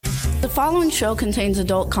following show contains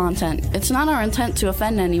adult content. It's not our intent to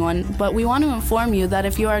offend anyone, but we want to inform you that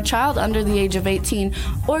if you are a child under the age of 18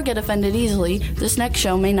 or get offended easily, this next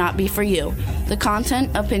show may not be for you. The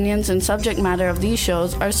content, opinions, and subject matter of these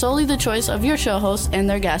shows are solely the choice of your show hosts and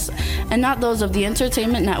their guests, and not those of the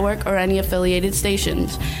Entertainment Network or any affiliated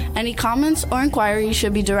stations. Any comments or inquiries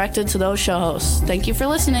should be directed to those show hosts. Thank you for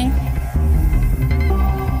listening.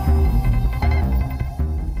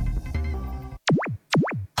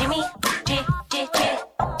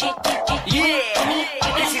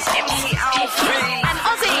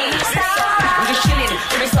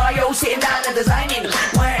 Sitting down and designing,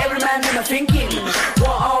 where every man never thinking, what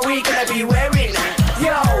are we gonna be wearing?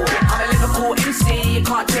 Yo, I'm a Liverpool MC, you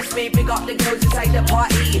can't test me. Big up the girls inside the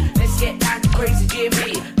party. Let's get down to crazy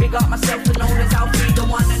Jimmy. Big up myself and known as Alfie, the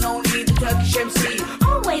one and only, the Turkish MC.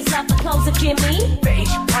 Always love the clothes of Jimmy. Bitch,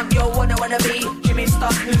 I'm your wanna be. Jimmy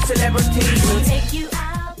Star, new celebrity. We'll take you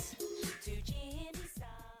out to Jimmy Star.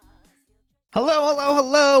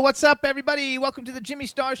 Hello. What's up, everybody? Welcome to the Jimmy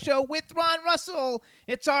Star Show with Ron Russell.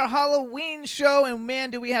 It's our Halloween show, and man,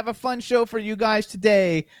 do we have a fun show for you guys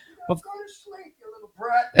today. Go to sleep, you little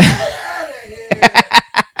brat. Get out of here.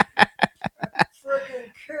 That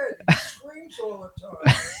friggin' kid screams all the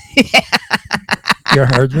time. You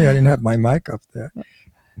heard me? I didn't have my mic up there.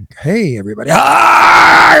 Hey, everybody.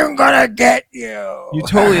 I'm gonna get you. You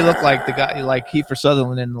totally look like the guy, like Kiefer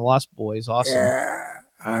Sutherland in The Lost Boys. Awesome. Yeah.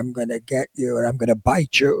 I'm going to get you and I'm going to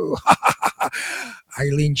bite you.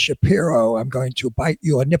 Eileen Shapiro, I'm going to bite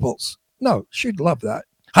your nipples. No, she'd love that.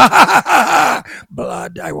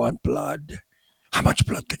 Blood, I want blood. How much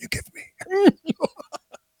blood can you give me?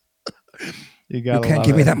 You can't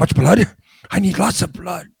give me that much blood. I need lots of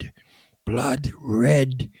blood. Blood,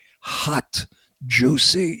 red, hot,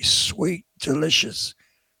 juicy, sweet, delicious.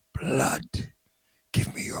 Blood.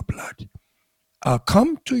 Give me your blood. I'll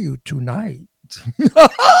come to you tonight. And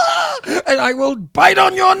I will bite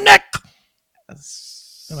on your neck.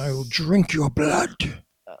 And I will drink your blood.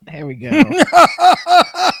 Here we go. All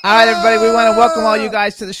right, everybody. We want to welcome all you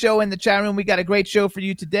guys to the show in the chat room. We got a great show for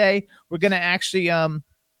you today. We're going to actually, in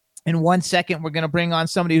 1 second, we're going to bring on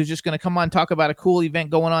somebody who's just going to come on and talk about a cool event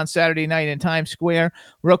going on Saturday night in Times Square.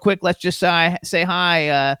 Real quick, let's just say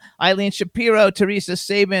hi. Eileen Shapiro, Teresa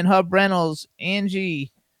Sabin, Hub Reynolds,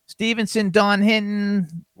 Angie Stevenson, Dawn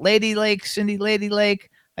Hinton, Lady Lake, Cindy Lady Lake.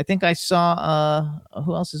 I think I saw,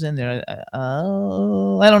 who else is in there?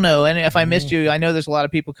 I don't know. And if I missed you, I know there's a lot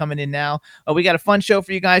of people coming in now. We got a fun show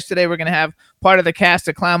for you guys today. We're going to have part of the cast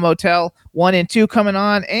of Clown Motel 1 and 2 coming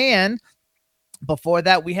on. And before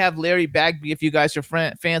that, we have Larry Bagby. If you guys are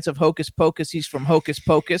fans of Hocus Pocus, he's from Hocus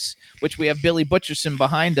Pocus, which we have Billy Butcherson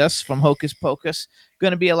behind us from Hocus Pocus. Going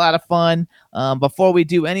to be a lot of fun. Before we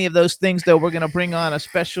do any of those things, though, we're going to bring on a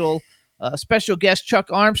special guest, Chuck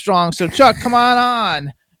Armstrong. So, Chuck, come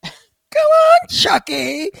on. Come on,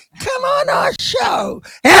 Chucky. Come on our show.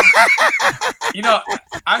 You know,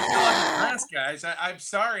 I feel like a dress, guys. I'm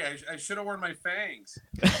sorry. I should have worn my fangs.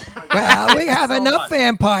 Well, we have enough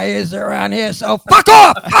vampires around here, so fuck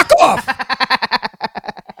off. Fuck off.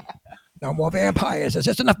 No more vampires. There's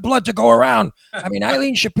just enough blood to go around. I mean,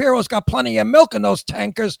 Eileen Shapiro's got plenty of milk in those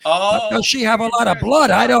tankers. Does she have a lot of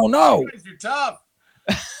blood? I don't know. You're tough.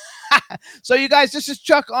 So, you guys, this is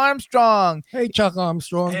Chuck Armstrong. Hey, Chuck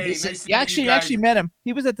Armstrong. Hey, nice You actually met him.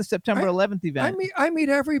 He was at the September 11th event. I meet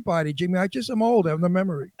everybody, Jimmy. I'm old. I have no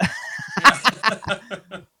memory.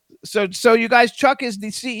 So you guys, Chuck is the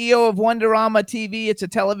CEO of Wonderama TV. It's a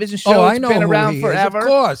television show. Oh, It's I know been who around he forever. Is, of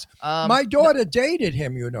course. My daughter dated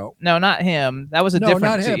him, you know. No, not him. That was a No, different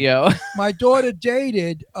not him. CEO. My daughter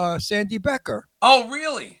dated Sandy Becker. Oh,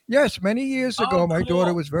 really? Yes, many years ago. My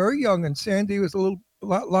daughter was very young, and Sandy was a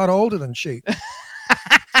lot older than she.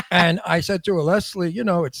 And I said to her, Leslie, you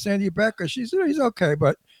know, it's Sandy Becker. She said, he's okay,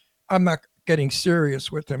 but I'm not getting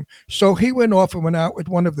serious with him. So he went off and went out with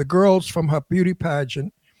one of the girls from her beauty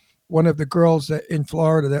pageant, one of the girls in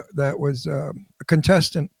Florida that was a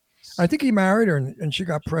contestant. I think he married her and she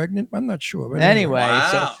got pregnant. I'm not sure. But anyway,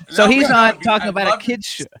 wow. so he's not talking about a kid's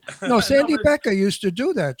show. No, Sandy Becker used to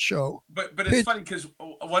do that show. But it's funny because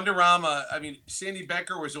Wonderama, I mean, Sandy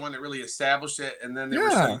Becker was the one that really established it. And then there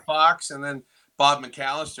was Sonny Fox and then Bob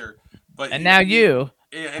McAllister. And now you.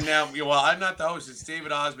 And now, well, I'm not the host. It's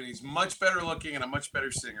David Osmond. He's much better looking and a much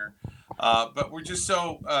better singer. But we're just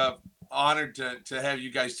so honored to have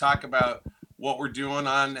you guys talk about what we're doing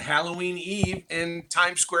on Halloween Eve in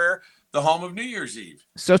Times Square, the home of New Year's Eve.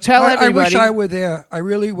 So tell everybody. I wish I were there. I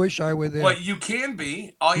really wish I were there. Well, you can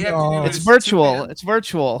be. All you have to do it's is virtual. It's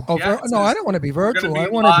virtual. Oh, no, I don't want to be virtual. We're I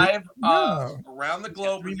going want to be live no. around the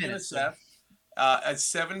globe with UNICEF. at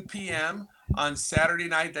 7 p.m. on Saturday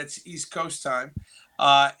night. That's East Coast time.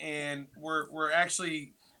 And we're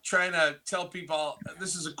actually trying to tell people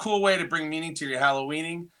this is a cool way to bring meaning to your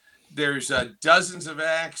Halloweening. There's dozens of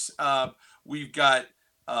acts. We've got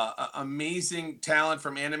amazing talent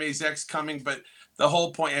from Anime's X coming, but the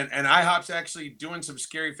whole point, and IHOP's actually doing some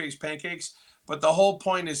scary face pancakes, but the whole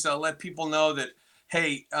point is to let people know that,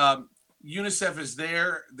 hey, UNICEF is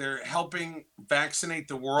there. They're helping vaccinate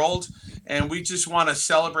the world. And we just want to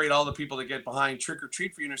celebrate all the people that get behind Trick or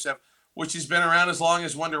Treat for UNICEF, which has been around as long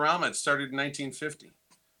as Wonderama. It started in 1950.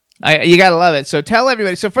 You gotta love it. So tell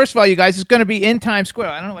everybody. So first of all, you guys, it's going to be in Times Square.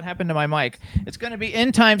 I don't know what happened to my mic. It's going to be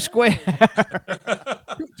in Times Square.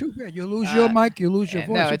 Too bad. You lose your mic, you lose your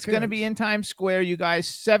voice. No, it's going to be in Times Square, you guys,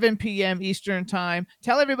 7 p.m. Eastern time.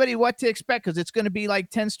 Tell everybody what to expect because it's going to be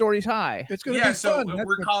like 10 stories high. It's going to be so fun.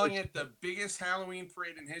 we're calling it the biggest Halloween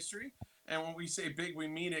parade in history. And when we say big, we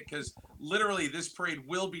mean it because literally this parade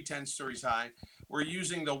will be 10 stories high. We're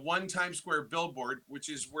using the one Times Square billboard, which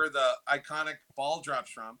is where the iconic ball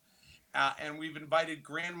drops from. And we've invited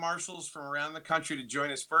grand marshals from around the country to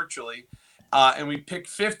join us virtually. And we picked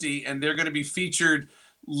 50, and they're going to be featured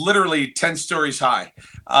literally 10 stories high.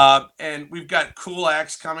 And we've got cool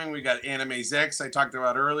acts coming. We got Anime's X I talked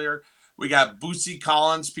about earlier. We got Bootsy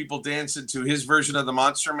Collins, people dancing to his version of the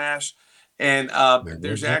Monster Mash. And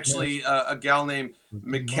there's actually a gal named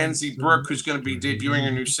Mackenzie Brooke who's going to be debuting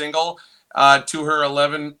her new single to her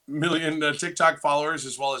 11 million TikTok followers,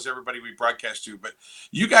 as well as everybody we broadcast to. But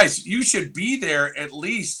you guys, you should be there at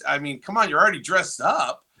least. I mean, come on, you're already dressed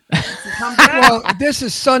up. Well, this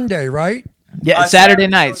is Sunday, right? Yeah, Saturday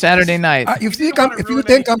night. If you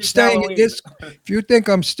think I'm staying in this, if you think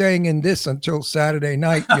I'm staying in this until Saturday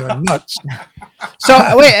night, you're nuts.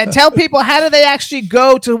 So wait, and tell people, how do they actually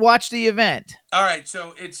go to watch the event? All right,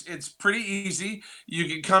 so it's pretty easy. You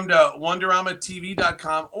can come to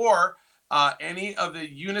WonderamaTV.com or any of the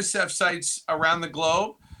UNICEF sites around the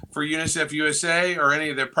globe for UNICEF USA or any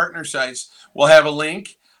of their partner sites will have a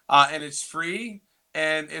link, and it's free,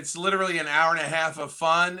 and it's literally an hour and a half of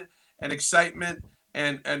fun and excitement,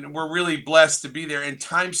 and we're really blessed to be there. And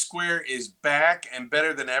Times Square is back and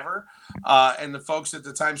better than ever, and the folks at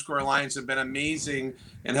the Times Square Alliance have been amazing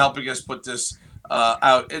in helping us put this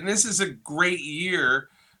out. And this is a great year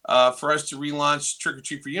for us to relaunch Trick or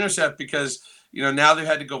Treat for UNICEF because now they've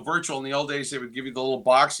had to go virtual. In the old days, they would give you the little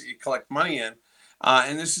box that you collect money in,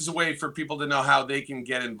 and this is a way for people to know how they can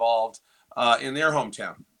get involved in their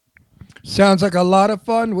hometown. Sounds like a lot of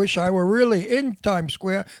fun. Wish I were really in Times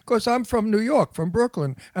Square because I'm from New York, from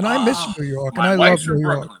Brooklyn, and I miss New York, and I love New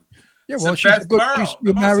York. Yeah, well,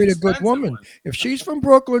 you married a good woman. If she's from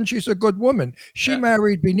Brooklyn, she's a good woman. She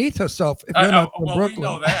married beneath herself. If you're not from Brooklyn, we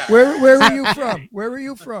know that. Where are you from? Where are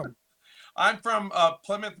you from? I'm from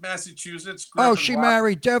Plymouth, Massachusetts. She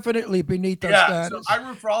married definitely beneath her status. So I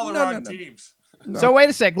root for all the wrong teams. No. So wait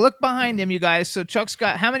a sec. Look behind him, you guys. So Chuck's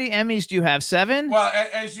got, how many Emmys do you have? 7? Well,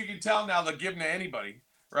 as you can tell now, they'll give them to anybody,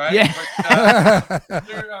 right? Yeah. But,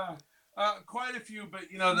 there are quite a few, but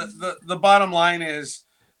the bottom line is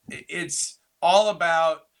it's all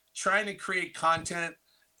about trying to create content.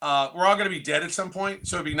 We're all going to be dead at some point,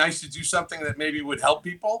 so it'd be nice to do something that maybe would help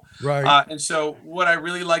people. Right. And so what I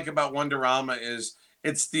really like about Wonderama is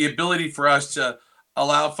it's the ability for us to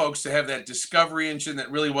allow folks to have that discovery engine that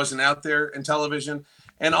really wasn't out there in television,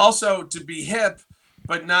 and also to be hip,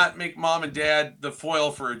 but not make mom and dad the foil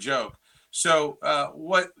for a joke. So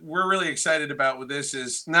what we're really excited about with this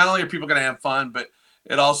is not only are people going to have fun, but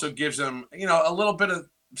it also gives them, a little bit of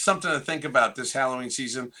something to think about this Halloween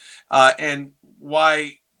season, and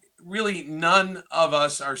why really none of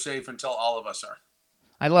us are safe until all of us are.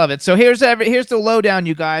 I love it. So here's the lowdown,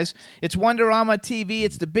 you guys. It's Wonderama TV.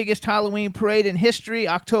 It's the biggest Halloween parade in history,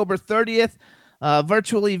 October 30th.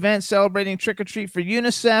 Virtual event celebrating Trick or Treat for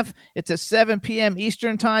UNICEF. It's at 7 p.m.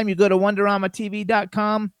 Eastern time. You go to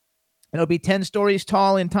WonderamatTV.com. It'll be 10 stories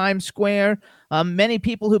tall in Times Square. Many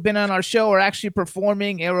people who've been on our show are actually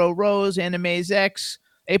performing. Arrow Rose, Anime's X,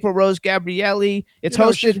 April Rose Gabrielli. It's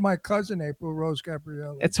hosted. She's my cousin, April Rose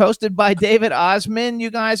Gabrielli. It's hosted by David Osmond, you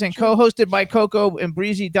guys, and co-hosted by Coco and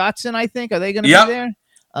Breezy Dotson, I think. Are they going to be there?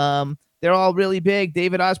 They're all really big.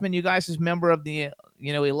 David Osmond, you guys, is member of the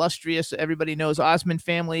illustrious, everybody knows, Osmond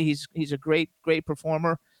family. He's a great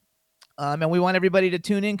performer. And we want everybody to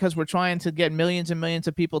tune in because we're trying to get millions and millions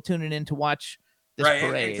of people tuning in to watch this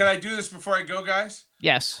parade. And can I do this before I go, guys?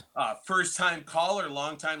 Yes. First time caller,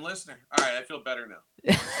 long time listener. All right, I feel better now.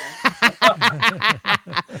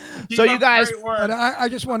 Keep So up you the guys, great work. But I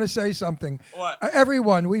just want to say something. What?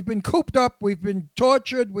 Everyone, we've been cooped up, we've been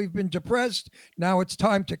tortured, we've been depressed. Now it's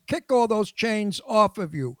time to kick all those chains off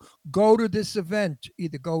of you. Go to this event.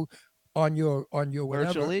 Either go on your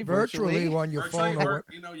whatever, Virtually. on your phone, or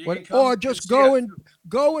you what, can come or and just see go us. and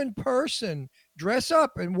go in person, dress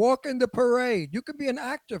up and walk in the parade. You can be an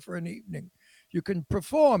actor for an evening. You can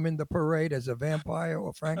perform in the parade as a vampire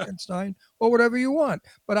or Frankenstein or whatever you want.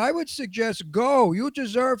 But I would suggest go. You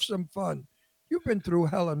deserve some fun. You've been through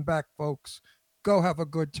hell and back, folks. Go have a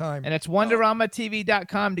good time. and it's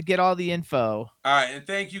WonderamaTV.com to get all the info. All right, and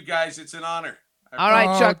thank you guys. It's an honor. All right,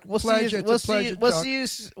 Oh, Chuck. We'll pleasure, see you. it's a We'll see pleasure, you. We'll Chuck. see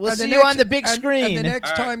you. We'll And the see you on next- the big and screen. the next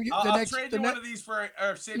All time right, you, I'll, the I'll next, trade the you one next, of these for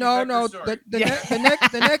Sandy no, Becker's no, story.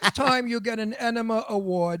 the next time you get an enema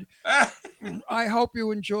award, I hope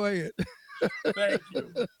you enjoy it. Thank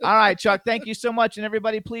you. All right, Chuck. Thank you so much, and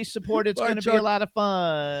everybody, please support it. It's Bye, going to be a Chuck. lot of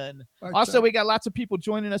fun. Bye, Also, Chuck. we got lots of people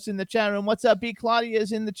joining us in the chat room. What's up, B. Claudia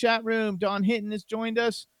is in the chat room. Don Hinton has joined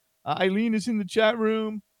us. Eileen is in the chat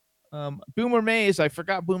room. Boomer Mays, I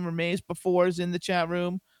forgot Boomer Mays before, is in the chat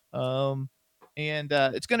room. And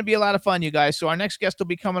it's going to be a lot of fun, you guys. So our next guest will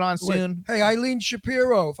be coming on Wait, soon. hey, Eileen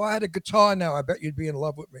Shapiro, if I had a guitar now, I bet you'd be in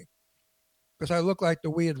love with me. Because I look like the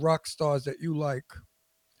weird rock stars that you like.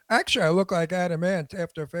 Actually, I look like Adam Ant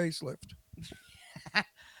after a facelift.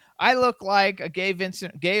 I look like a gayer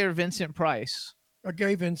Vincent Price. A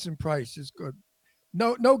gay Vincent Price is good.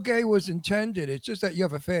 No gay was intended. It's just that you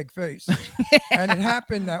have a fag face. And it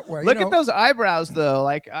happened that way. Look you know? at those eyebrows, though.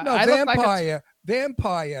 Like No, I look like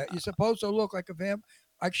vampire. You're supposed to look like a vamp.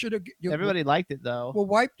 I should have. everybody liked it though. Well,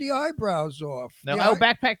 wipe the eyebrows off. No, The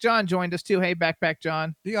Backpack John joined us too. Hey, Backpack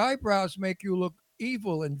John. the eyebrows make you look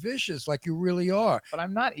evil and vicious, like you really are. But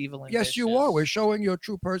I'm not evil and Yes, you vicious. are. We're showing your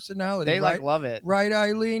true personality. They right? like love it. Right,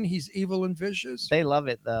 Eileen? He's evil and vicious. They love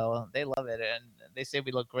it though. They love it, and they say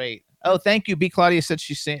we look great. Oh, thank you. B. Claudia said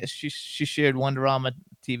she shared Wonderama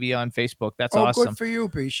TV on Facebook. That's awesome. Good for you,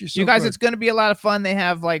 B. She's so You guys, good. it's going to be a lot of fun. They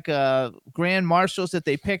have like grand marshals that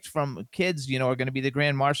they picked from kids, are going to be the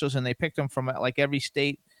grand marshals, and they picked them from like every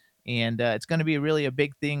state. And it's going to be really a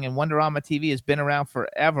big thing. And Wonderama TV has been around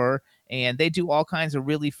forever, and they do all kinds of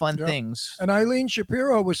really fun Yep. things. And Eileen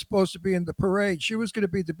Shapiro was supposed to be in the parade. She was going to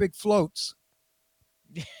be the big floats.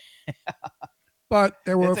 But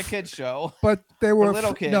they were It's a kid show. but they were little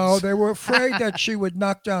no, kids. they were afraid that she would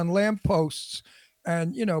knock down lampposts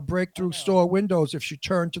and break through store windows if she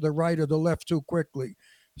turned to the right or the left too quickly.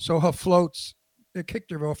 So her floats, they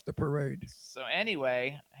kicked her off the parade. So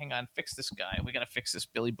anyway, hang on, fix this guy. We got to fix this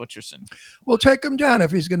Billy Butcherson. Well, take him down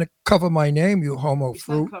if he's going to cover my name, you homo He's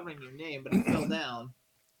fruit. not covering your name, but it fell down.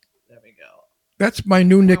 There we go. That's my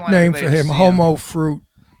new want nickname for everybody to him, see him. homo fruit.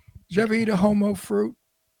 Did you ever eat a homo fruit?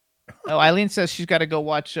 Oh, Eileen says she's got to go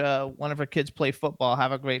watch one of her kids play football.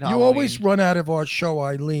 Have a great Halloween. You always run out of our show,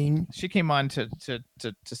 Eileen. She came on to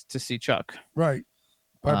see Chuck. Right.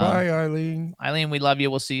 Bye-bye, Eileen. Eileen, we love you.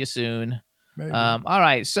 We'll see you soon. Maybe. All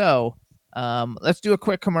right, so let's do a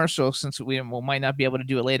quick commercial since we might not be able to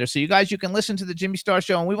do it later. So you guys, you can listen to the Jimmy Star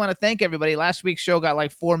Show, and we want to thank everybody. Last week's show got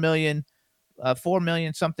like 4 million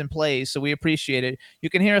something plays, so we appreciate it.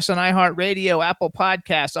 You can hear us on iHeartRadio, Apple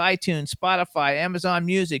Podcasts, iTunes, Spotify, Amazon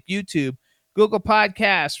Music, YouTube, Google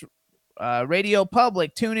Podcasts, Radio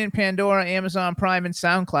Public, TuneIn, Pandora, Amazon Prime, and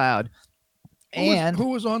SoundCloud. Who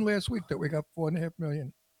was on last week that we got 4.5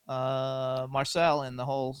 million? Marcel and the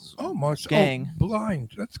whole Marcel. gang.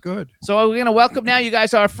 Blind. That's good. So we're going to welcome now, you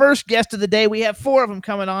guys, our first guest of the day. We have 4 of them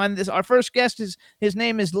coming on. Our first guest his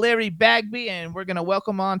name is Larry Bagby, and we're going to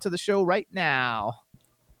welcome on to the show right now.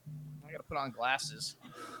 I got to put on glasses.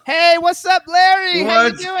 Hey, what's up, Larry? How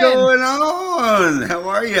you What's doing? going on? How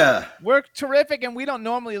are you? We're terrific, and we don't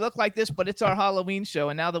normally look like this, but it's our Halloween show,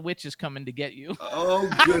 and now the witch is coming to get you. Oh,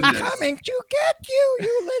 goodness. Coming to get you,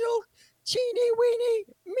 you little teeny weeny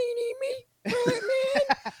meeny me.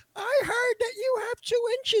 Man, I heard that you have 2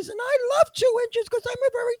 inches, and I love 2 inches because I'm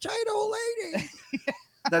a very tight old lady.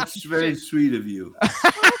 That's very sweet of you.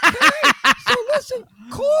 Okay, so listen,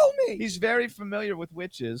 call me. He's very familiar with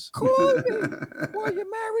witches. Call me. Were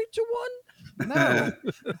you married to one? No.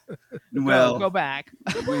 Well, Go back.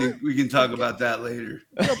 we can talk about that later.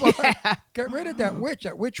 Get rid of that witch.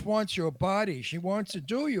 That witch wants your body. She wants to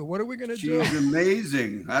do you. What are we going to do? She's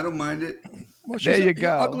amazing. I don't mind it. Well, she's There you an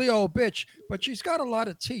go. ugly old bitch, but she's got a lot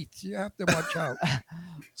of teeth. You have to watch out.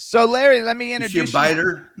 So, Larry, let me Is she a introduce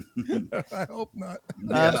you. biter? I hope not.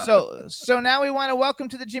 Yeah. So now we want to welcome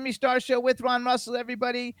to the Jimmy Star Show with Ron Russell,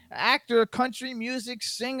 everybody. Actor, country music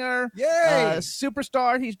singer, Yay!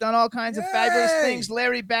 superstar. He's done all kinds of fabulous Yay! things.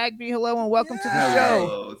 Larry Bagby, hello and welcome to the show.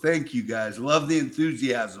 Hello. Thank you, guys. Love the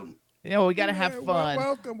enthusiasm. We got to have fun.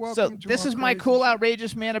 Welcome So to this our is my crazy cool, show.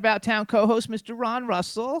 outrageous man about town co-host, Mr. Ron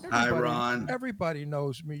Russell. Hi, Ron. Everybody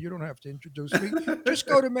knows me. You don't have to introduce me. Just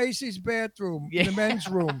go to Macy's bathroom, in the men's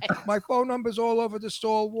room. My phone number's all over the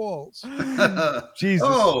stall walls. Jesus.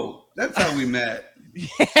 Oh, that's how we met.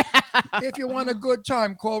 If you want a good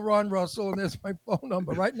time, call Ron Russell, and there's my phone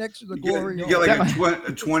number right next to the glory You hole. get like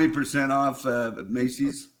a 20% off at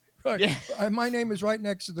Macy's. Right. Yeah. My name is right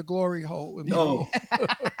next to the glory hole. In the Oh,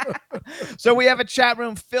 So we have a chat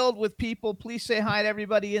room filled with people. Please say hi to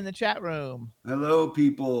everybody in the chat room. hello,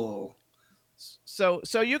 people. So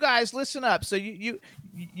you guys listen up. So you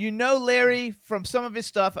know Larry from some of his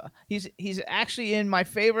stuff. He's actually in my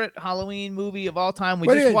favorite Halloween movie of all time. We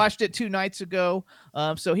What just is? watched it 2 nights ago.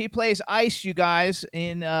 So he plays Ice, you guys,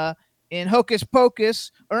 in Hocus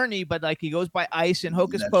Pocus, Ernie, but like he goes by Ice in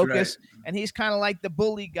Hocus That's Pocus, right. and he's kind of like the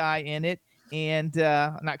bully guy in it. And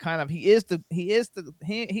not kind of, he and Tobias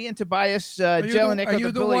Jelinek Are are you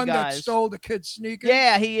the the bully one that guys. stole the kid's sneakers?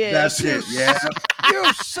 Yeah, he is. That's it. Yeah.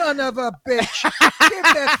 You son of a bitch. Give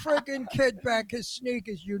that friggin' kid back his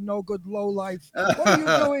sneakers, you no good lowlife. What are you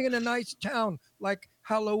doing in a nice town like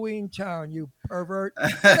Halloween Town, you pervert?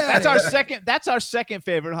 That's our second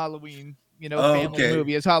favorite Halloween, family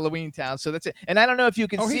movie is Halloween Town. So that's it. And I don't know if you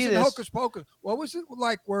can Oh, see he's in this. Hocus Pocus. What was it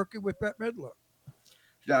like working with Bette Midler?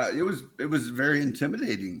 Yeah, it was very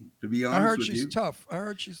intimidating, to be honest I heard with she's you. tough. I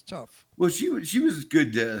heard she's tough. Well, she was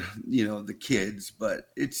good to the kids, but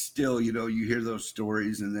it's still you hear those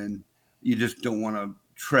stories and then you just don't want to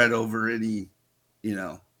tread over any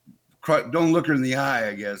don't look her in the eye,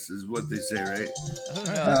 I guess is what they say, right?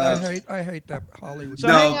 I hate that Hollywood. So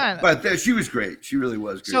no, hang on. but she was great. She really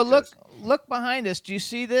was great. So Jess. look behind us. Do you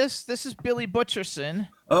see this? This is Billy Butcherson.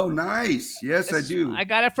 Oh, nice. Yes, I do. I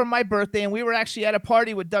got it from my birthday, and we were actually at a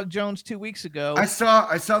party with Doug Jones 2 weeks ago. I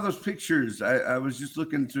saw those pictures. I was just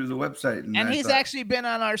looking through the website, and He's actually been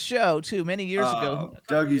on our show too many years ago.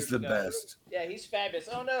 Dougie's the best. Yeah, he's fabulous.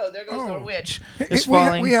 Oh no, there goes our witch. We It's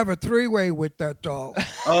falling. we have a three-way with that doll.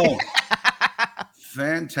 Oh,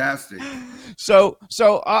 fantastic. So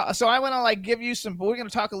I want to give you some. We're going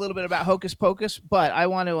to talk a little bit about Hocus Pocus, but I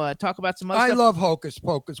want to talk about some other I stuff. love Hocus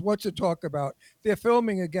Pocus. What's it talk about? They're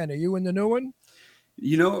filming again. Are you in the new one?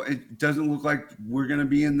 It doesn't look like we're going to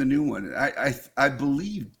be in the new one. I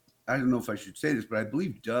believe, I don't know if I should say this, but I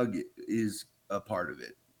believe Doug is a part of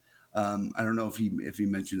it. I don't know if he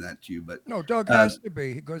mentioned that to you, but No, Doug has to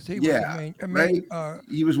be because he was the main.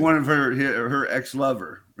 he was one of her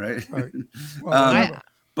ex-lover, right? Right. Well,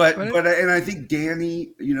 But I think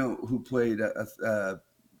Danny, who played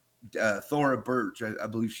Thora Birch, I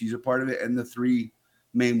believe she's a part of it, and the 3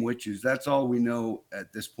 main witches. That's all we know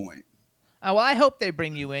at this point. Well, I hope they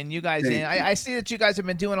bring you guys Thank in. you. I see that you guys have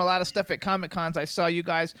been doing a lot of stuff at Comic Cons. I saw you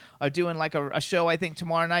guys are doing like a show, I think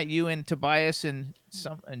tomorrow night, you and Tobias and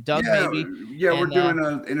Doug maybe. Yeah, we're And, doing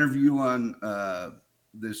an interview on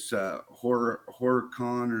this horror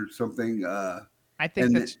con or something. I think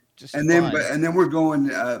and that's just and fun. then we're going.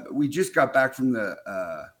 We just got back from the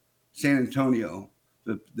San Antonio,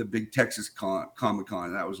 the big Texas Comic Con,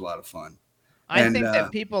 and that was a lot of fun. I think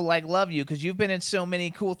that people love you because you've been in so many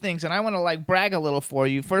cool things, and I want to brag a little for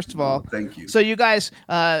you. First of all, thank you. So you guys,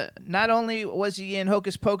 not only was he in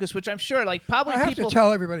Hocus Pocus, which I'm sure probably I have people to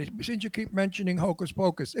tell everybody, since you keep mentioning Hocus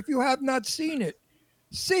Pocus, if you have not seen it,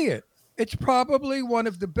 see it. It's probably one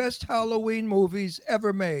of the best Halloween movies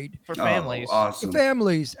ever made. for families. Oh, awesome.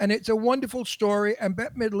 Families, and it's a wonderful story. And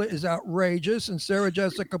Bette Midler is outrageous, and Sarah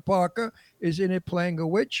Jessica Parker is in it playing a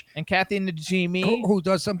witch And Kathy Najimy. who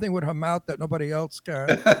does something with her mouth that nobody else can.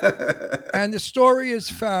 And the story is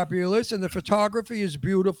fabulous, and the photography is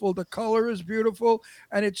beautiful. The color is beautiful,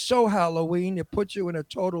 and it's so Halloween. It puts you in a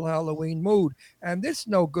total Halloween mood. And this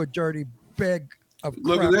no good dirty bag of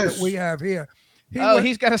Look at crap this. that we have here.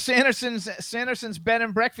 He's got a Sanderson's bed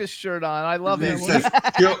and breakfast shirt on. I love It it.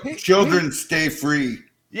 says, "Children stay free."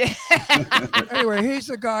 Yeah. Anyway, he's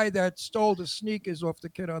the guy that stole the sneakers off the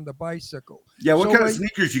kid on the bicycle. Yeah, what So kind of when-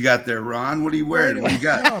 sneakers you got there, Ron? What are you wearing? What do you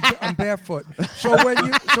got? No, I'm barefoot. So wait a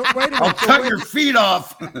minute. I'll So cut when- your feet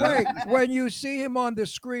off. Wait, when you see him on the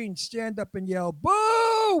screen, stand up and yell,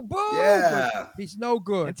 "Boo! Boo!" Yeah. He's no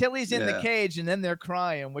good. Until he's in the Yeah. cage, and then they're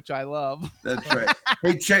crying, which I love. That's right.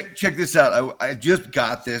 Hey, check this out. I just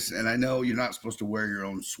got this, and I know you're not supposed to wear your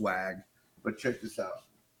own swag, but check this out.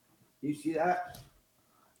 You see that?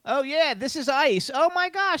 Oh yeah, this is ice. Oh my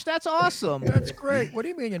gosh, that's awesome. That's great. What do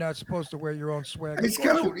you mean you're not supposed to wear your own swag? It's Of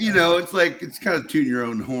course kind of, you can. it's like it's kind of tooting your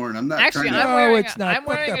own horn. I'm not Actually, trying to. No, wearing it's not. I'm Fuck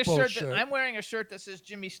wearing that a shirt. bullshit. I'm wearing a shirt that says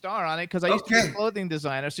Jimmy Star on it because I used to be a Okay. clothing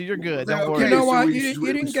designer. So you're good. Well, Don't okay. worry. You know so what? we You didn't, swi- you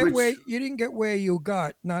we didn't get where switched. you didn't get where you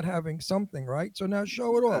got not having something, right? So now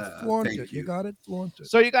show it off, flaunt Thank it. You you. got it, flaunt it.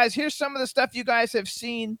 So you guys, here's some of the stuff you guys have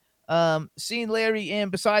seen Larry in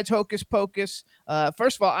besides Hocus Pocus.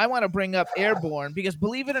 First of all, I want to bring up Airborne because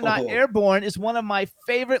believe it or not, Oh. Airborne is one of my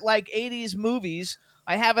favorite 80s movies.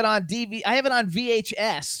 I have it on DVD. I have it on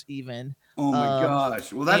VHS even. Oh my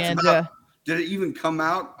gosh! Well, that's and, about. Did it even come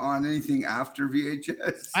out on anything after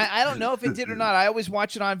VHS? I don't know if it did or not. I always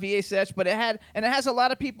watch it on VHS, but it has a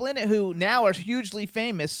lot of people in it who now are hugely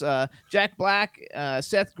famous. Jack Black,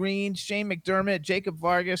 Seth Green, Shane McDermott, Jacob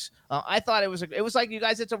Vargas. I thought it was like you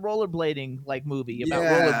guys. It's a rollerblading movie about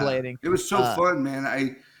rollerblading. It was so fun, man.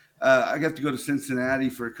 I got to go to Cincinnati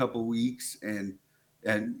for a couple weeks and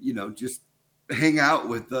just hang out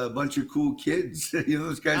with a bunch of cool kids.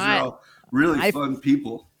 Those guys are all really fun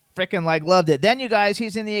people. Freaking loved it. Then you guys,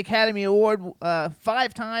 he's in the Academy Award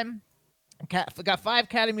 5-time. Got 5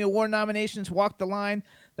 Academy Award nominations. Walked the Line.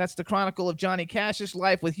 That's the chronicle of Johnny Cash's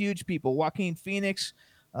life with huge people. Joaquin Phoenix,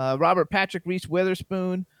 Robert Patrick, Reese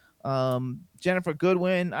Witherspoon, Jennifer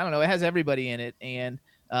Goodwin. I don't know. It has everybody in it, and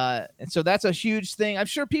so that's a huge thing. I'm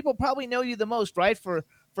sure people probably know you the most, right? For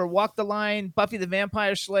Walk the Line, Buffy the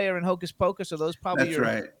Vampire Slayer, and Hocus Pocus. Are those probably That's your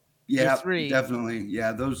right? Yeah, 3? definitely.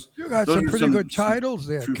 Yeah, those. You got those some are pretty good titles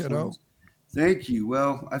there, true kiddo. films. Thank you.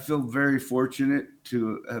 Well, I feel very fortunate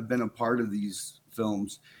to have been a part of these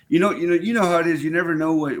films. You know how it is. You never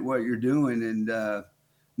know what you're doing, and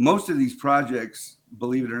most of these projects,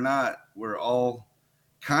 believe it or not, were all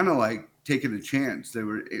kind of like taking a chance. They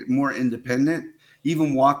were more independent.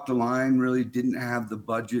 Even Walk the Line really didn't have the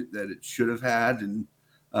budget that it should have had, and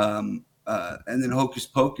then Hocus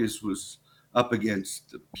Pocus was up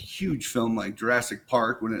against a huge film like Jurassic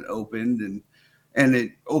Park when it opened, and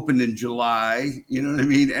it opened in July, you know what I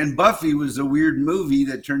mean? And Buffy was a weird movie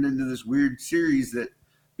that turned into this weird series that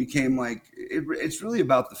became it's really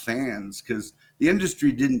about the fans because the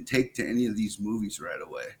industry didn't take to any of these movies right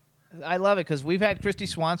away. I love it because we've had Christy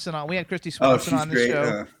Swanson on. We had Christy Swanson on the great.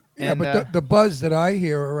 show. Yeah, And, but the buzz that I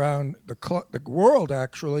hear around the world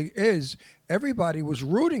actually is everybody was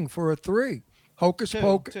rooting for a 3. Hocus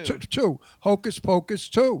Pocus 2. Hocus Pocus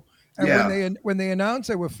 2. And when they announced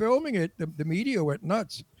they were filming it, the media went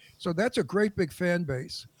nuts. So that's a great big fan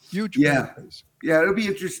base. Huge fan base. Yeah, it'll be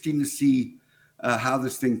interesting to see how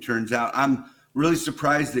this thing turns out. I'm really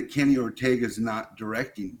surprised that Kenny Ortega's not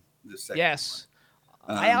directing the second Yes.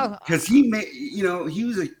 one. Because he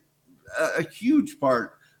was a huge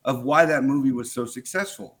part of why that movie was so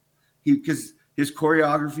successful. Because his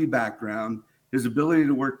choreography background, his ability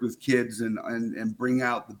to work with kids and bring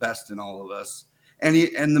out the best in all of us. And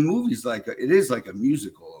the movie's it is like a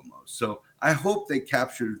musical almost. So I hope they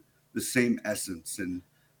captured the same essence. And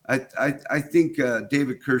I think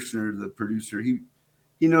David Kirshner, the producer, he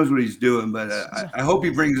knows what he's doing, but I hope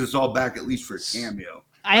he brings us all back at least for a cameo.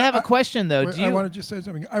 I have a question though. I wanted to say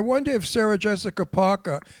something. I wonder if Sarah Jessica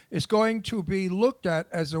Parker is going to be looked at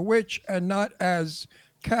as a witch and not as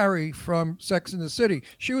Carrie from Sex and the City.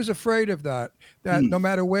 She was afraid of that no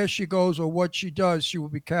matter where she goes or what she does, she will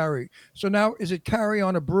be Carrie. So now, is it Carrie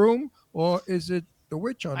on a broom or is it the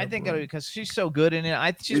witch on a broom? I think it'll be because she's so good in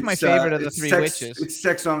it. She's my favorite of the 3 witches. It's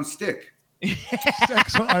Sex on a Stick.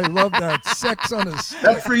 I love that. Sex on a Stick.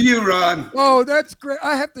 That's for you, Ron. Oh, that's great.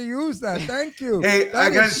 I have to use that. Thank you. Hey, I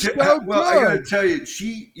That gotta is good. tell you,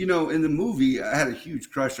 she, in the movie, I had a huge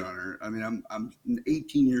crush on her. I mean, I'm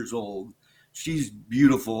 18 years old. She's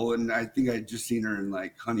beautiful, and I think I'd just seen her in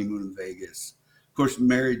Honeymoon in Vegas. Of course,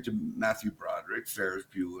 married to Matthew Broderick, Ferris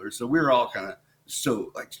Bueller. So we were all kind of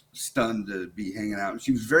so stunned to be hanging out. And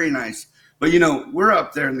she was very nice. But we're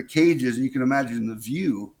up there in the cages, and you can imagine the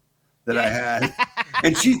view that I had.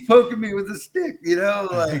 And she's poking me with a stick,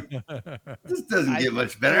 this doesn't get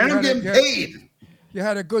much better. And I'm getting paid. You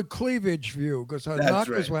had a good cleavage view because her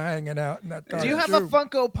knockers were hanging out. In that Do you have a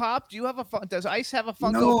Funko Pop? Does Ice have a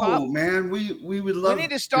Funko Pop? No, man. We would love. We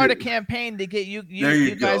need to start a campaign to get you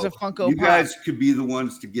guys a Funko Pop. You guys could be the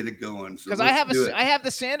ones to get it going. Because I have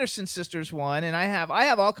the Sanderson sisters one, and I have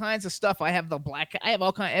all kinds of stuff. I have the black. I have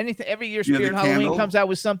all kinds. Anything. Every year, Spirit Halloween comes out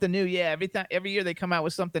with something new. Yeah, every year they come out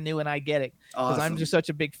with something new, and I get it because I'm just such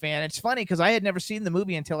a big fan. It's funny because I had never seen the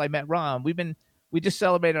movie until I met Ron. We just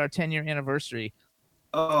celebrated our 10-year anniversary.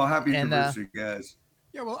 Oh, happy anniversary, guys.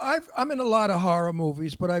 Yeah, well, I'm in a lot of horror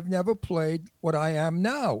movies, but I've never played what I am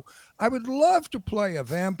now. I would love to play a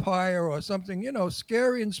vampire or something,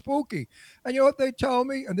 scary and spooky. And you know what they tell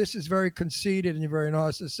me? And this is very conceited and very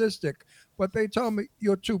narcissistic, but they tell me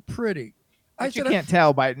you're too pretty. But you can't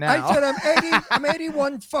tell by now. I said I'm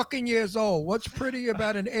 81 fucking years old. What's pretty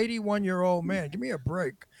about an 81-year-old man? Give me a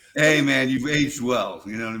break. Hey, man, you've aged well.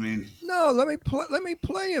 You know what I mean? No, let me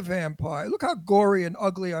play a vampire. Look how gory and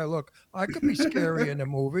ugly I look. I could be scary in a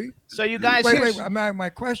movie. So you guys, wait. My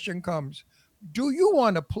question comes: do you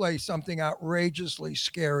want to play something outrageously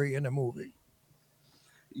scary in a movie?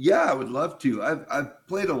 Yeah, I would love to. I've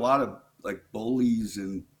played a lot of like bullies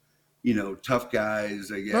and tough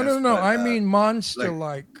guys. I guess. No. But, I mean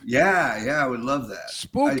monster-like. Yeah, I would love that.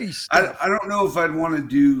 Spooky stuff. I don't know if I'd want to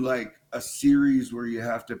do like a series where you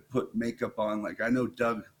have to put makeup on. Like I know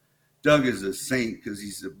Doug is a saint because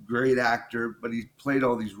he's a great actor, but he played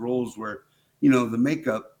all these roles where the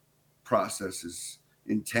makeup process is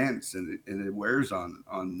intense and it wears on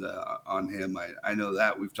him. I know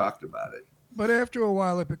that we've talked about it. But after a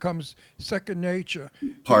while, it becomes second nature.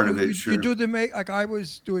 Part of it, sure. You do like I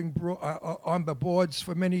was doing on the boards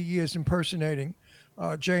for many years, impersonating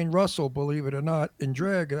Jane Russell, believe it or not, in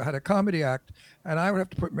drag. I had a comedy act, and I would have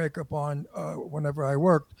to put makeup on whenever I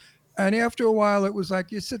worked. And after a while, it was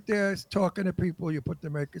like you sit there talking to people, you put the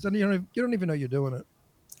makeup, and you don't even know you're doing it.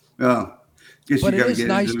 Oh, but it is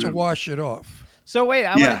nice to wash it off. So wait,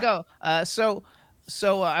 I want to go.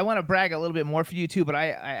 So I want to brag a little bit more for you too, but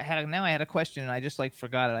I had a question and I just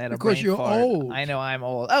forgot it. I had because you're fart. old. I know I'm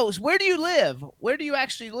old. Oh, so where do you live? Where do you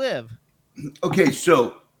actually live? Okay,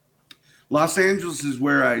 so Los Angeles is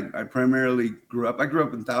where I primarily grew up. I grew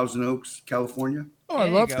up in Thousand Oaks, California. Oh, I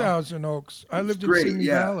love Thousand Oaks. I lived in Simi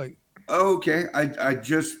Valley. Okay, I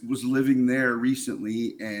just was living there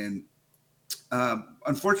recently, and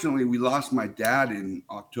unfortunately, we lost my dad in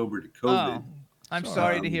October to COVID. Oh. I'm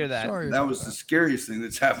sorry to hear that. That was the scariest thing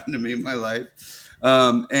that's happened to me in my life.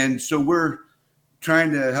 And so we're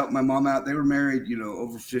trying to help my mom out. They were married,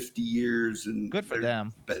 over 50 years. And good for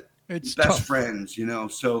them. But it's best tough. friends,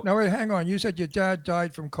 So now wait, hang on. You said your dad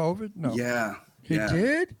died from COVID? No. Yeah. He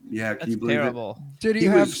did? Yeah. That's terrible. Did he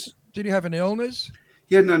have an illness?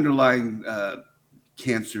 He had an underlying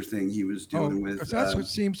cancer thing he was dealing with. That's what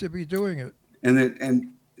seems to be doing it. And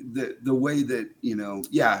the way that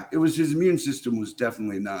it was his immune system was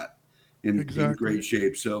definitely not in great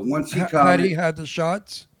shape. So once he caught he had the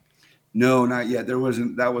shots? No, not yet. That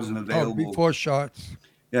wasn't available before shots.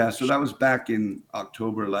 Yeah, so that was back in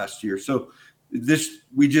October last year. So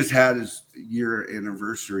we just had his year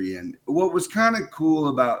anniversary, and what was kind of cool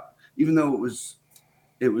about, even though it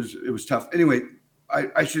was tough. Anyway,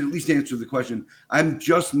 I should at least answer the question. I'm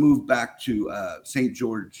just moved back to St.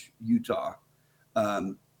 George, Utah.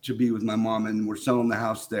 To be with my mom, and we're selling the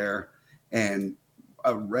house there. And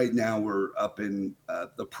right now we're up in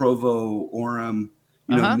the Provo, Orem,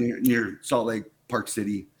 near Salt Lake Park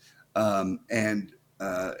City. And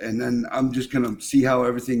then I'm just going to see how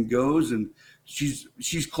everything goes. And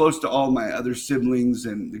she's close to all my other siblings,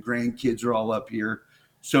 and the grandkids are all up here.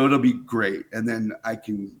 So it'll be great. And then I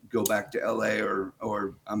can go back to LA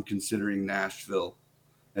or I'm considering Nashville.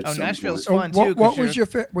 Nashville's fun too. What was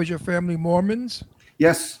your family Mormons?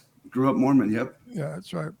 Yes, grew up Mormon. Yep. Yeah,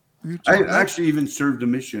 that's right. I actually even served a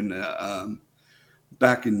mission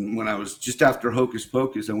back when I was just after Hocus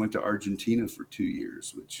Pocus. I went to Argentina for 2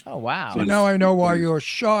 years. Wow! So now I know why you're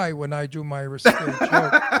shy when I do my risque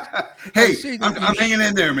joke. Hey, I'm hanging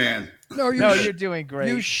in there, man. No, you're doing great.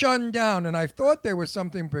 You shunned down, and I thought there was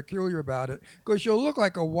something peculiar about it because you look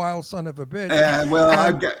like a wild son of a bitch.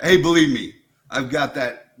 Believe me, I've got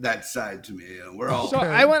that side to me. We're all. So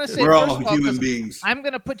I want to say we're all human beings. I'm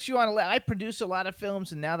going to put you on I produce a lot of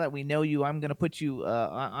films, and now that we know you, I'm going to put you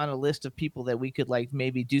on a list of people that we could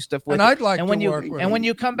maybe do stuff with. And I'd like to work with. And when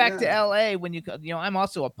you come back to LA, I'm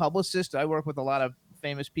also a publicist. I work with a lot of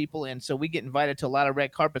famous people, and so we get invited to a lot of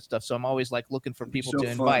red carpet stuff. So I'm always looking for people to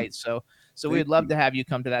invite. So we'd love to have you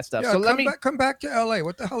come to that stuff. Yeah, so come back to LA.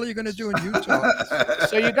 What the hell are you going to do in Utah?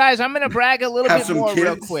 So you guys, I'm going to brag a little bit more kids.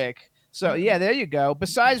 real quick. So, yeah, there you go.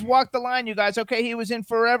 Besides Walk the Line, you guys, okay, he was in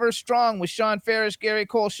Forever Strong with Sean Ferris, Gary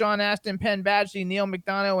Cole, Sean Astin, Penn Badgley, Neil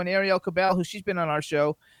McDonough, and Ariel Cabell, who she's been on our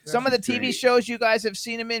show. Some of the TV shows you guys have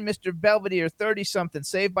seen him in, Mr. Belvedere, 30-something,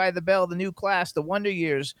 Saved by the Bell, The New Class, The Wonder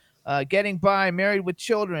Years, Getting By, Married with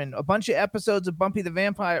Children, a bunch of episodes of Buffy the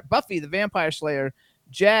Vampire Slayer,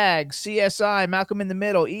 Jag, CSI, Malcolm in the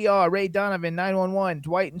Middle, ER, Ray Donovan, 911,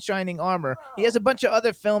 Dwight in Shining Armor. He has a bunch of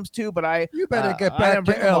other films too, but you better get back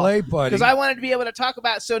to LA, buddy, because I wanted to be able to talk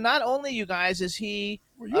about. So not only you guys is he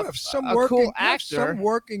you have some cool actor, some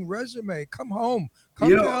working resume. Come home Come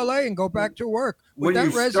You to know, LA and go back to work. when With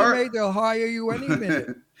that you resume, start- they'll hire you any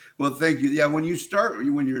minute. Well, thank you. Yeah, when you start,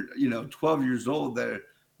 when you're 12 years old,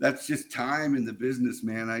 that's just time in the business,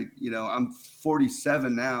 man. I'm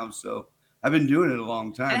 47 now, so I've been doing it a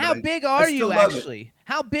long time. And but how I- big I are still you love it. actually?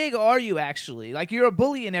 How big are you actually? Like you're a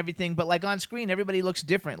bully and everything, but like on screen, everybody looks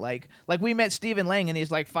different. Like we met Stephen Lang and he's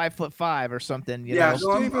like 5'5" or something. You Yeah, know?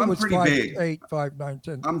 no, Stephen I'm was pretty big. 5'8", 5'9",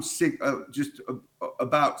 10. I'm just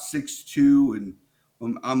about 6'2", and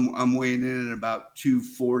I'm weighing in at about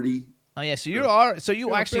 240. Oh yeah, so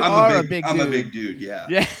you actually I'm are a big dude. I'm a big dude. Yeah.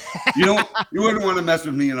 Yeah. You wouldn't want to mess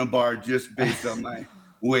with me in a bar just based on my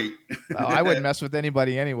weight. Oh, I wouldn't mess with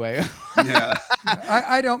anybody anyway. Yeah.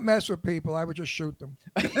 I don't mess with people. I would just shoot them.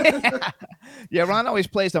 Yeah, Ron always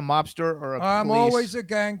plays a mobster or a I'm police. always a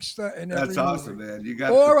gangster in every That's awesome, movie. man. You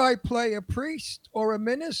got Or I play a priest or a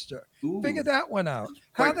minister. Ooh. Figure that one out.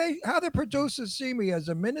 How the producers see me as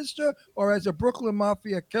a minister or as a Brooklyn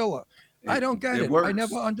Mafia killer. I don't get it. works. I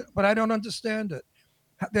never but I don't understand it.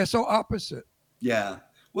 They're so opposite. Yeah.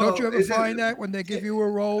 Well, Don't you ever find that when they give you a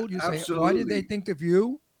role, you say, "Why did Absolutely. they think of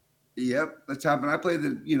you?" Yep, that's happened. I played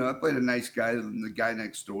a nice guy, the guy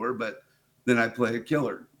next door, but then I play a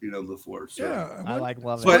killer, before. So Yeah, I love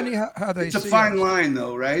it's it. But funny how they it's a see fine us. line,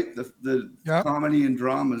 though, right? The Yep. comedy and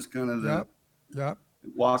drama is kind of the Yep.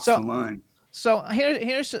 it walks So- the line. So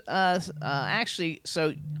here's actually,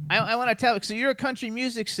 so I want to tell you, so you're a country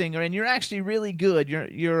music singer and you're actually really good.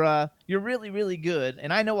 You're really, really good.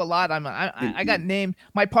 And I know a lot. I got named,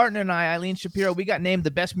 my partner and I, Eileen Shapiro, we got named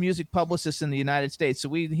the best music publicist in the United States. So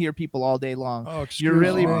we hear people all day long. Oh, excuse You're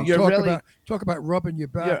really, me. you're talk really, talk about rubbing your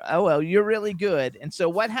back. you're really good. And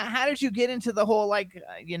so how did you get into the whole,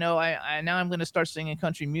 now I'm going to start singing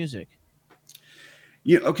country music?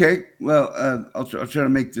 Yeah. Okay. Well, I'll try to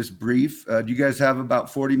make this brief. Do you guys have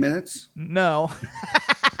about 40 minutes? No.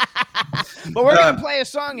 But we're going to play a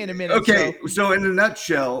song in a minute. Okay. So in a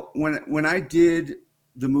nutshell, when I did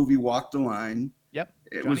the movie Walk the Line, Yep.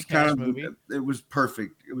 it Johnny was kind Cash of movie. it was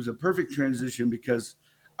perfect. It was a perfect transition because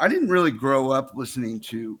I didn't really grow up listening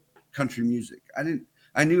to country music.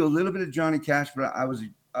 I knew a little bit of Johnny Cash, but I was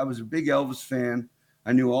a big Elvis fan.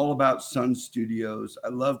 I knew all about Sun Studios. I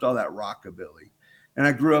loved all that rockabilly. And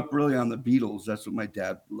I grew up really on the Beatles. That's what my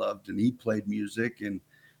dad loved, and he played music. And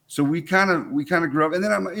so we kind of grew up. And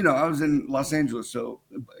then I was in Los Angeles, so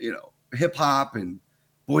hip hop and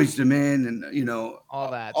Boyz II Men, and All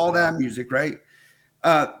that that music, right?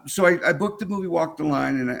 So I booked the movie Walk the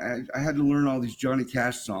Line, and I had to learn all these Johnny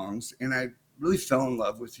Cash songs, and I really fell in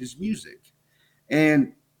love with his music.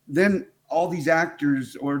 And then all these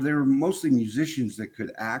actors, or they were mostly musicians that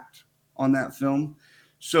could act on that film.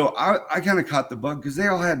 So I kind of caught the bug because they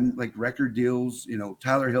all had like record deals,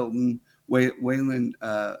 Tyler Hilton, Waylon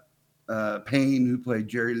Payne, who played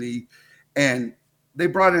Jerry Lee, and they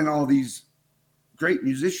brought in all these great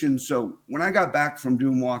musicians. So when I got back from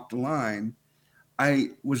doing Walk the Line,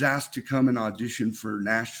 I was asked to come and audition for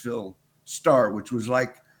Nashville Star, which was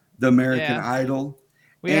like the American Idol.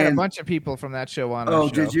 We had a bunch of people from that show on our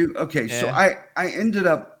show. Did you? Okay. Yeah. So I ended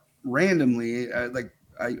up randomly,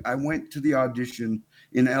 I went to the audition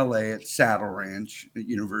in LA at Saddle Ranch at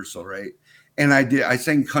Universal, right? And I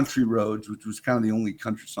sang Country Roads, which was kind of the only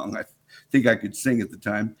country song I think I could sing at the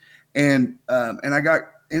time. And I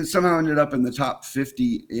somehow ended up in the top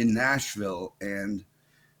 50 in Nashville. And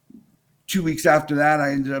 2 weeks after that,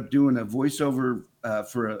 I ended up doing a voiceover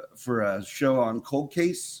for a show on Cold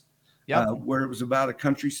Case, where it was about a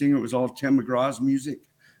country singer. It was all Tim McGraw's music,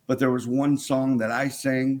 but there was one song that I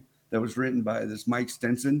sang that was written by this Mike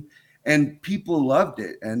Stenson, and people loved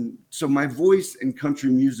it. And so my voice and country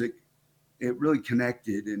music, it really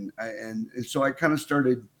connected, and so I kind of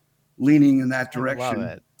started leaning in that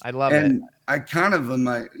direction. I love it. And I kind of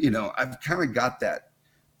I've kind of got that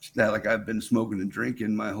like I've been smoking and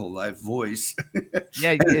drinking my whole life voice.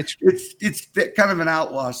 Yeah, it's kind of an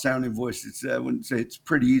outlaw sounding voice. I wouldn't say it's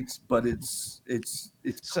pretty, but it's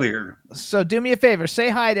clear. So do me a favor, say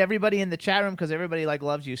hi to everybody in the chat room because everybody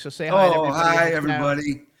loves you. So say hi. To everybody Hi in the chat room.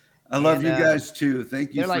 everybody. I love you guys too.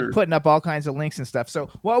 Thank you. They're putting up all kinds of links and stuff. So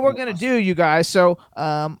what we're gonna do, you guys. So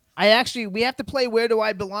we have to play Where Do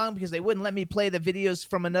I Belong because they wouldn't let me play the videos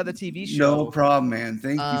from another TV show. No problem, man.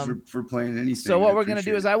 Thank you for playing anything. So what we're gonna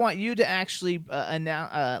do is I want you to actually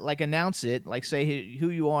announce it, like say who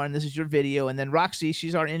you are and this is your video, and then Roxy,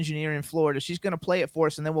 she's our engineer in Florida. She's gonna play it for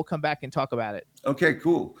us, and then we'll come back and talk about it. Okay,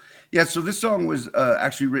 cool. Yeah. So this song was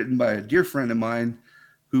actually written by a dear friend of mine,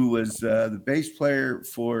 who was the bass player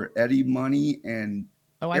for Eddie Money and.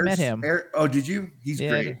 Oh, I met him. Oh, did you? He's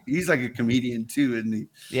great. He's like a comedian too, isn't he?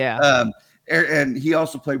 Yeah. And he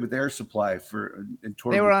also played with Air Supply and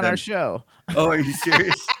toured They were with on them. our show. Oh, are you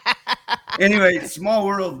serious? Anyway, small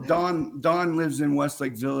world. Don lives in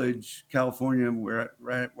Westlake Village, California, where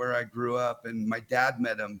I grew up, and my dad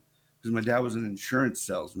met him because my dad was an insurance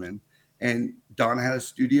salesman, and Don had a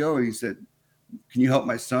studio, and he said, "Can you help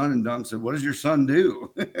my son?" And Don said, "What does your son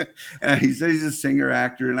do?" And he said he's a singer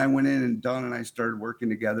actor, and I went in, and Don and I started working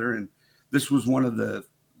together, and this was one of the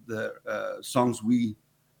songs we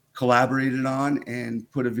collaborated on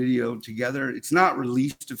and put a video together. It's not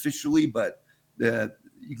released officially, but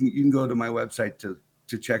you can go to my website to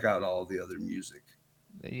check out all the other music.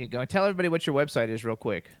 There you go. Tell everybody what your website is real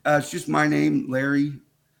quick. It's just my name,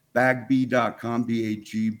 LarryBagby.com,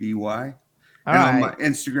 Bagby. All And right. my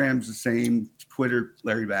Instagram's the same, Twitter,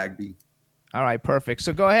 Larry Bagby. All right, perfect.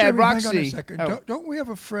 So go ahead, Jimmy, Roxy. hang on a second. Oh, Don't we have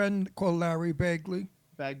a friend called Larry Bagley?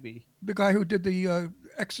 Bagby. The guy who did the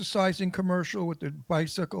exercising commercial with the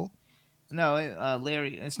bicycle? No,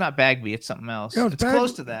 Larry. It's not Bagby. It's something else. No, it's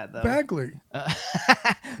close to that, though. Bagley.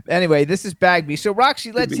 Anyway, this is Bagby. So,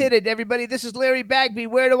 Roxy, let's be. hit it, everybody. This is Larry Bagby.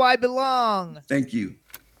 Where do I belong? Thank you.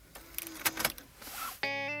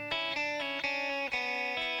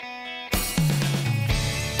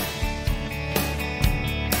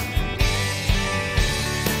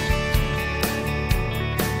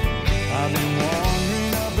 I've been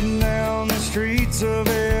wandering up and down the streets of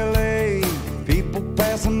LA. People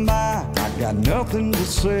passing by, I got nothing to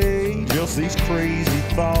say. Just these crazy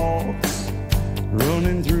thoughts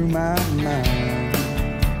running through my mind.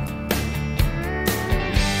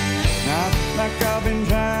 Not like I've been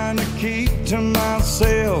trying to keep to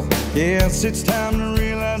myself. Yes, it's time to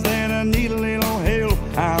realize that I need a little help.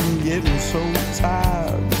 I'm getting so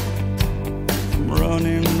tired from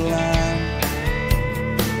running blind.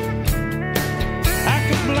 I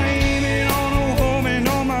could blame it on a woman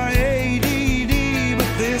or my ADD, but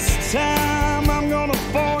this time I'm gonna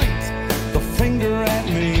point the finger at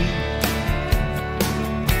me.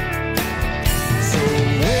 So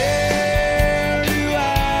where do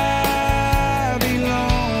I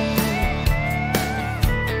belong?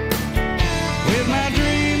 With my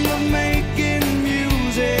dream of making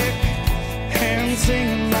music and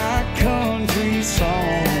singing my country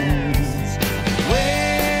songs.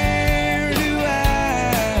 Where do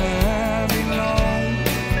I belong?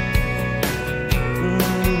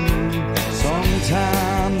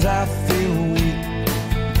 Sometimes I feel weak,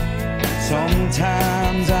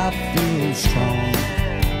 sometimes I feel strong.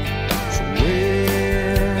 So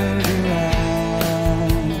where do I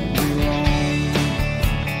belong?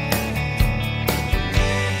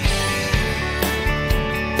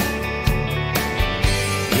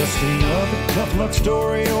 Just another tough luck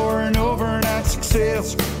story or an overnight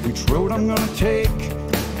success. Which road I'm gonna take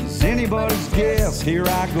is anybody's guess. Here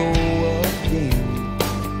I go again,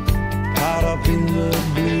 caught up in the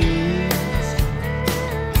blues,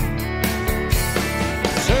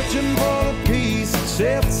 searching for the peace that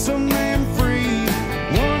sets a man free.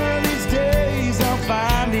 One of these days I'll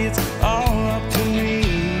find it's all up to me.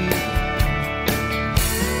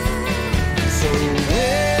 So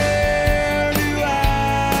where do I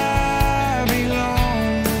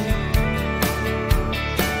belong?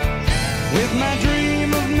 With my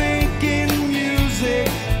dream of making music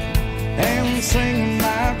and singing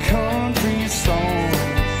my country songs.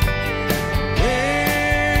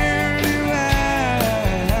 Where do I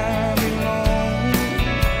belong?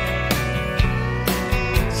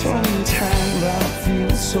 Sometimes I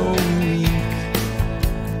feel so weak,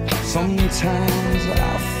 sometimes I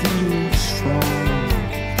feel strong.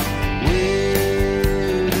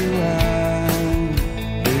 Where do I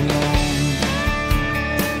belong?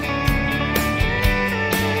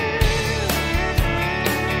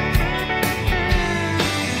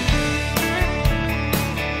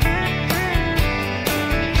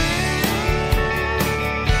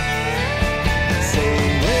 So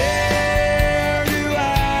where do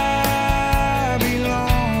I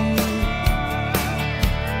belong?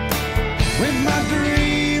 With my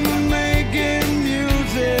dream of making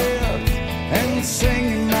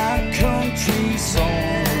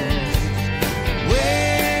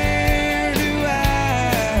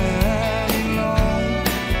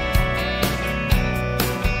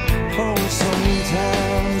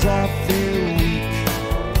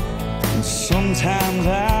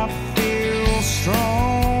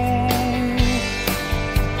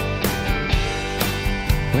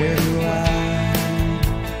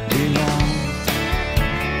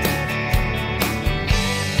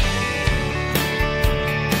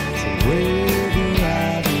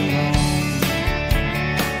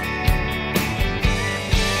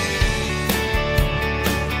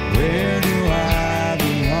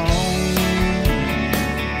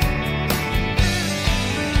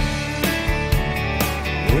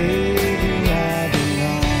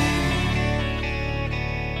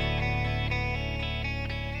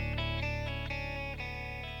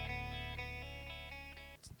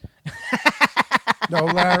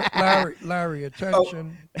Oh, Larry,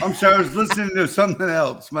 attention. I'm sorry, I was listening to something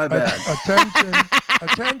else. My bad.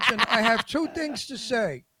 Attention. I have two things to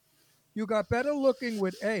say. You got better looking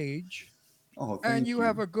with age, Oh, and thank you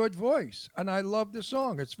have a good voice. And I love the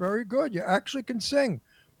song. It's very good. You actually can sing.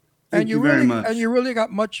 Thank you very much. And you really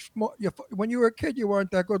got much more. When you were a kid, you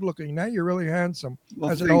weren't that good looking. Now you're really handsome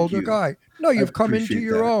Well, as an thank older you. guy. No, you've come into appreciate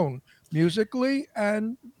your that. own musically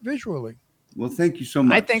and visually. Well, thank you so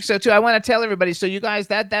much. I think so too. I want to tell everybody. So you guys,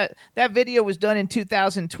 that video was done in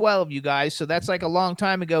 2012, you guys. So that's like a long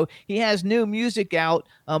time ago. He has new music out,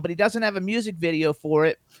 but he doesn't have a music video for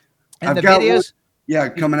it. And I've the got videos,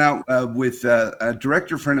 coming out with a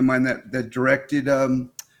director friend of mine that directed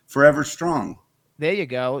Forever Strong. there you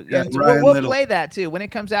go. Yeah, And so Ryan we'll Little. play that too when it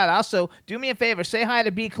comes out. Also, do me a favor, say hi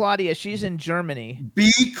to B Claudia. She's in Germany.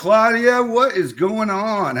 B. Claudia, what is going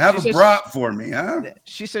on? Have She a says- brat for me, huh?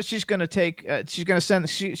 She says she's gonna send.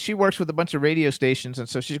 She works with a bunch of radio stations, and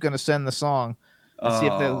so she's gonna send the song and see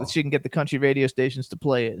Oh. if she can get the country radio stations to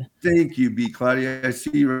play it. Thank you, B. Claudia. I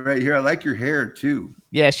see you right here. I like your hair too.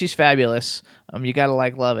 Yeah, she's fabulous. You gotta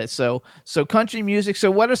love it. So country music.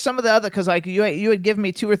 So what are some of the other? Because like you had given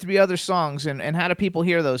me 2 or 3 other songs, and how do people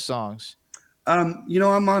hear those songs?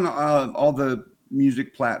 I'm on all the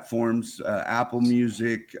music platforms, Apple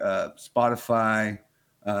Music, Spotify.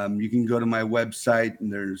 You can go to my website,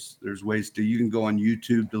 and there's ways you can go on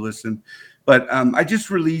YouTube to listen. But I just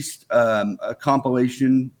released a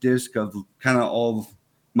compilation disc of kind of all of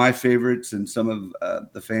my favorites and some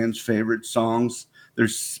of the fans' favorite songs.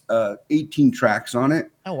 There's 18 tracks on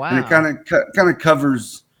it. Oh wow! And it kind of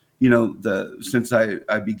covers, since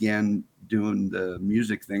I began doing the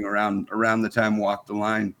music thing around the time Walk the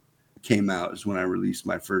Line came out is when I released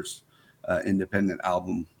my first independent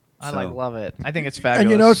album. I love it. I think it's fabulous.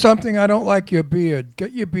 And you know something? I don't like your beard.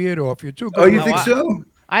 Get your beard off. You're too good. Oh, you No, think so?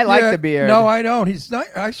 I like Yeah, the beard. No, I don't. He's not.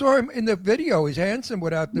 I saw him in the video. He's handsome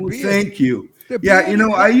without the Well, beard. thank you. The Yeah,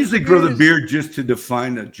 beard- I usually grow the is- beard just to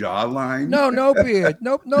define a jawline. No beard.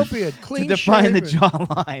 No beard. to Clean define the shaven.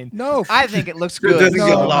 jawline. No, I think it looks So it good. doesn't No,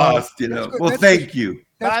 get no. lost, That's good. Well, That's thank good. you.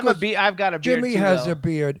 But That's I've got a beard. Jimmy too, has though. a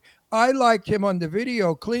beard. I liked him on the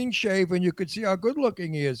video, clean shaven. You could see how good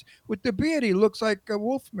looking he is. With the beard, he looks like a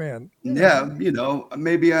wolf man. Yeah,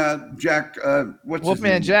 maybe Jack. What's his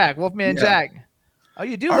Wolfman name? Jack. Wolfman Yeah. Jack. Oh,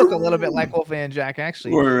 you do look a little bit like Wolfman Jack,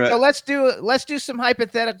 actually. Or, So let's do some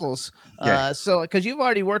hypotheticals. Okay. So because you've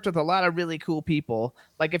already worked with a lot of really cool people,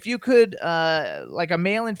 like if you could, like a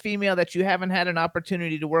male and female that you haven't had an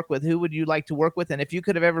opportunity to work with, who would you like to work with? And if you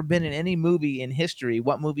could have ever been in any movie in history,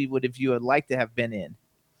 what movie would have you like to have been in?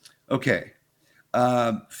 Okay.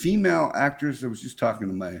 Female actress. I was just talking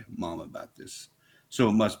to my mom about this, so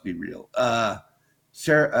it must be real.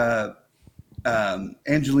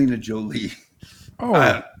 Angelina Jolie.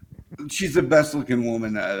 Oh, She's the best looking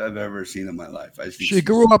woman I've ever seen in my life. I think she she's-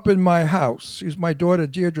 grew up in my house. She's my daughter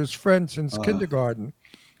Deirdre's friend since kindergarten.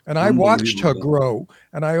 And I watched her Unbelievable. grow.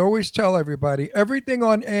 And I always tell everybody, everything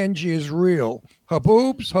on Angie is real. Her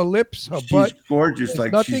boobs, her lips, her She's butt. gorgeous. There's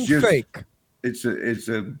Like nothing she's just fake. It's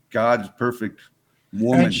a God's perfect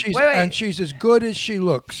woman. And she's Wait. and she's as good as she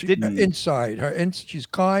looks. Inside her, she's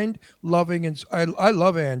kind, loving, and I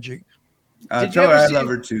love Angie. I Did you tell her ever I see- love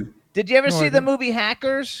her too. Did you ever No, see I the didn't. movie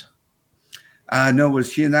Hackers? No, was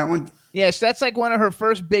she in that one? Yes, that's like one of her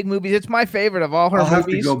first big movies. It's my favorite of all her I'll have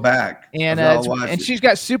to movies. go back. And I'll watch it. she's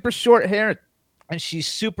got super short hair, and she's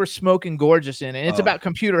super smoking gorgeous in it. And it's Oh. about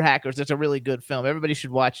computer hackers. It's a really good film. Everybody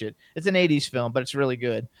should watch it. It's an '80s film, but it's really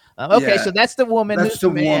good. Okay, Yeah. so that's the woman. That's Who's the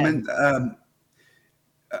man? woman.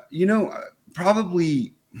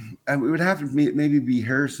 Probably it would have to maybe be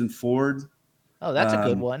Harrison Ford. Oh, that's a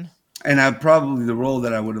good um, one. And probably the role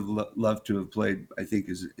that I would have loved to have played, I think,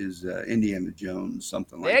 is Indiana Jones,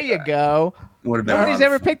 something like There that. you go. Would have been a Nobody's lot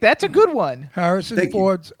of ever fun. picked. That's a good one. Harrison Thank you.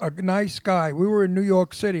 Ford's a nice guy. We were in New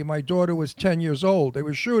York City. My daughter was 10 years old. They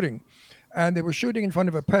were shooting, and they were shooting in front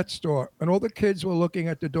of a pet store, and all the kids were looking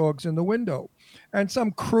at the dogs in the window. And some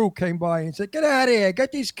crew came by and said, "Get out of here!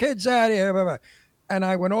 Get these kids out of here!" Blah, blah. And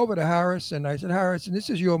I went over to Harrison. I said, "Harrison, this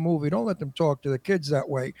is your movie. Don't let them talk to the kids that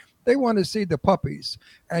way. They want to see the puppies."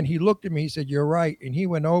 And he looked at me. He said, "You're right." And he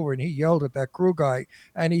went over and he yelled at that crew guy,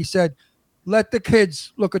 and he said, "Let the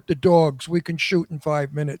kids look at the dogs. We can shoot in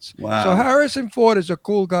 5 minutes." Wow. So Harrison Ford is a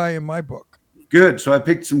cool guy in my book. Good. So I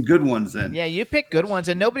picked some good ones then. Yeah, you picked good ones,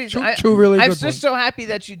 and nobody's. Two really I'm good just ones. so happy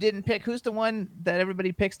that you didn't pick. Who's the one that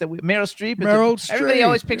everybody picks? Meryl Streep. Is Meryl it- Everybody Streep,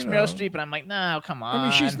 always picks you Meryl know. Streep, and I'm like, no, come on. I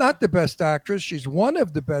mean, she's not the best actress. She's one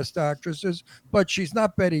of the best actresses, but she's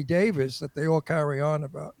not Betty Davis that they all carry on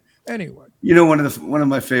about. Anyway, One of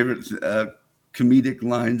my favorite comedic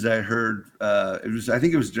lines I heard. I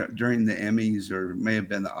think it was during the Emmys, or it may have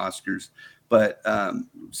been the Oscars, but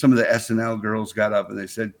some of the SNL girls got up and they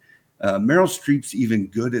said, Meryl Streep's even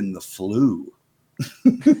good in the flu.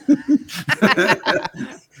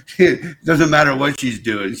 It doesn't matter what she's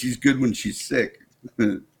doing. She's good when she's sick.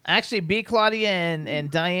 Actually, B. Claudia and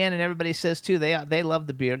Diane and everybody says too. They love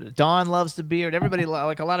the beard. Dawn loves the beard. Everybody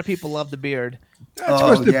like a lot of people love the beard. That's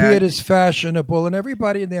because the beard is fashionable, and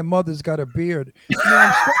everybody and their mother's got a beard.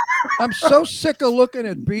 I'm so sick of looking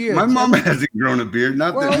at beards. My mom hasn't grown a beard.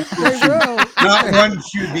 Not Well, that they will. not one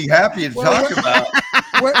she would be happy to talk about.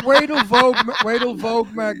 Wait till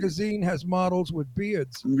Vogue magazine has models with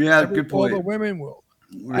beards. Yeah, good point. All the women will.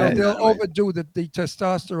 Right. They'll overdo the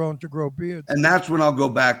testosterone to grow beards. And that's when I'll go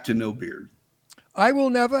back to no beard. I will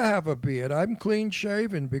never have a beard. I'm clean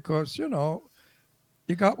shaven because, you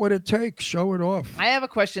got what it takes. Show it off. I have a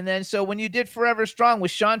question then. So when you did Forever Strong,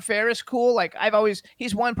 was Sean Ferris cool? Like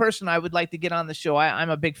he's one person I would like to get on the show. I'm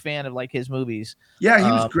a big fan of like his movies. Yeah,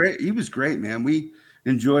 he was great. He was great, man. We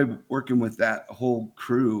enjoyed working with that whole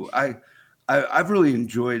crew. I've really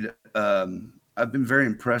enjoyed. I've been very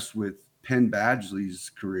impressed with Penn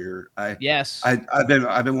Badgley's career. I've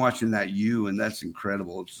been watching that and that's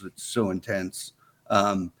incredible. It's so intense.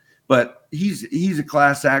 But he's a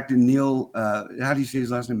class act. And Neil, how do you say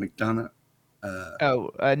his last name? McDonough.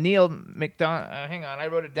 Neil McDonough. Hang on, I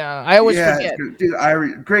wrote it down. I always forget. Dude,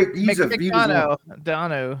 great.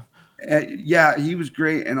 McDonough. Yeah, he was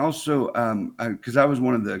great. And also, because I was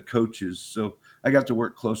one of the coaches, so I got to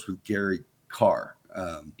work close with Gary Carr.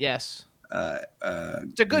 Yes.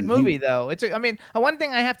 It's a good movie, though. One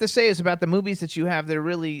thing I have to say is about the movies that you have. They're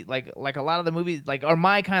really like a lot of the movies are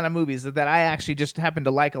my kind of movies that I actually just happen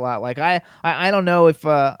to like a lot. Like I don't know if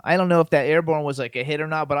that Airborne was like a hit or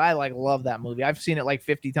not, but I love that movie. I've seen it like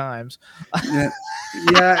 50 times. Yeah,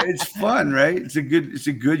 it's fun, right? It's a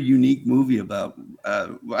good unique movie about. I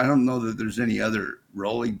don't know that there's any other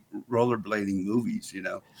rollerblading movies,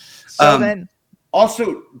 So then,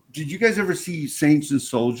 also, did you guys ever see Saints and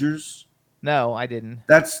Soldiers? No, I didn't.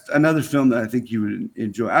 That's another film that I think you would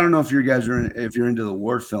enjoy. I don't know if you guys if you're into the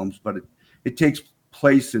war films, but it takes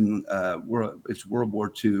place in it's World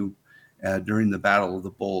War II during the Battle of the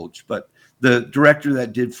Bulge. But the director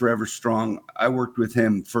that did Forever Strong, I worked with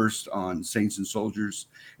him first on Saints and Soldiers,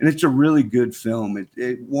 and it's a really good film.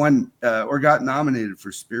 It won or got nominated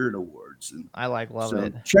for Spirit Awards, and I love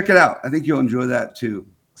it. Check it out. I think you'll enjoy that too.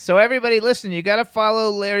 So everybody, listen, you got to follow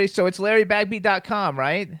Larry. So it's LarryBagby.com,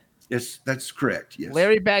 right? Yes, that's correct. Yes.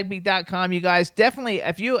 LarryBagby.com. You guys definitely,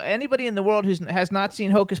 anybody in the world who has not seen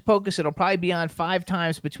Hocus Pocus, it'll probably be on 5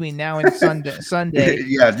 times between now and Sunday.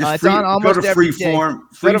 Yeah, just it's on almost go to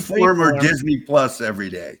Freeform or Disney Plus every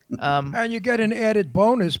day. And you get an added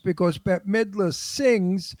bonus because Bette Midler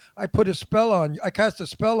sings. I put a spell on you. I cast a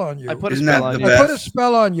spell on you. I put a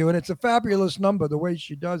spell on you, and it's a fabulous number the way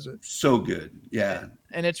she does it. So good. Yeah.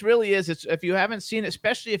 And it really is. It's if you haven't seen it,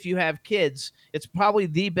 especially if you have kids, it's probably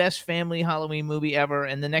the best family Halloween movie ever.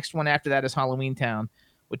 And the next one after that is Halloween Town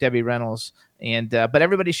with Debbie Reynolds. And but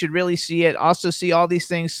everybody should really see it. Also see all these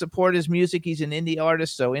things. Support his music. He's an indie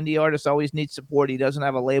artist, so indie artists always need support. He doesn't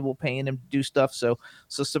have a label paying him to do stuff. So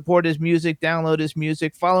support his music. Download his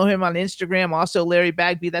music. Follow him on Instagram. Also Larry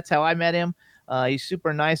Bagby. That's how I met him. He's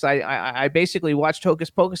super nice. I basically watched Hocus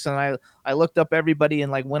Pocus and I looked up everybody and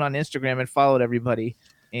went on Instagram and followed everybody.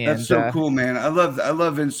 And that's so cool, man. I love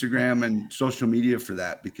Instagram and social media for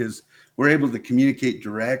that because we're able to communicate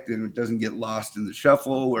direct and it doesn't get lost in the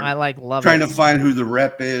shuffle. We're trying to find who the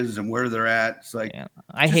rep is and where they're at. It's like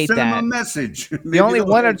I hate send that. them a message. The only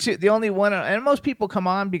one, and most people come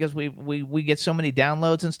on because we get so many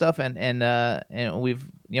downloads and stuff, and we've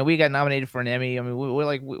we got nominated for an Emmy. I mean,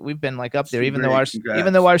 we've been up there, even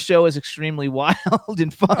though our show is extremely wild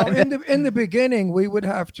and fun. In the beginning, we would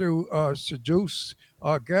have to seduce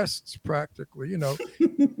our guests practically,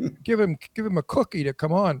 give him a cookie to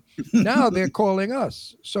come on. Now they're calling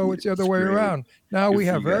us, so it's the other way around. Now we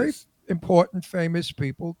have very important, famous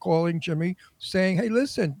people calling Jimmy, saying, "Hey,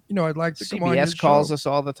 listen, I'd like to come on." CBS calls us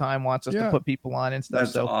all the time, wants us to put people on and stuff.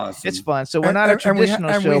 That's so awesome. It's fun. So we're not a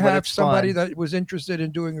traditional show, we but have it's somebody fun. that was interested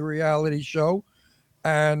in doing a reality show,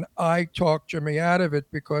 and I talked Jimmy out of it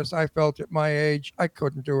because I felt at my age I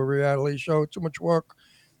couldn't do a reality show. Too much work.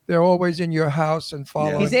 They're always in your house and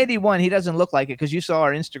following. He's 81. He doesn't look like it because you saw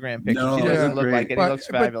our Instagram pictures. No, he doesn't look great. like it. He looks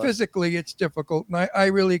fabulous. But physically, it's difficult. And I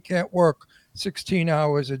really can't work 16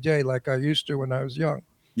 hours a day like I used to when I was young.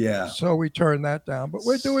 Yeah. So we turned that down, but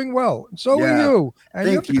we're doing well. And so Yeah. are you. And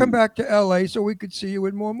you Thank have to come you. back to LA so we could see you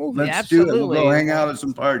in more movies. Let's do it. We'll absolutely. go hang out at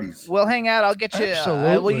some parties. We'll hang out. I'll get you. Well,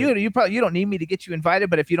 Absolutely. you probably don't need me to get you invited,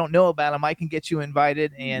 but if you don't know about them, I can get you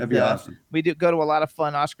invited. And That'd be awesome. we do go to a lot of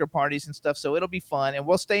fun Oscar parties and stuff, so it'll be fun. And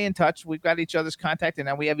we'll stay in touch. We've got each other's contact, and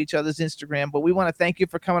now we have each other's Instagram. But we want to thank you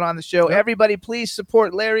for coming on the show. Yep. Everybody, please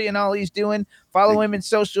support Larry and all he's doing. Follow him in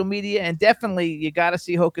social media, and definitely you got to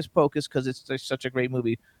see Hocus Pocus because it's such a great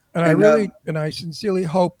movie. And I really and I sincerely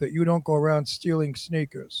hope that you don't go around stealing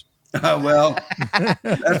sneakers. Well,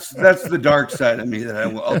 that's the dark side of me that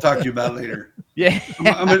I'll talk to you about later. Yeah,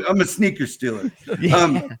 I'm a sneaker stealer.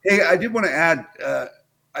 Yeah. Hey, I did want to add.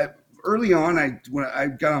 Early on, when I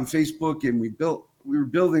got on Facebook and we were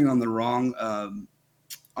building on the wrong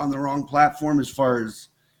platform as far as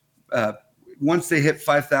once they hit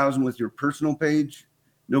 5,000 with your personal page.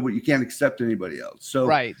 Nobody, you can't accept anybody else. So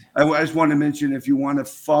right. I just want to mention, if you want to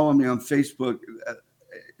follow me on Facebook,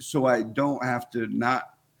 so I don't have to not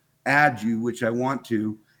add you, which I want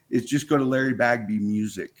to, is just go to Larry Bagby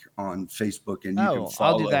Music on Facebook, and you can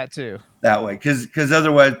follow. I'll do that too. That way, because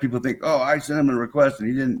otherwise people think, oh, I sent him a request and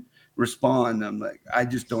he didn't respond. I'm like, I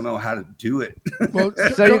just don't know how to do it. Well,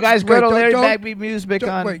 So you guys go to Larry don't- Bagby Music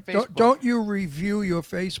on Facebook. Don't you review your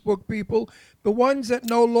Facebook people? The ones that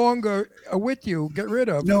no longer are with you, get rid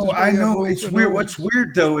of. No, This is I where you have know rules it's and weird. rules. What's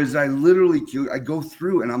weird though is I literally go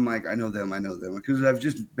through and I'm like, I know them, because I've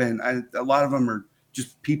just been. A lot of them are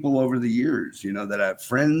just people over the years, that I have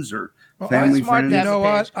friends or family smart friends. to You have know a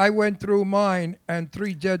what? page. I went through mine and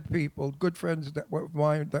 3 dead people, good friends that were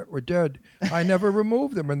mine that were dead. I never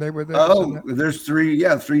removed them, and they were there. Oh, there's 3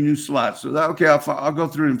 new slots. So okay, I'll go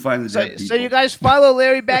through and find the dead people. So you guys follow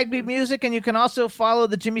Larry Bagby Music, and you can also follow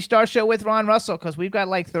the Jimmy Star Show with Ron Russell, because we've got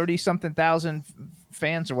like 30-something thousand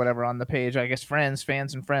fans or whatever on the page. I guess fans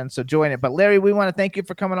and friends. So join it. But Larry, we want to thank you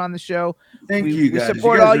for coming on the show. Thank we, you guys. We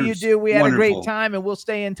support You guys all are you do. We had a great wonderful. time, and we'll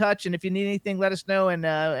stay in touch. And if you need anything, let us know, and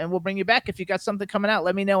we'll bring you back. If you got something coming out,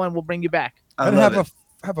 let me know, and we'll bring you back. And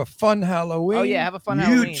have a fun Halloween. Oh yeah, have a fun You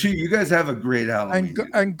Halloween. too. You guys have a great Halloween.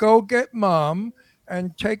 and go get Mom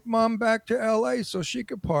and take Mom back to LA so she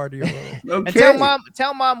could party a little. Okay. And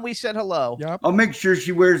tell mom we said hello. Yep. I'll make sure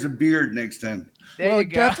she wears a beard next time. There Well, you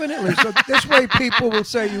go. definitely. So this way people will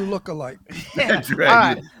say you look alike. That's right. All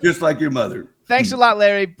right. Just like your mother. Thanks a lot,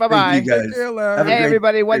 Larry. Bye-bye. Thank you guys. Take care, Larry. Have a Hey, great-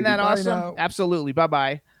 everybody, wasn't great- that Bye awesome? now. Absolutely.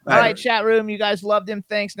 Bye-bye. Bye. All right, chat room, you guys loved him.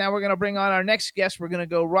 Thanks. Now we're going to bring on our next guest. We're going to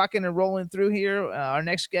go rocking and rolling through here. Our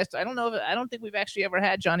next guest, I don't think we've actually ever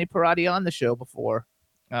had Johnny Perotti on the show before,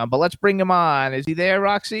 but let's bring him on. Is he there,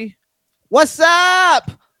 Roxy? What's up?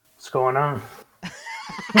 What's going on?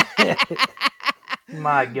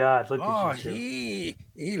 My God, look Oh, at you.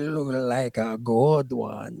 he look like a good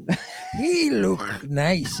one. He look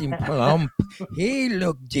nice and plump. He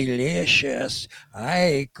look delicious.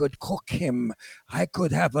 I could cook him. I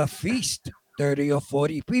could have a feast. 30 or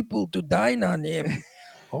 40 people to dine on him.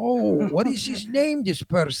 Oh, what is his name, this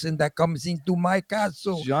person that comes into my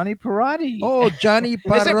castle? Johnny Perotti. Oh, Johnny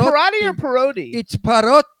Perotti. Is it Perotti or Perotti? It's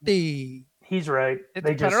Perotti. He's right. It's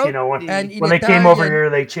They just, Perotti. And in when they came over Italian- here,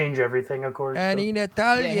 they change everything, of course. And so. in Yeah,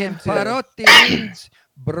 Italian, him too. Perotti means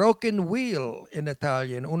broken wheel in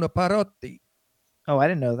Italian. Una Perotti. Oh, I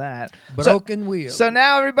didn't know that. Broken wheel. So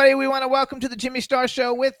now, everybody, we want to welcome to the Jimmy Star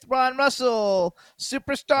Show with Ron Russell,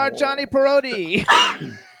 superstar Johnny Perotti.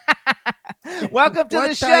 Welcome to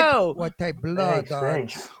the show. What type blood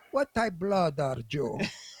Thanks. What type blood are you?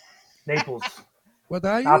 Naples. What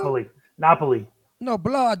are you? Napoli. No,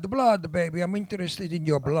 blood, baby. I'm interested in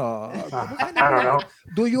your blood. I don't know.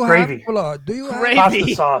 Do you Gravy. have blood? Do you have,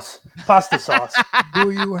 Gravy. Pasta sauce.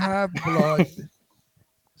 do you have blood?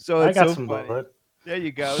 So I it's got so some funny. blood. There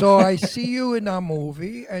you go. So I see you in a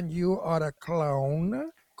movie, and you are a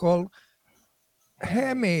clown called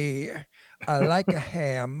Hammy. I like a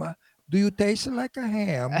ham. Do you taste like a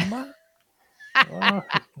ham?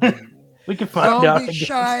 We can find Don't out. be I guess.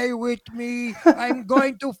 shy with me. I'm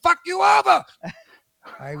going to fuck you over.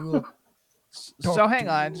 I will. So talk hang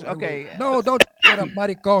to on. you. Okay. No, don't shut up,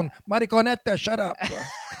 maricon. Mariconetta, shut up.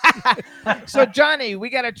 So Johnny, we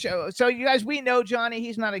got to so you guys, we know Johnny.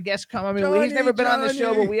 He's not a guest come. I mean, he's never been on the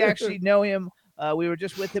show, but we actually know him. We were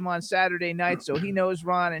just with him on Saturday night, so he knows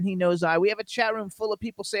Ron and he knows I. We have a chat room full of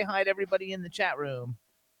people. Say hi to everybody in the chat room.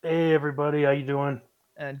 Hey, everybody. How you doing?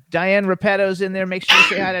 Diane Repetto's in there. Make sure you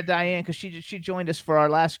say hi to Diane because she joined us for our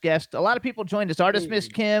last guest. A lot of people joined us. Artist Miss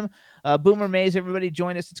Kim, Boomer Mays, everybody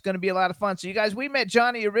joined us. It's going to be a lot of fun. So you guys, we met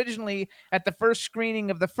Johnny originally at the first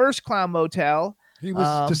screening of the first Clown Motel. He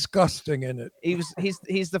was disgusting in it.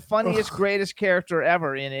 He's the funniest, greatest character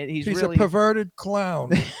ever in it. He's He's really a perverted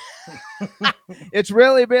clown. It's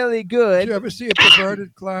really, really Did good. you ever see a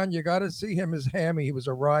perverted clown? You got to see him as Hammy. He was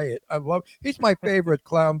a riot. He's my favorite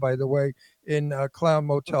clown, by the way, in Clown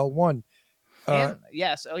Motel 1. And,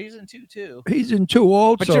 yes. Oh, he's in 2 too. He's in 2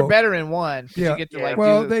 also. But you're better in 1 because Yeah. you get to like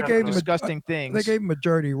Well, do they the gave him a- disgusting things. They gave him a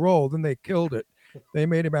dirty role, then they killed it. They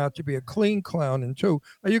made him out to be a clean clown in 2.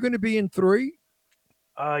 Are you going to be in 3?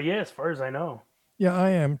 Yeah, as far as I know. Yeah,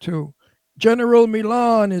 I am too. General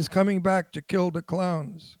Milan is coming back to kill the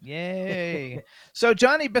clowns. Yay. So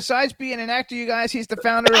Johnny, besides being an actor, you guys, he's the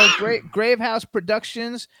founder of Gravehouse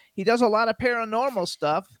Productions. He does a lot of paranormal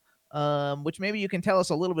stuff, which maybe you can tell us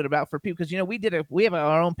a little bit about for people, because we have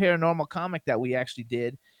our own paranormal comic that we actually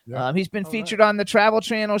did. Yeah. He's been featured on the Travel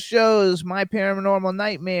Channel shows, My Paranormal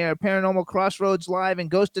Nightmare, Paranormal Crossroads Live, and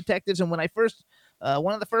Ghost Detectives. And when I first,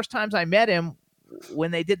 one of the first times I met him,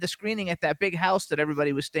 when they did the screening at that big house that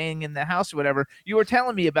everybody was staying in the house or whatever, you were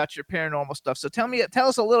telling me about your paranormal stuff. So tell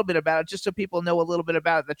us a little bit about it, just so people know a little bit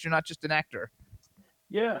about it, that you're not just an actor.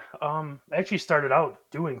 Yeah, I actually started out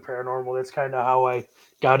doing paranormal. That's kind of how I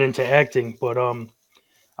got into acting. But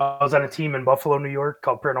I was on a team in Buffalo, New York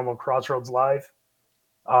called Paranormal Crossroads Live.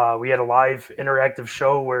 We had a live interactive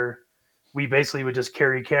show where we basically would just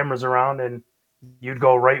carry cameras around and you'd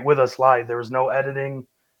go right with us live. There was no editing,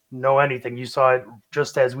 no anything. You saw it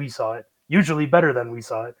just as we saw it, usually better than we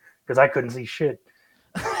saw it because I couldn't see shit.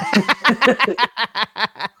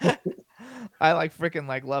 I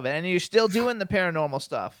love it. And you're still doing the paranormal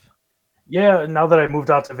stuff. Yeah, now that I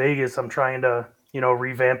moved out to Vegas, I'm trying to,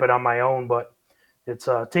 revamp it on my own, but it's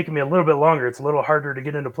taking me a little bit longer. It's a little harder to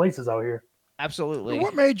get into places out here. Absolutely.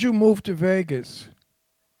 What made you move to Vegas?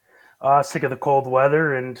 Sick of the cold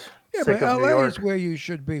weather and Yeah, sick but of New LA York. is where you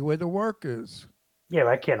should be, where the work is. Yeah,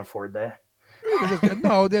 I can't afford that.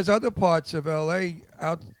 No, there's other parts of LA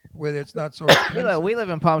out where it's not so expensive. We live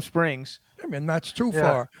in Palm Springs. I mean, that's too Yeah.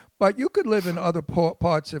 far. But you could live in other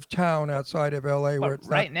parts of town outside of LA where But it's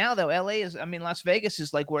right now, though, Las Vegas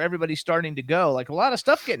is like where everybody's starting to go. Like a lot of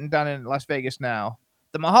stuff getting done in Las Vegas now.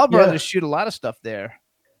 The Mahal brothers shoot a lot of stuff there.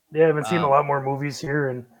 Yeah, I've been seeing a lot more movies here,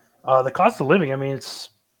 and the cost of living, it's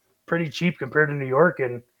pretty cheap compared to New York.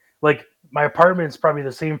 And like my apartment's probably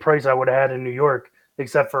the same price I would have had in New York,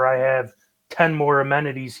 except for I have 10 more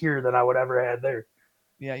amenities here than I would ever had there.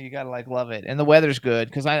 Yeah, you gotta love it, and the weather's good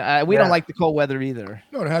because we don't like the cold weather either.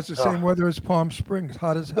 No, it has the same weather as Palm Springs,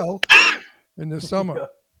 hot as hell in the summer. Yeah.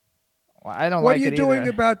 Well, I don't What like are you it doing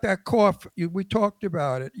either. about that cough? We talked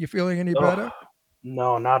about it. You feeling any better?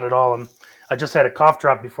 No, not at all. I just had a cough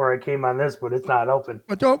drop before I came on this, but it's not helping.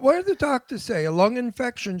 But what did the doctor say? A lung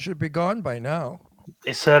infection should be gone by now.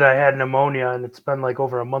 They said I had pneumonia, and it's been like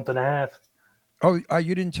over a month and a half. Oh,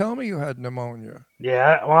 you didn't tell me you had pneumonia.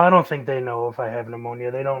 Yeah, well, I don't think they know if I have pneumonia.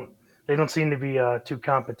 They don't seem to be too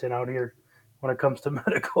competent out here when it comes to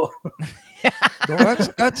medical. No,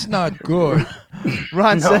 that's not good.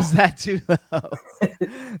 Ron says that too, though.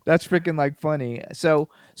 That's freaking funny. So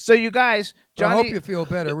you guys, Johnny. I hope you feel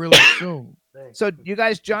better really soon. So you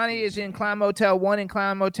guys, Johnny is in Clown Motel 1 and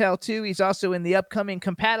Clown Motel 2. He's also in the upcoming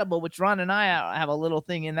Compatible, which Ron and I have a little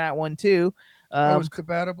thing in that one too. Was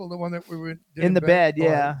Compatible the one that we were in the bed? Oh,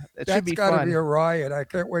 Yeah, it should be that's got to fun. be a riot. I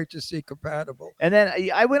can't wait to see Compatible. And then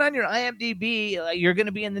I went on your IMDb. You're going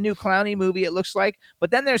to be in the new Clowny movie, it looks like. But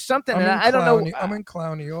then there's something, and I don't know. I'm in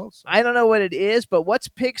Clowny also. I don't know what it is, but what's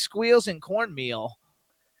pig squeals and cornmeal?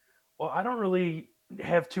 Well, I don't really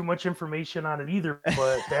have too much information on it either,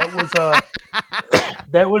 but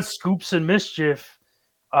that was Scoops and Mischief.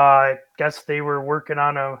 I guess they were working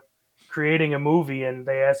on creating a movie, and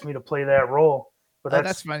they asked me to play that role. But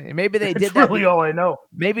that's funny. Maybe they did that's that. really all I know.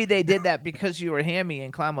 Maybe they did that because you were Hammy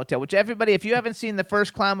in Clown Motel. Which everybody, if you haven't seen the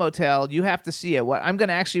first Clown Motel, you have to see it. We're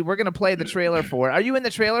gonna play the trailer for it. Are you in the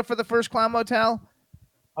trailer for the first Clown Motel?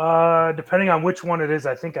 Depending on which one it is,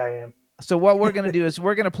 I think I am. So what we're gonna do is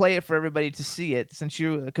we're gonna play it for everybody to see it,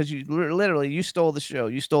 because you literally stole the show.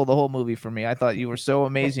 You stole the whole movie from me. I thought you were so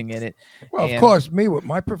amazing in it. Well, of course, me with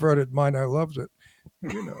my perverted mind, I loved it.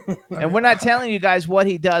 And we're not telling you guys what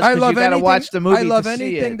he does. I because love you gotta anything. watch the movie. I love to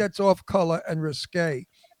see anything it. that's off color and risque.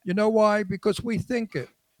 You know why? Because we think it,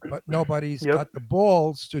 but nobody's got the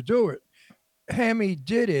balls to do it. Hammy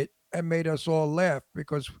did it and made us all laugh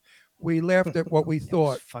because we laughed at what we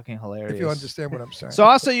thought. Fucking hilarious. If you understand what I'm saying. So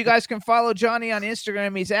also you guys can follow Johnny on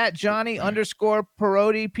Instagram. He's at Johnny _Perotti,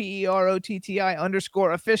 PEROTTI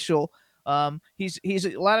 _official. He's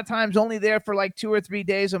a lot of times only there for like 2 or 3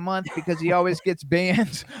 days a month because he always gets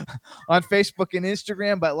banned on Facebook and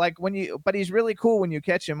Instagram. But but he's really cool when you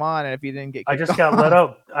catch him on. And if you didn't get, I just got let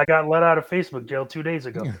out. I got let out of Facebook jail 2 days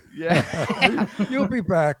ago. Yeah, You'll be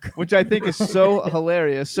back. which I think is so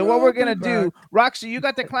hilarious. So what we're gonna do, Roxy, you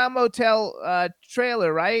got the Clown Motel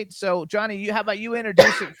trailer, right? So Johnny, how about you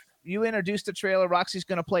introduce it? You introduce the trailer. Roxy's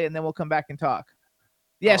gonna play it, and then we'll come back and talk.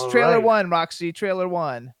 Yes, All trailer right. 1, Roxy. Trailer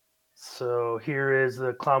 1. So here is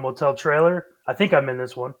the Clown Motel trailer. I think I'm in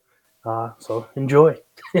this one. So enjoy.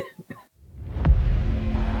 What's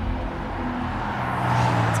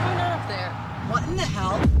going on up there? What in the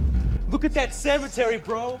hell? Look at that cemetery,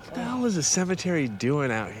 bro. What the hell is a cemetery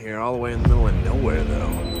doing out here, all the way in the middle of nowhere, though?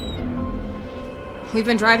 We've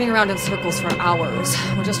been driving around in circles for hours.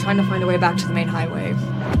 We're just trying to find a way back to the main highway.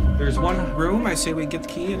 There's one room. I say we get the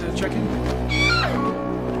key and check in.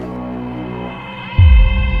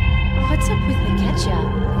 What's up with the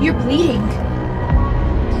ketchup? You're bleeding.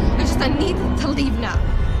 I need to leave now.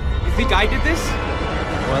 You think I did this?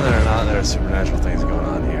 Whether or not there are supernatural things going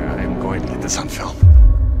on here, I am going to get this on film.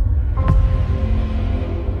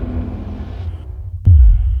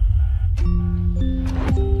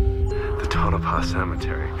 The Tonopah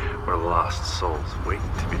Cemetery, where lost souls wait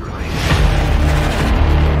to be released.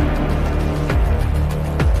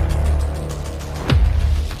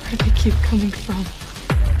 Where do they keep coming from?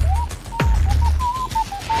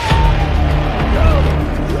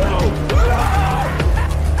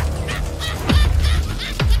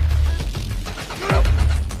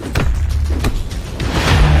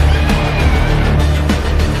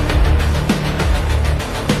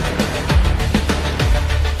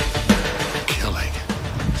 Killing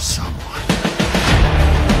someone.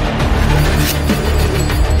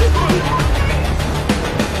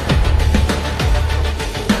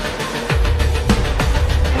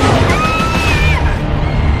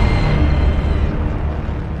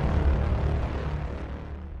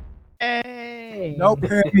 Hey. No,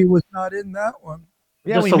 Pammy was not in that one.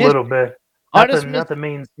 Yeah, Just we a missed- little bit. Artist Not the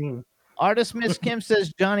main scene. Artist Miss Kim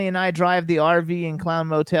says Johnny and I drive the RV in Clown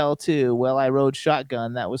Motel too. Well, I rode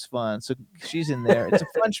shotgun. That was fun. So she's in there. It's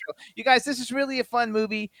a fun show. You guys, this is really a fun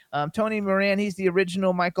movie. Tony Moran, he's the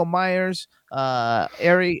original Michael Myers.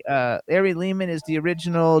 Ari Lehman is the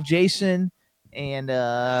original Jason. And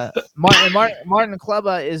Martin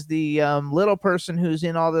Kleba is the little person who's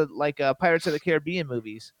in all the Pirates of the Caribbean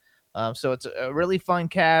movies. So it's a really fun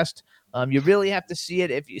cast. You really have to see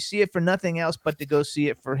it if you see it for nothing else but to go see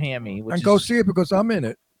it for Hammy. And go see it because I'm in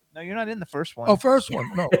it. No, you're not in the first one. Oh, first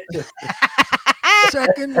one. No.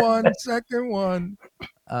 Second one.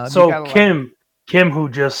 So Kim, who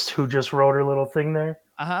just wrote her little thing there.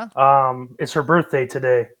 It's her birthday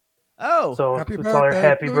today. Oh, so happy tell her birthday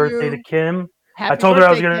happy to birthday you. to Kim. Happy I told her I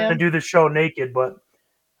was birthday, going to Kim. do the show naked, but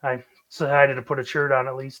I decided to put a shirt on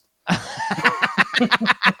at least.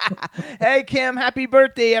 Hey, Kim, happy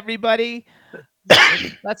birthday, everybody.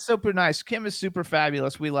 That's super nice. Kim is super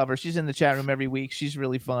fabulous. We love her. She's in the chat room every week. She's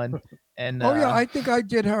really fun. And Oh yeah, I think I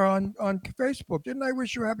did her on Facebook. Didn't I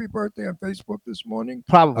wish you happy birthday on Facebook this morning?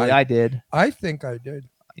 probably I did. I think I did.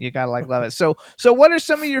 You gotta love it. So what are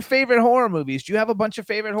some of your favorite horror movies? Do you have a bunch of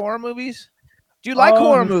favorite horror movies? Do you like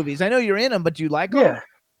horror movies? I know you're in them, but do you like them?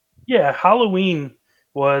 Yeah. Halloween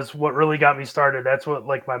was what really got me started. That's what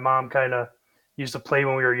my mom kind of used to play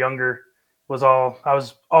when we were younger. I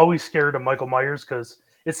was always scared of Michael Myers because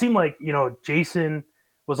it seemed like Jason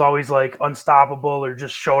was always unstoppable or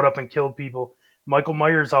just showed up and killed people. Michael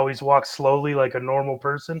Myers always walked slowly like a normal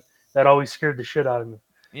person. That always scared the shit out of me.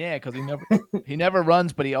 Yeah, because he never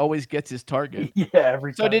runs, but he always gets his target. Yeah,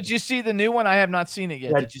 every time. So did you see the new one? I have not seen it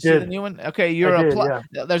yet. Yeah, Did you see the new one? Okay,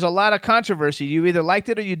 there's a lot of controversy. You either liked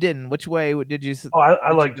it or you didn't. Which way did you? Oh,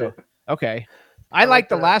 I liked it. Okay. I like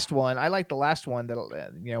the last one. I like the last one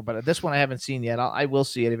that but this one I haven't seen yet. I will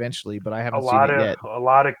see it eventually, but I haven't seen it yet. A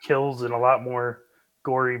lot of kills and a lot more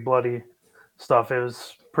gory, bloody stuff. It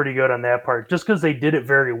was pretty good on that part, just because they did it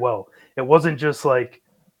very well. It wasn't just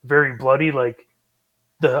very bloody.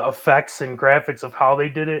 The effects and graphics of how they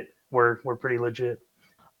did it were pretty legit.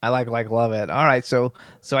 I love it. All right, so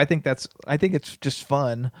I think it's just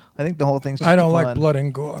fun. I think the whole thing's just I don't fun. like blood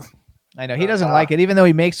and gore. I know he doesn't like it, even though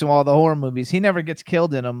he makes them all the horror movies. He never gets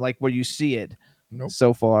killed in them, where you see it. Nope.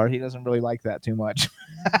 So far, he doesn't really like that too much.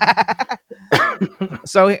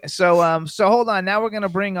 So hold on. Now we're gonna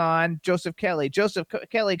bring on Joseph Kelly.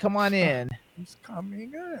 Kelly, come on in. He's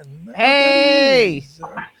coming in. Hey,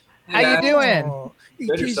 how you doing? Oh,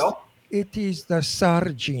 it is the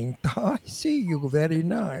sergeant. I see you. Very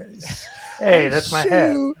nice. Hey, that's my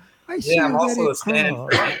hat. I see I'm you also very a stand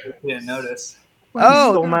proud. for you if you didn't notice.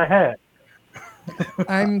 Stole my hat.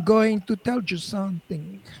 I'm going to tell you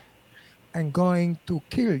something. I'm going to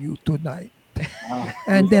kill you tonight.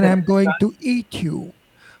 And then I'm going to eat you.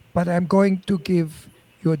 But I'm going to give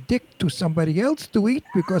your dick to somebody else to eat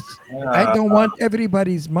because I don't want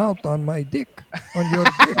everybody's mouth on my dick, on your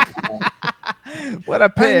dick. What a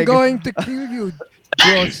I'm pig. going to kill you,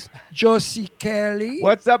 Josie Kelly.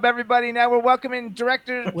 What's up, everybody? Now we're welcoming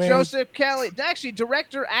director Well- Joseph Kelly. Actually,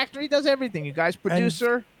 director, actor, he does everything, you guys.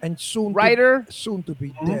 Producer, and soon writer. soon to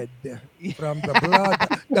be dead from the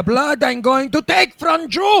blood. The blood I'm going to take from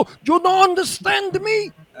you. You don't understand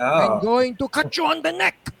me. I'm going to cut you on the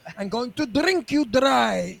neck. I'm going to drink you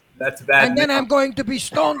dry. That's bad. And then I'm going to be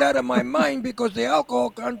stoned out of my mind because the alcohol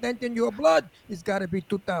content in your blood is got to be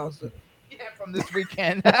 2,000. Yeah, from this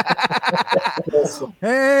weekend.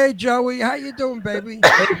 Hey, Joey, how you doing, baby?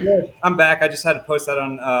 Hey, good. I'm back. I just had to post that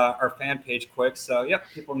on our fan page quick. So, yep,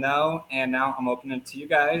 people know. And now I'm opening it to you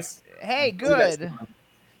guys. Hey, good.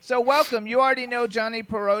 So welcome. You already know Johnny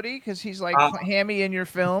Perotti because he's like Hammy in your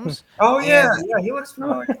films. Oh, yeah. And Yeah, he looks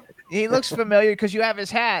familiar. he looks familiar because you have his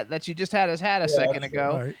hat that you just had his hat a second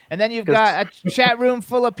ago. right. And then you've got a chat room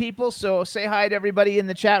full of people. So say hi to everybody in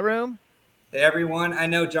the chat room. Hey, everyone. I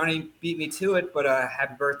know Johnny beat me to it, but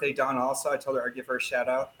happy birthday, Dawn, also. I told her I'd give her a shout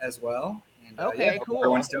out as well. And, Okay, hope cool.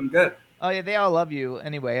 Everyone's doing good. Oh yeah, they all love you.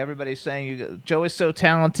 Anyway, everybody's saying Joe is so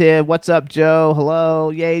talented. What's up, Joe?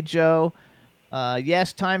 Hello, yay, Joe.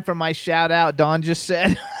 Yes, time for my shout out. Dawn just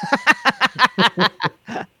said.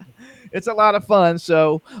 It's a lot of fun.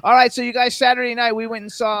 So, all right. So you guys, Saturday night we went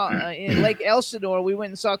and saw in Lake Elsinore. We went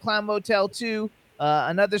and saw Clown Motel 2.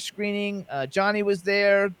 Another screening. Johnny was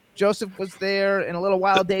there. Joseph was there. In a little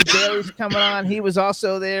while, Dave Bailey's coming on. He was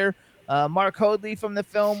also there. Mark Hoadley from the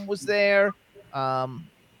film was there.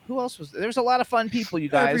 Who else was there? There was a lot of fun people, you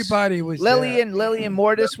guys. Everybody was there. Lillian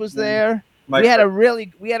Mortis was there. We had a really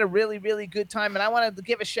good time, and I wanted to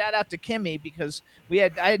give a shout out to Kimmy because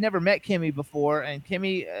I had never met Kimmy before, and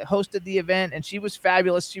Kimmy hosted the event, and she was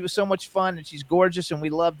fabulous. She was so much fun, and she's gorgeous, and we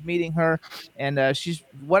loved meeting her. And she's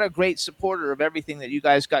what a great supporter of everything that you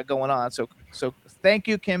guys got going on. So thank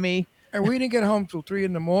you, Kimmy. And we didn't get home till 3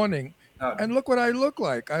 a.m. And look what I look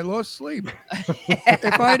like. I lost sleep.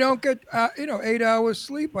 If I don't get 8 hours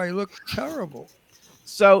sleep, I look terrible.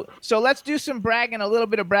 So let's do some bragging, a little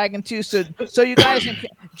bit of bragging too. So you guys,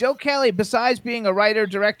 Joe Kelly, besides being a writer,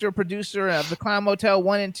 director, producer of the Clown Motel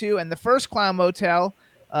 1 and 2 and the first Clown Motel,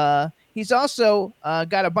 he's also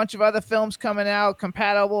got a bunch of other films coming out,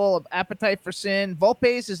 Compatible, Appetite for Sin,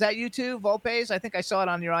 Volpes. Is that you too, Volpes? I think I saw it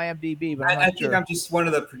on your IMDb, but I think I'm just one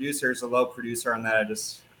of the producers, a low producer on that. I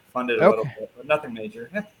just funded a little bit, but nothing major.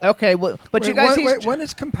 Yeah. Okay, well, but you guys, when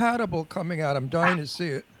is Compatible coming out? I'm dying to see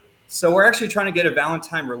it. So we're actually trying to get a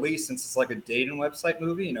Valentine release since it's like a dating website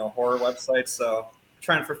movie, horror website. So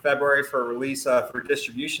trying for February for a release, for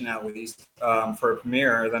distribution at least, for a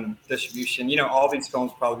premiere, then distribution. All these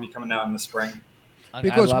films probably be coming out in the spring.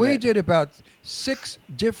 Because we did about 6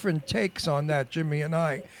 different takes on that, Jimmy and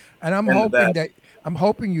I, and I'm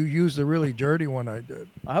hoping you used the really dirty one I did.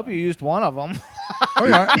 I hope you used one of them. Oh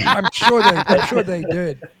yeah, I'm sure they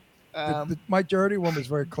did. My dirty one was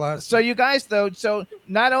very classic. So you guys, though,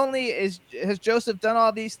 not only has Joseph done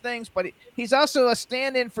all these things, but he's also a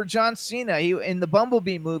stand-in for John Cena in the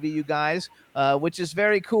Bumblebee movie, you guys, which is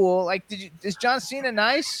very cool. Like, is John Cena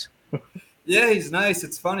nice? Yeah, he's nice.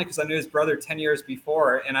 It's funny because I knew his brother 10 years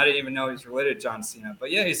before, and I didn't even know he was related to John Cena. But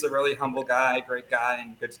yeah, he's a really humble guy, great guy,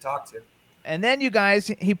 and good to talk to. And then you guys,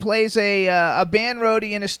 he plays a band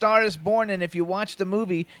roadie in A Star Is Born, and if you watch the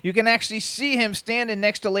movie, you can actually see him standing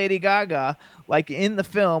next to Lady Gaga, like in the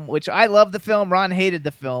film. Which I love the film. Ron hated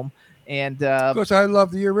the film, and because I love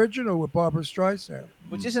the original with Barbra Streisand,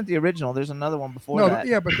 which isn't the original. There's another one before that.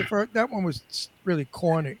 Yeah, but that one was really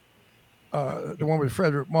corny. The one with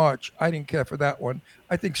Frederick March, I didn't care for that one.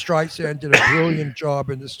 I think Streisand did a brilliant job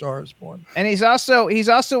in The Star Is Born. And he's also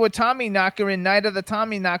a Tommy Knocker in Night of the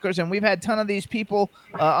Tommy Knockers, and we've had a ton of these people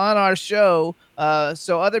on our show.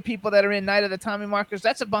 So other people that are in Night of the Tommy Knockers,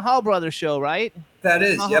 that's a Mahal Brothers show, right? That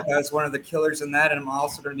is, yep. I was one of the killers in that, and I'm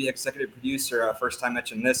also going to be executive producer. First time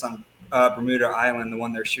mentioned this on Bermuda Island, the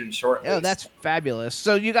one they're shooting shortly. Oh, that's fabulous.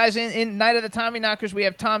 So you guys in Night of the Tommy Knockers, we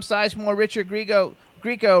have Tom Sizemore, Richard Grieco,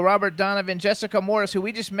 Robert Donovan, Jessica Morris, who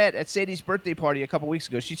we just met at Sadie's birthday party a couple weeks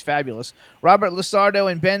ago. She's fabulous. Robert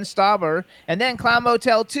Lusardo and Ben Stauber. And then Clown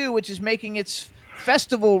Motel 2, which is making its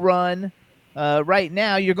festival run right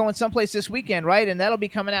now. You're going someplace this weekend, right? And that'll be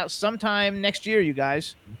coming out sometime next year, you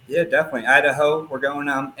guys. Yeah, definitely. Idaho, we're going.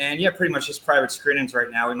 And yeah, pretty much just private screenings right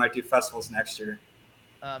now. We might do festivals next year.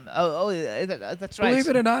 That's right. Believe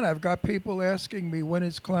it or not, I've got people asking me when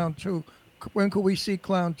is Clown 2 when could we see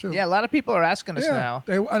Clown 2? Yeah, a lot of people are asking us now.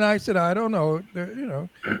 And I said, I don't know.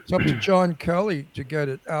 It's up to John Kelly to get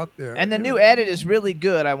it out there. And the new edit is really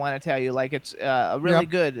good. I want to tell you, like it's really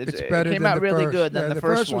good. It's better. It came than out the really first. good than the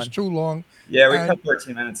first one. was too long. Yeah, we cut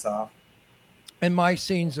 13 minutes off. And my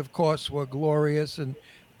scenes, of course, were glorious. And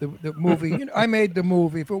the movie, I made the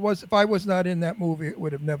movie. If I was not in that movie, it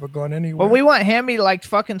would have never gone anywhere. Well, we want Hammy like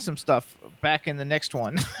fucking some stuff back in the next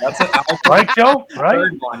one. That's it. Right, Joe? Right?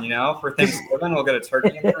 Third one, for Thanksgiving, we'll get a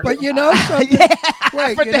turkey. But you know something?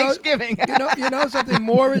 Wait, for Thanksgiving. You know something?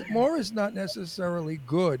 More is not necessarily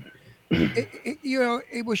good.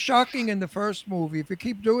 It was shocking in the first movie. If you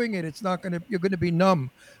keep doing it, you're gonna be numb.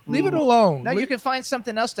 Leave it alone. No, you can find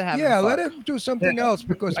something else to have. Yeah, let him do something else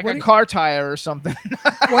because like a car tire or something.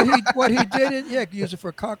 what he did, you can use it for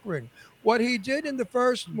a cock ring. What he did in the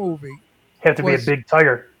first movie have to be a big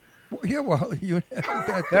tire. Yeah, well,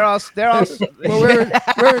 they're all. Well,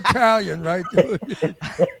 we're Italian, right,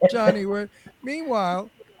 Johnny? Meanwhile,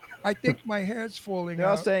 I think my hair's falling They're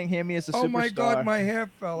out. all saying Hammy is a superstar. Oh my God, my hair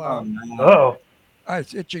fell out. Oh.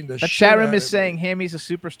 It's itching the The shit chat room out is of saying Hammy's a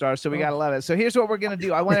superstar, so we gotta love it. So here's what we're gonna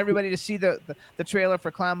do. I want everybody to see the trailer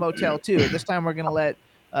for Clown Motel 2. This time we're gonna let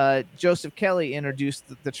Joseph Kelly introduce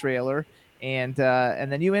the trailer, and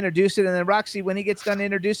then you introduce it, and then Roxy, when he gets done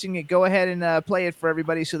introducing it, go ahead and play it for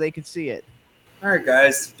everybody so they can see it. All right,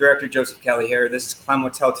 guys. Director Joseph Kelly here. This is Clown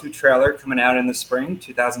Motel 2 trailer coming out in the spring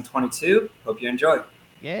 2022. Hope you enjoy.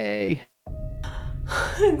 Yay.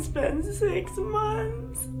 It's been 6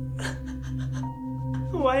 months.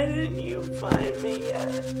 Why didn't you find me yet?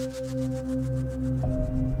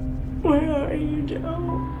 Where are you,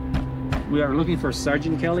 Joe? We are looking for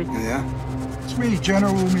Sergeant Kelly. Yeah. It's me,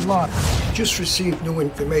 General Milan. Just received new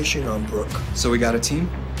information on Brooke. So we got a team?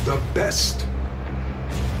 The best.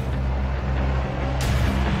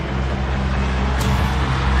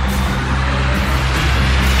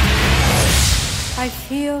 I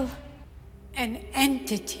feel an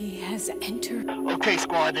entity has entered. Okay,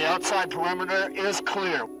 squad, the outside perimeter is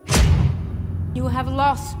clear. You have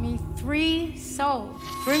lost me 3 souls.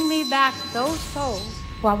 Bring me back those souls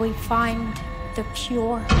while we find the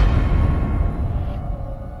cure.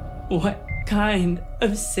 What kind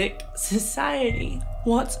of sick society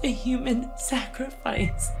wants a human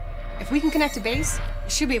sacrifice? If we can connect to base, we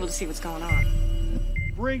should be able to see what's going on.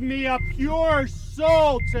 Bring me a pure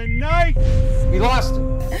soul tonight! We lost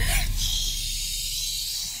him.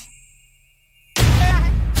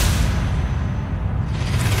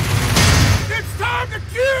 It's time to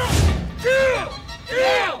kill! Kill!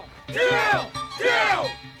 Kill! Kill! Kill!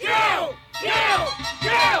 Kill! Kill!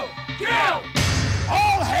 Kill! Kill!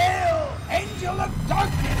 All hail, angel of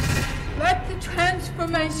darkness! Let the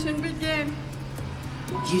transformation begin.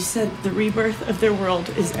 You said the rebirth of their world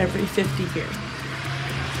is every 50 years.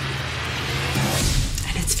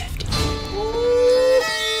 And it's 50.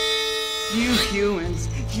 You humans,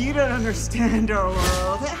 you don't understand our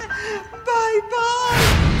world. Bye-bye!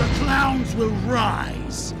 The clowns will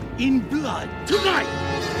rise in blood tonight!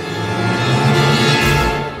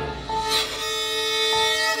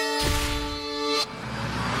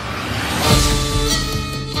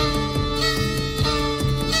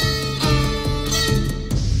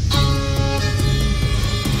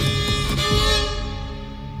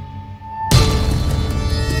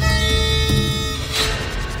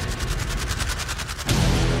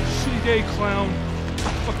 Shitty day, clown.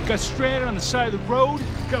 Fucking got stranded on the side of the road,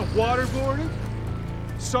 got waterboarded.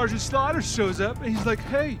 Sergeant Slaughter shows up and he's like,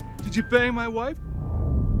 hey, did you bang my wife?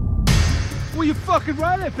 Well, you fucking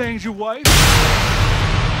right, I banged your wife.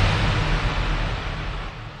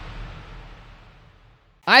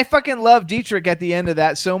 I fucking love Dietrich at the end of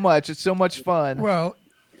that so much. It's so much fun. Well,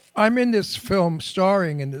 I'm in this film,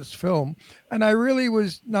 starring in this film, and I really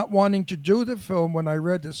was not wanting to do the film when I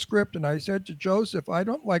read the script, and I said to Joseph, I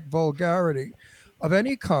don't like vulgarity of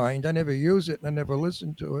any kind. I never use it, and I never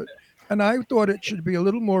listen to it. And I thought it should be a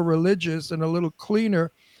little more religious and a little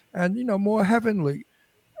cleaner and, more heavenly.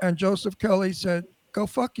 And Joseph Kelly said, go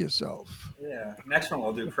fuck yourself. Yeah. Next one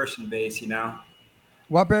we'll do Christian base,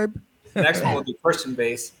 What, babe? Next one we'll do Christian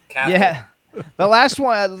base. Catholic. Yeah. The last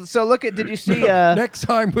one. So did you see? Next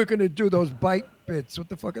time we're going to do those bite bits. What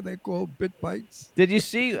the fuck are they called? Bit bites? Did you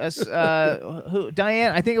see who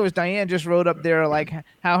Diane? I think it was Diane just wrote up there like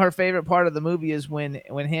how her favorite part of the movie is when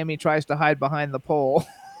Hammy tries to hide behind the pole.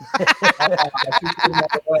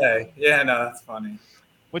 Yeah, no, that's funny.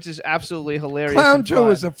 Which is absolutely hilarious. Clown 2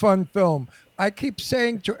 is a fun film. I keep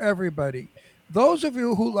saying to everybody, those of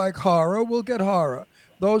you who like horror will get horror.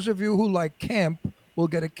 Those of you who like camp will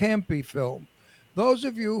get a campy film. Those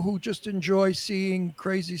of you who just enjoy seeing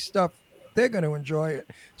crazy stuff they're going to enjoy it.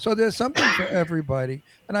 So there's something for everybody.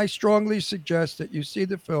 And I strongly suggest that you see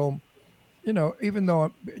the film. You know, even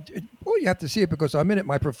though well, you have to see it because I'm in it.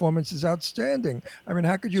 My performance is outstanding. I mean,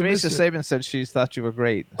 how could you miss Teresa it? Sabin said she thought you were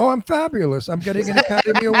great. Oh, I'm fabulous. I'm getting an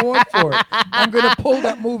Academy Award for it. I'm going to pull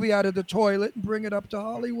that movie out of the toilet and bring it up to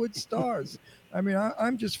Hollywood stars. I mean,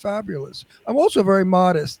 I'm just fabulous. I'm also very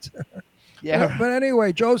modest. Yeah. But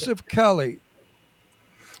anyway, Joseph Kelly,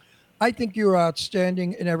 I think you're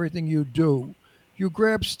outstanding in everything you do. You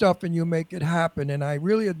grab stuff and you make it happen. And I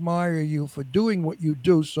really admire you for doing what you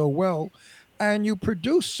do so well. And you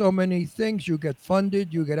produce so many things. You get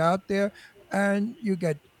funded, you get out there, and you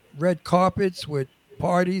get red carpets with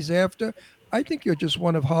parties after. I think you're just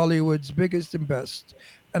one of Hollywood's biggest and best.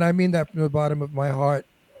 And I mean that from the bottom of my heart.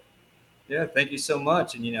 Yeah, thank you so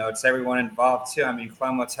much. And, it's everyone involved, too. I mean,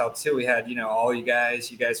 Clown Motel, too, we had, all you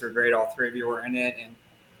guys. You guys were great. All three of you were in it. And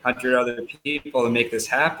 100 other people to make this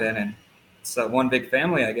happen. And it's one big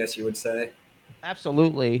family, I guess you would say.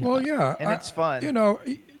 Absolutely. Well, yeah. And it's fun.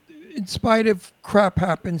 In spite of crap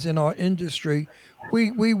happens in our industry,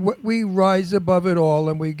 we rise above it all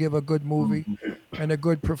and we give a good movie and a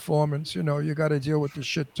good performance. You got to deal with the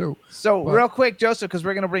shit too. So real quick, Joseph, because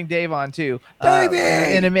we're gonna bring Dave on too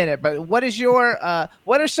Davey! in a minute. But what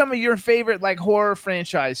are some of your favorite like horror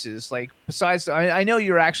franchises? Like besides, I know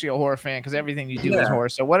you're actually a horror fan because everything you do is horror.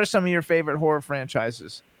 So what are some of your favorite horror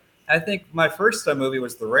franchises? I think my first movie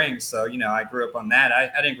was The Ring. So, I grew up on that.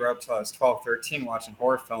 I didn't grow up until I was 12, 13 watching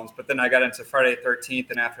horror films. But then I got into Friday the 13th.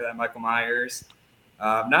 And after that, Michael Myers.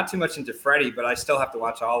 Not too much into Freddy, but I still have to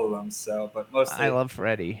watch all of them. So, but mostly. I love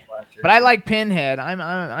Freddy. But I like Pinhead.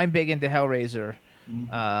 I'm big into Hellraiser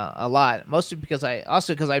a lot. Mostly because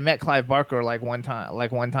I met Clive Barker like one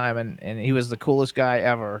time and he was the coolest guy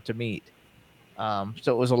ever to meet. So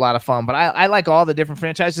it was a lot of fun, but I like all the different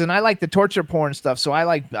franchises and I like the torture porn stuff. So I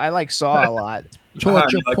like Saw a lot.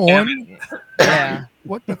 Torture porn? Yeah.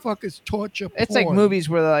 What the fuck is torture porn? It's like movies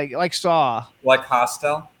where like Saw. Like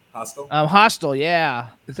Hostel? Hostel, yeah.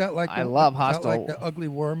 Is that like I love Hostel. Like the Ugly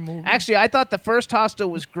Worm movie? Actually, I thought the first Hostel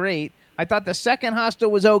was great. I thought the second Hostel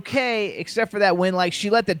was okay, except for that when like she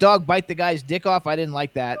let the dog bite the guy's dick off. I didn't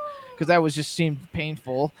like that. Because that just seemed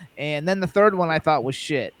painful. And then the third one I thought was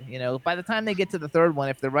shit. By the time they get to the third one,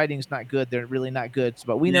 if the writing's not good, they're really not good.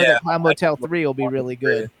 But we know that Clown Motel 3 will be really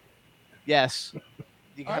good. Yes.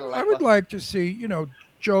 I would like to see,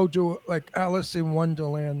 Joe do like Alice in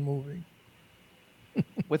Wonderland movie.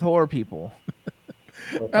 With horror people.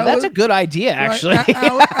 That's a good idea, actually.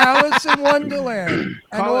 Alice in Wonderland.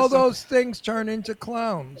 And all those things turn into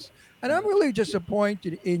clowns. And I'm really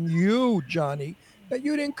disappointed in you, Johnny, that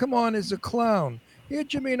you didn't come on as a clown. Here,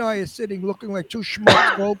 Jimmy and I are sitting looking like two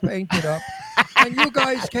schmucks all painted up. And you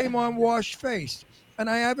guys came on washed-faced. And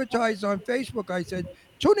I advertised on Facebook. I said,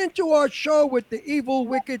 tune into our show with the evil,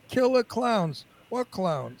 wicked, killer clowns. What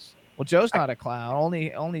clowns? Well, Joe's not a clown.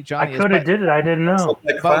 Only Johnny I could have did it. I didn't know.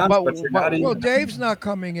 Well, Dave's not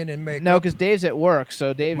coming in and making. No, because Dave's at work.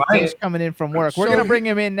 So Dave's coming in from work. We're going to bring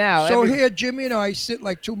him in now. So here, Jimmy and I sit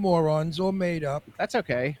like two morons all made up. That's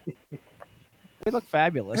okay. We look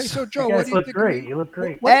fabulous. Hey, so Joe, what do you think? Great. You look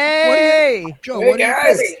great. Hey, Joe, what do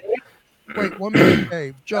you think? Wait 1 minute,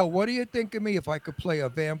 Dave. Joe, what do you think of me if I could play a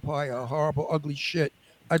vampire, a horrible, ugly shit?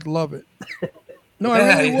 I'd love it. No,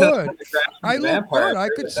 I really would. I look good. I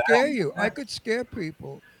could scare you. I could scare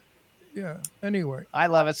people. Yeah. Anyway, I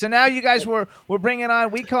love it. So now you guys we're bringing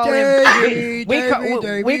on. We call him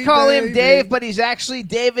Dave, but he's actually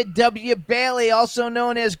David W. Bailey, also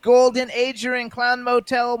known as Golden Ager in Clown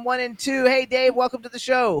Motel 1 and 2. Hey, Dave, welcome to the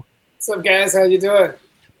show. What's up, guys? How you doing?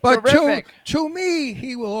 But to me,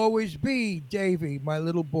 he will always be Davey, my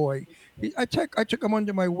little boy. I took him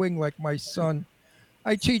under my wing like my son.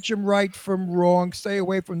 I teach him right from wrong. Stay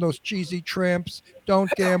away from those cheesy tramps. Don't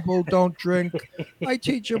gamble. Don't drink. I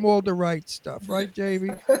teach him all the right stuff. Right, Davey?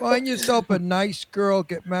 Find yourself a nice girl,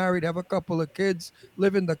 get married, have a couple of kids,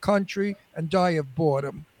 live in the country, and die of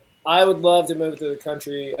boredom. I would love to move to the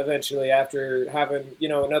country eventually after having,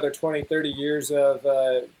 another 20, 30 years of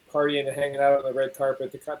partying and hanging out on the red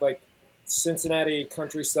carpet. Like Cincinnati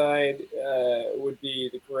countryside would be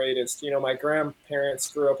the greatest. My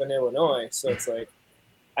grandparents grew up in Illinois, so it's like,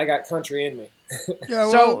 I got country in me. Yeah,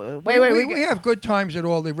 well, we have good times at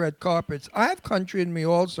all the red carpets. I have country in me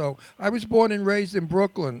also. I was born and raised in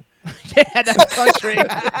Brooklyn. Yeah, that's country.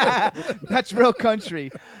 That's real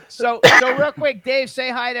country. So real quick, Dave, say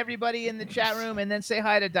hi to everybody in the chat room, and then say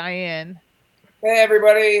hi to Diane. Hey,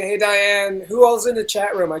 everybody. Hey, Diane. Who all's in the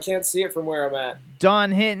chat room? I can't see it from where I'm at. Don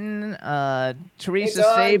Hinton, Teresa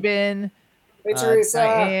Sabin, Hey, Teresa.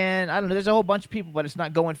 Diane. I don't know. There's a whole bunch of people, but it's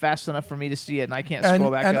not going fast enough for me to see it, and I can't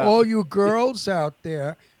scroll back And up. all you girls out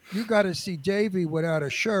there, you got to see Davey without a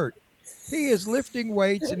shirt. He is lifting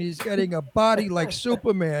weights and he's getting a body like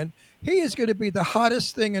Superman. He is going to be the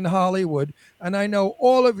hottest thing in Hollywood. And I know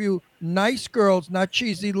all of you nice girls, not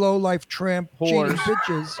cheesy low life tramp cheating Whores.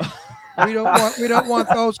 bitches. We don't want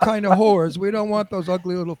those kind of whores. We don't want those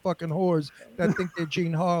ugly little fucking whores that think they're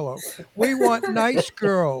Jean Harlow. We want nice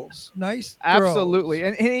girls. Nice girls. Absolutely.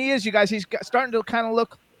 And he is, you guys. He's starting to kind of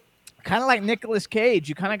look kind of like Nicolas Cage.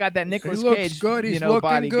 You kind of got that He Nicolas looks Cage, good. He's body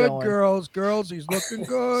looking good, going. girls. He's looking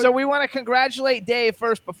good. So we want to congratulate Dave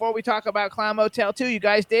first before we talk about Clown Motel 2. You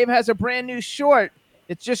guys, Dave has a brand new short.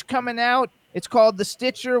 It's just coming out. It's called The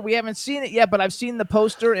Stitcher. We haven't seen it yet, but I've seen the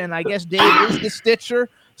poster, and I guess Dave is the Stitcher,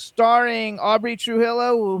 starring Aubrey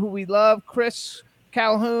Trujillo, who we love, Chris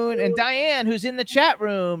Calhoun, and Diane, who's in the chat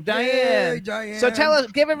room. Diane. Hey, Diane. So tell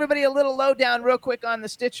us, give everybody a little lowdown real quick on The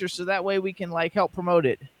Stitcher, so that way we can help promote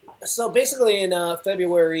it. So basically, in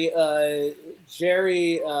February,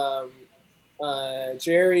 Jerry,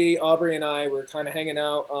 Aubrey, and I were kind of hanging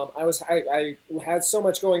out. I had so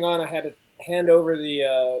much going on. I had to hand over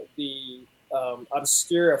the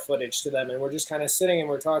Obscura footage to them, and we're just kind of sitting and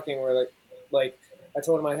we're talking. We're like I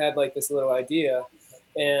told him I had this little idea,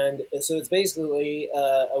 and so it's basically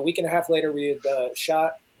a week and a half later we had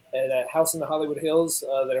shot at a house in the Hollywood Hills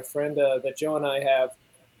that a friend that Joe and I have.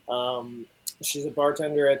 She's a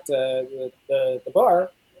bartender at the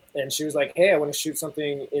bar, and she was like, "Hey, I want to shoot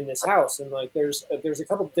something in this house." And there's a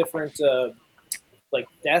couple different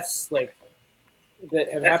deaths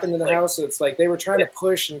that have happened in the house. So it's they were trying to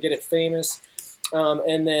push and get it famous.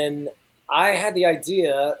 And then I had the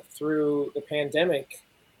idea through the pandemic.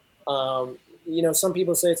 Some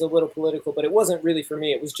people say it's a little political, but it wasn't really for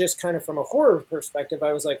me. It was just kind of from a horror perspective.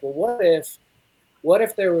 I was like, well, what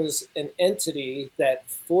if there was an entity that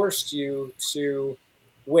forced you to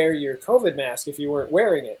wear your COVID mask if you weren't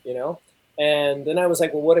wearing it, And then I was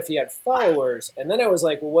like, well, what if he had followers? And then I was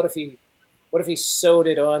like, well, what if he sewed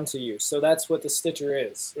it onto you? So that's what the Stitcher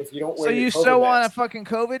is. If you don't wear your COVID sew mask. on a fucking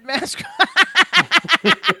COVID mask?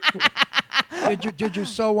 Did you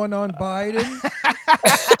sew one on Biden?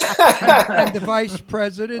 and the vice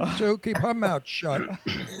president too? Keep her mouth shut.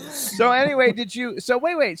 So anyway,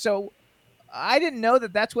 wait. So I didn't know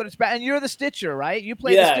that that's what it's about. And you're the Stitcher, right? You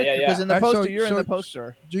play the Stitcher because in the poster, you're in the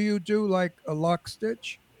poster. Do you do like a lock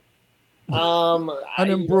stitch? An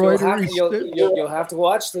embroidery you'll have to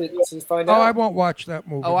watch to find out. Oh, I won't watch that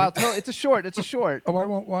movie. Oh, it's a short. It's a short. Oh, I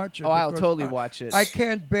won't watch it. Oh, I'll totally watch it. I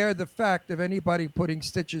can't bear the fact of anybody putting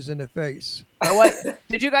stitches in the face. Oh, what?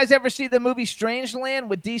 Did you guys ever see the movie Strangeland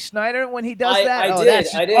with Dee Snider when he does that?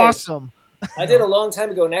 I did. Awesome. I did a long time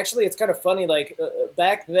ago, and actually, it's kind of funny.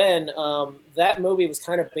 Back then, that movie was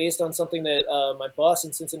kind of based on something that my boss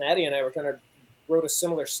in Cincinnati and I wrote a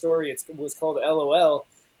similar story. It was called LOL,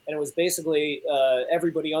 and it was basically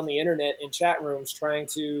everybody on the internet in chat rooms trying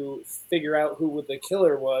to figure out who the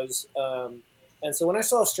killer was. And so when I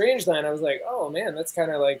saw Strangeland, I was like, oh man, that's kind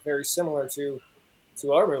of very similar to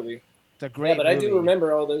our movie. It's a great but movie. I do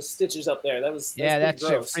remember all those stitches up there. That shit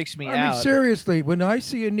gross. freaks me I out. mean, seriously, when I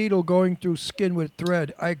see a needle going through skin with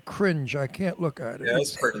thread, I cringe. I can't look at it. Yeah,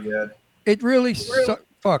 it's pretty good. It really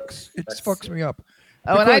fucks. It fucks me up.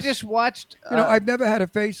 Oh, and I just watched. I've never had a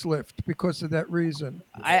facelift because of that reason.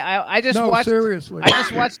 I just no, watched. seriously. I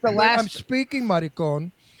just watched the last. I'm speaking,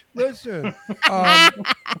 maricon. Listen,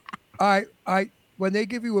 when they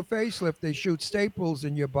give you a facelift, they shoot staples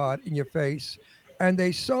in your body, in your face, and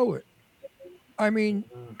they sew it. I mean,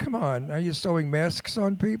 come on. Are you sewing masks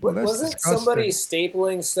on people? That's Wasn't disgusting. somebody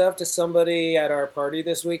stapling stuff to somebody at our party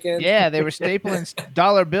this weekend? Yeah, they were stapling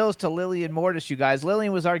dollar bills to Lillian Mortis, you guys.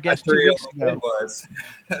 Lillian was our guest 2 weeks ago. It was.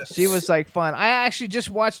 She was fun. I actually just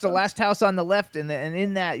watched The Last House on the Left, and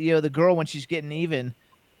in that, the girl when she's getting even.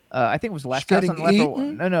 I think it was Last House on the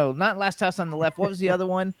Left. No, not Last House on the Left. What was the other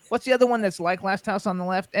one? What's the other one that's like Last House on the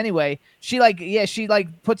Left? Anyway, she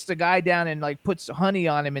puts the guy down and puts honey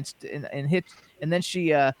on him and hits, and then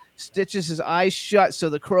she stitches his eyes shut so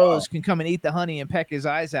the crows can come and eat the honey and peck his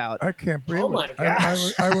eyes out. I can't believe Oh my it.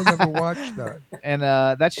 gosh. I will never watch that. And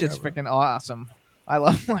that shit's freaking awesome. I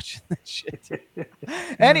love watching that shit.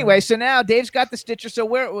 Anyway, so now Dave's got the Stitcher.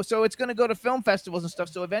 So it's going to go to film festivals and stuff.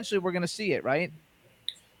 So eventually we're going to see it, right?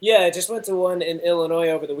 Yeah, I just went to one in Illinois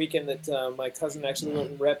over the weekend that my cousin actually went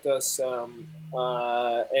and repped us.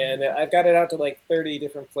 And I've got it out to 30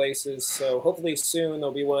 different places. So hopefully soon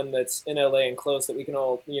there'll be one that's in LA and close that we can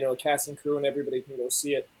all, cast and crew and everybody can go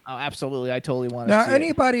see it. Oh, absolutely. I totally want to Now, see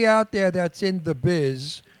anybody out there that's in the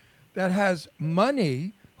biz that has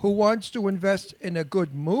money who wants to invest in a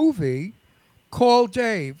good movie, Call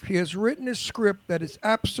Dave. He has written a script that is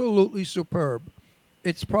absolutely superb.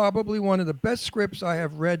 It's probably one of the best scripts I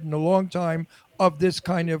have read in a long time of this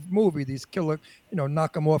kind of movie. These killer,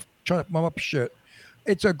 knock 'em off, chop 'em up shit.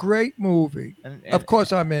 It's a great movie. Of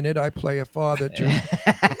course, I'm in it. I play a father to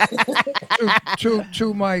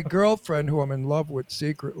my girlfriend, who I'm in love with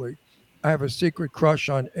secretly. I have a secret crush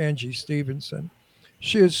on Angie Stevenson.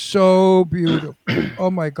 She is so beautiful. Oh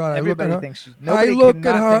my God! Everybody I look at her. thinks she's. I Nobody look could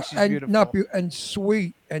not at her think she's and beautiful. and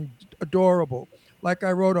sweet and adorable. Like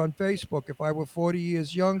I wrote on Facebook, if I were 40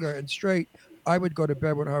 years younger and straight, I would go to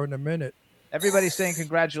bed with her in a minute. Everybody's saying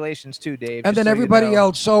congratulations too, Dave. And just then so you everybody know.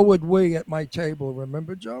 else, so would we at my table.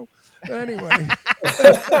 Remember, Joe? Anyway,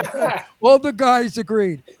 all the guys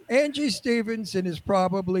agreed. Angie Stevenson is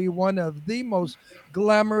probably one of the most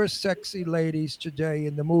glamorous, sexy ladies today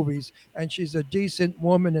in the movies. And she's a decent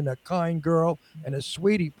woman and a kind girl and a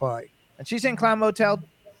sweetie pie. And she's in Clown Motel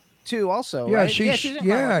 2 also, Yeah, right? she's in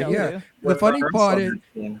Clown Motel 2. The funny part is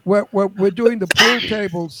we're doing the pool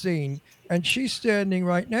table scene, and she's standing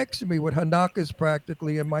right next to me with her knockers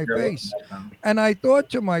practically in my face. And I thought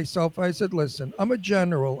to myself, I said, listen, I'm a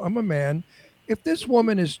general, I'm a man. If this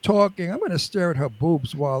woman is talking, I'm going to stare at her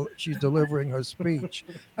boobs while she's delivering her speech.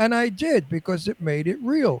 And I did, because it made it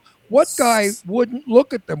real. What guy wouldn't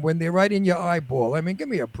look at them when they're right in your eyeball? I mean, give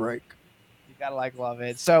me a break. You gotta love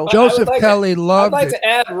it. So Joseph Kelly loved I'd like it. to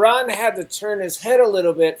add, Ron had to turn his head a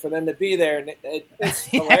little bit for them to be there, and it's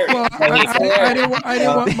hilarious. Well, I didn't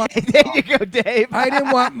want my there you go, Dave. I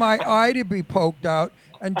didn't want my eye to be poked out,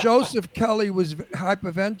 and Joseph Kelly was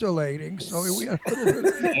hyperventilating, so we had a little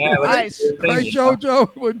bit. Nice. Right,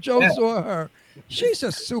 Joe, when Joe saw her, she's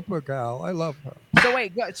a super gal. I love her. So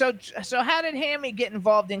wait, so how did Hammy get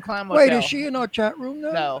involved in Clown Motel? Wait, is she in our chat room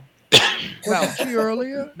now? No. Wasn't she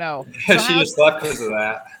earlier? No. She just left because of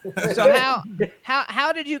that. So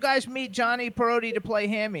how did you guys meet Johnny Perotti to play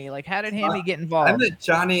Hammy? Like, how did Hammy get involved? I met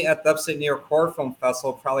Johnny at the Upstate New York Horror Film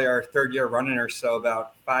Festival, probably our third year running or so,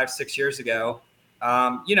 about 5-6 years ago.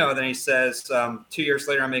 Then he says, 2 years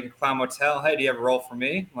later, I'm making Clown Motel. Hey, do you have a role for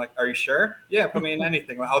me? I'm like, are you sure? Yeah, put me in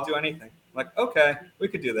anything. I'll do anything. I'm like, okay, we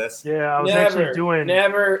could do this. Yeah, I was actually doing.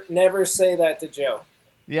 Never say that to Joe.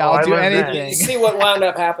 Yeah, I'll do learned that. anything. You see what wound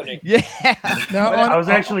up happening. Yeah. I was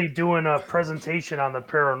actually doing a presentation on the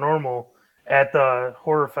paranormal at the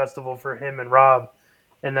horror festival for him and Rob,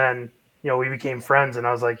 and then we became friends, and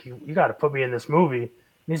I was like, you got to put me in this movie. And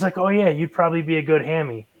he's like, oh yeah, you'd probably be a good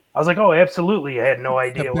Hammy. I was like, oh, absolutely. I had no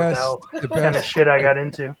idea what the hell kind of shit I got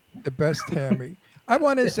into. The best Hammy. I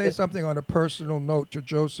want to say something on a personal note to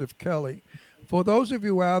Joseph Kelly. For those of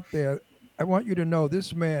you out there, I want you to know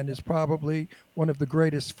this man is probably one of the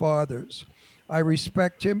greatest fathers. I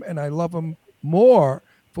respect him and I love him more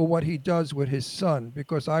for what he does with his son,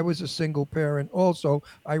 because I was a single parent also.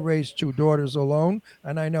 I raised 2 daughters alone,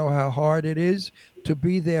 and I know how hard it is to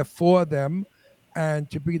be there for them and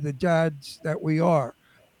to be the dads that we are.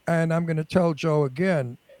 And I'm going to tell Joe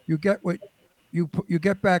again, you get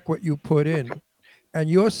back what you put in. And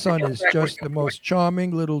your son is just the most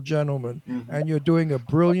charming little gentleman. And you're doing a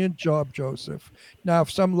brilliant job, Joseph. Now, if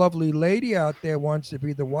some lovely lady out there wants to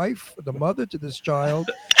be the wife, the mother to this child,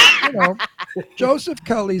 Joseph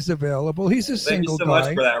Kelly's available. He's a single Thank you so guy.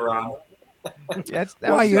 much for that, Ron.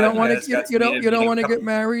 Why you don't want to you don't want to get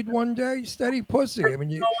married one day? Steady pussy. I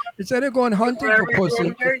mean, instead of going hunting for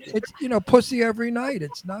pussy, it's pussy every night.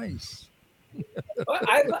 It's nice.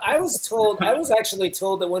 I was actually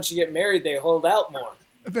told that once you get married, they hold out more.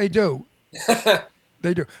 They do.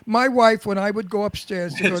 They do. My wife, when I would go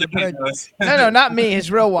upstairs to go to bed. No, not me.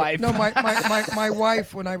 His real wife. No, my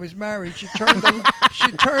wife, when I was married, she turned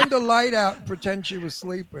the light out and pretend she was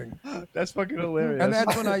sleeping. That's fucking hilarious. And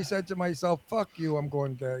that's when I said to myself, "Fuck you, I'm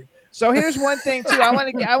going gay." So here's one thing too. I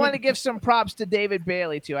want to give some props to David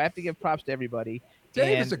Bailey too. I have to give props to everybody.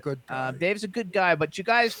 Dave is a good guy. Dave's a good guy, but you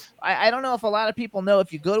guys, I don't know if a lot of people know,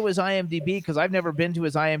 if you go to his IMDb, because I've never been to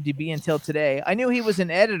his IMDb until today. I knew he was an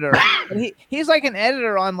editor. And he's like an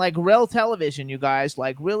editor on like Rel Television, you guys,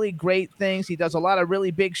 like really great things. He does a lot of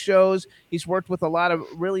really big shows. He's worked with a lot of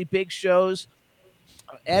really big shows.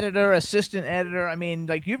 Editor, assistant editor. I mean,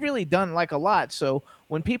 like you've really done like a lot. So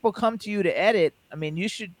when people come to you to edit, I mean,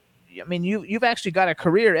 you've actually got a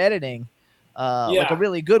career editing. Like a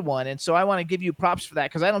really good one, and so I want to give you props for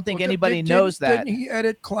that, because I don't think anybody knows that. Didn't he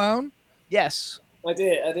edit Clown? Yes, I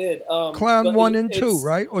did. Clown 1 and 2,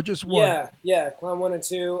 right, or just 1? Yeah, Clown 1 and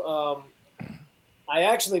 2. I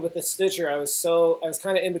actually, with the Stitcher, I was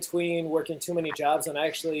kind of in between working too many jobs, and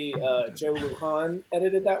actually Joe Lujan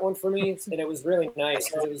edited that one for me, and it was really nice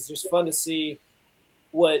because it was just fun to see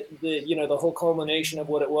what the whole culmination of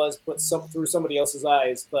what it was, but through somebody else's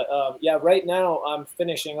eyes. But yeah, right now I'm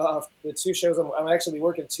finishing off the 2 shows. I'm actually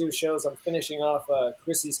working 2 shows. I'm finishing off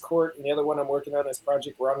Chrissy's Court, and the other one I'm working on is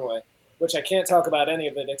Project Runway, which I can't talk about any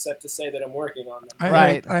of it except to say that I'm working on them.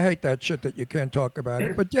 I hate that shit that you can't talk about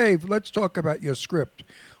it. But Dave, let's talk about your script.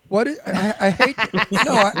 What is, I hate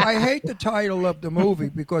I hate the title of the movie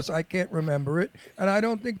because I can't remember it, and I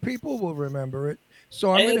don't think people will remember it.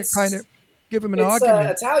 So I'm going to kind of give him an argument.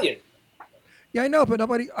 It's Italian. Yeah, I know, but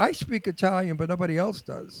I speak Italian, but nobody else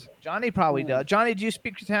does. Johnny probably does. Johnny, do you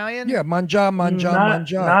speak Italian? Yeah, mangia.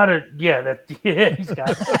 He's got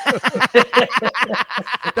it.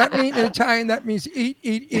 That means in Italian, that means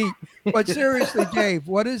eat. But seriously, Dave,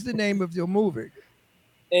 what is the name of your movie?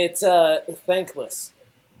 It's Thankless.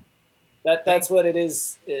 That's what it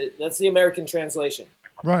is. That's the American translation.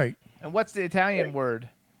 Right. And what's the Italian word?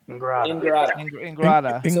 Ingrata.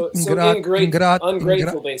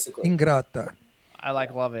 Ungrateful, basically. Ingrata. I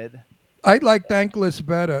love it. I like Thankless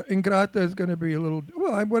better. Ingrata is going to be a little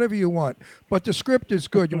whatever you want, but the script is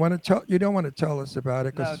good. You want to tell? You don't want to tell us about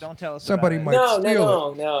it because don't tell us. Somebody might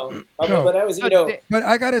steal it. No. But I was, But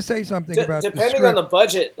I got to say something about depending on the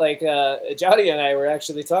budget. Like Johnny and I were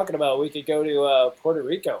actually talking about, we could go to Puerto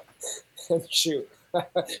Rico. Shoot,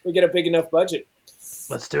 we get a big enough budget.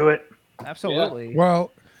 Let's do it. Absolutely. Yeah.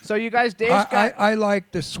 Well. So you guys, I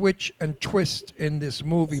like the switch and twist in this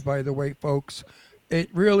movie, by the way, folks. It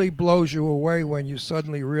really blows you away when you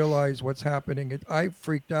suddenly realize what's happening. I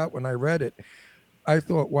freaked out when I read it. I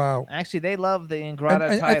thought, wow. Actually, they love the Ingrata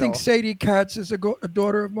title. I think Sadie Katz is a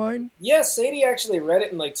daughter of mine. Yes, Sadie actually read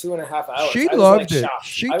it in like 2.5 hours. She loved it.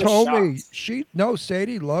 She told me.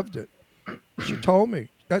 Sadie loved it. She told me.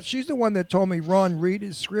 She's the one that told me, Ron, read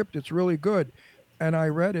his script. It's really good. And I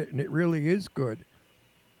read it, and it really is good.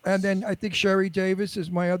 And then I think Sherry Davis is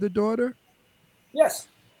my other daughter. Yes.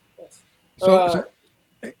 So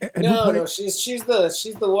no, she's the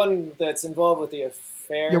one that's involved with the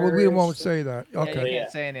affair. Yeah, well, we won't say that. Okay. Yeah, you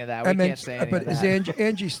can't say any of that. Can't say any but of that. is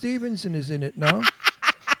Angie Stevenson is in it now?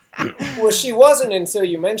 Well, she wasn't until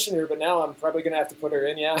you mentioned her, but now I'm probably gonna have to put her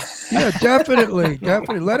in. Yeah. Yeah, definitely.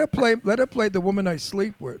 Let her play the woman I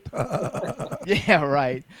sleep with. Yeah,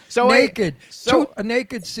 right. So naked. A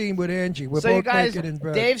naked scene with Angie. We're both naked in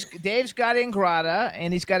bed. Dave's got Ingrata,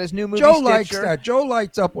 and he's got his new movie. Joe Stitcher. likes that. Joe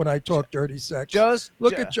lights up when I talk dirty sex.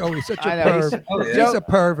 Look at Joe. He's such a perv. He's a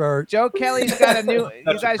pervert. Joe Kelly's got a new.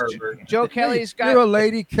 Joe Kelly's got. You're a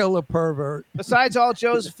lady killer pervert. Besides all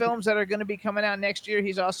Joe's films that are going to be coming out next year,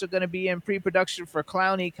 he's also going to be in pre-production for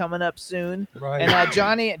Clowny coming up soon. Right.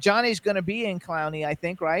 And Johnny's going to be in Clowny, I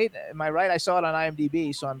think, right? Am I right? I saw it on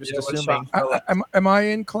IMDb, so I'm just assuming. Am I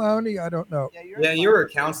in Clowny? I don't know. Yeah, you were a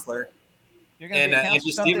counselor. And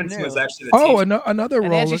Angie Stevenson was actually the teacher. Another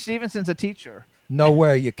role. Angie Stevenson's a teacher. No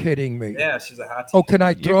way, you're kidding me. Yeah, she's a hot teacher. Oh, can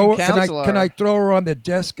I throw her on the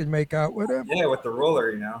desk and make out with her? Yeah, with the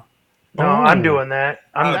ruler, No, I'm doing that.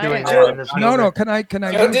 I'm doing that in this movie. No, can I?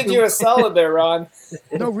 Joe did you a solid there, Ron.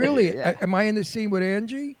 No, really. Am I in the scene with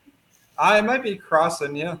Angie? I might be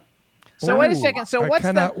crossing, yeah. So wait a second. So what's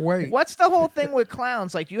wait. What's the whole thing with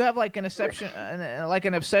clowns? Like, you have like an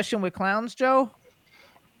obsession with clowns, Joe?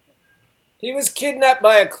 He was kidnapped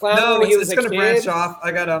by a clown. No, when he was going to branch kid. off.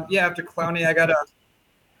 I got after Clowny, I got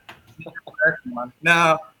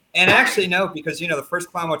no. And actually, no, because, the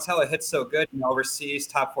first Clown Motel, it hit so good, overseas,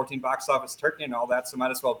 top 14 box office Turkey and all that, so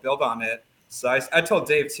might as well build on it. So I told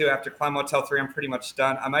Dave, too, after Clown Motel 3, I'm pretty much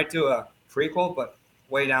done. I might do a prequel, but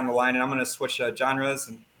way down the line, and I'm going to switch genres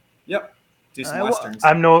and, do some Westerns.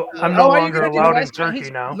 I'm no longer allowed in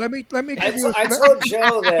Turkey now. Let me give you I told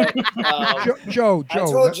Joe that... Joe. I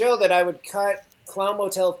told Joe that I would cut Clown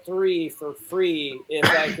Motel 3 for free if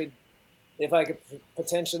I could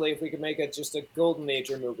potentially, if we could make just a Golden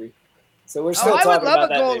Age movie. So we're still talking about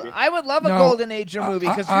that, maybe. I would love a Golden Age movie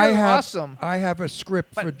because you're awesome. I have a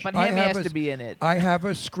script for. But him has to be in it. I have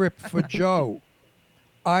a script for Joe.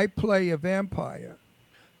 I play a vampire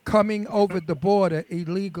coming over the border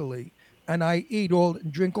illegally, and I eat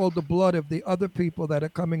and drink all the blood of the other people that are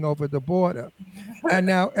coming over the border, and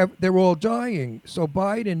now they're all dying. So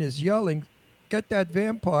Biden is yelling, "Get that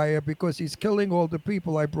vampire," because he's killing all the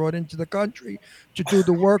people I brought into the country to do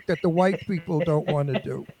the work that the white people don't want to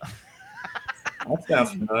do. That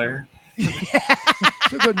sounds familiar.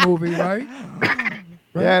 It's a good movie, right?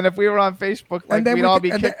 Yeah, and if we were on Facebook, we'd all be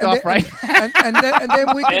kicked off, right? And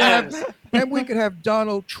then we could have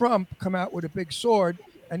Donald Trump come out with a big sword,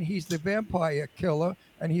 and he's the vampire killer,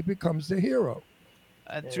 and he becomes the hero.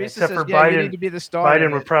 Teresa Except says, for you Biden, need to be the star.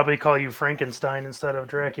 Biden would probably call you Frankenstein instead of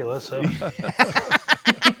Dracula. So.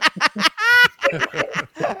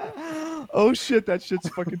 Oh shit, that shit's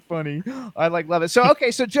fucking funny. I love it. So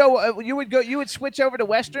okay, so Joe, you would switch over to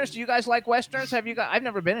westerns. Do you guys like westerns? I've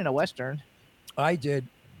never been in a western. I did.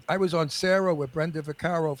 I was on Sarah with Brenda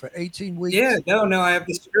Vaccaro for 18 weeks. Yeah, no, I have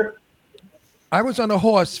the script. I was on a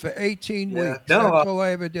horse for 18 Yeah, weeks. no, That's all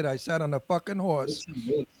I ever did. I sat on a fucking horse.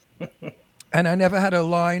 And I never had a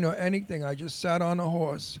line or anything. I just sat on a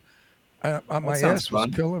horse. My sounds ass was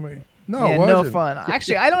fun. killing me. No, Yeah, it no wasn't. fun.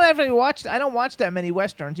 Actually, I don't watch that many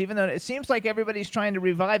westerns, even though it seems like everybody's trying to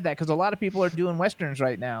revive that because a lot of people are doing westerns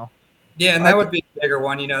right now. Yeah, and that would be a bigger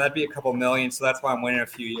one. That'd be a couple million. So that's why I'm waiting a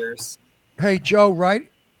few years. Hey, Joe, right?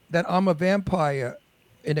 That I'm a vampire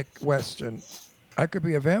in a western. I could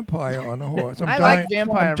be a vampire on a horse. I like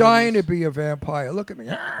vampire I'm dying movies. to be a vampire. Look at me.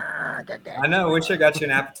 I know. I wish I got you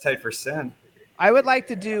an appetite for sin. I would like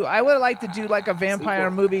to do like a vampire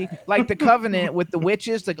movie, like The Covenant with the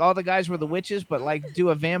witches, like all the guys were the witches, but like do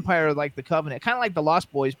a vampire like The Covenant, kind of like the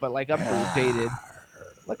Lost Boys, but like updated.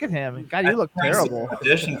 Look at him, God, you look terrible.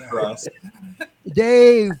 Audition for us.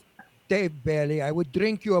 Dave Bailey, I would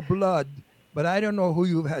drink your blood, but I don't know who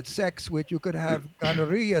you've had sex with. You could have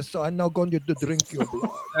gonorrhea, so I'm not going to drink your blood.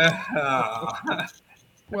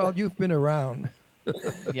 Well, you've been around.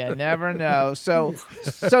 You never know. So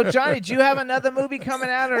Johnny, do you have another movie coming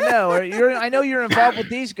out or no? Or I know you're involved with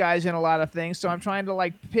these guys in a lot of things, so I'm trying to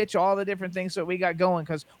like pitch all the different things that we got going.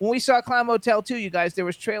 Because when we saw Clown Motel 2, you guys, there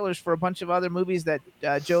was trailers for a bunch of other movies that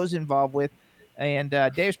Joe's involved with, and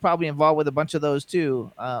Dave's probably involved with a bunch of those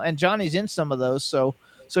too. And Johnny's in some of those. So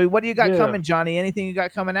what do you got coming, Johnny? Anything you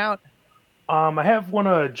got coming out? I have one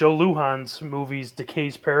of Joe Lujan's movies,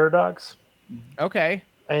 Decay's Paradox. Okay.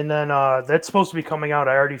 And then that's supposed to be coming out.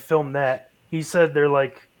 I already filmed that. He said they're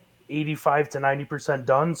like 85 to 90%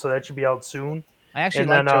 done, so that should be out soon. I actually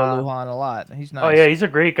like Joe Lujan a lot. He's nice. Oh yeah, he's a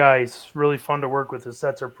great guy. He's really fun to work with. His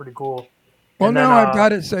sets are pretty cool. Well, And now then, I've got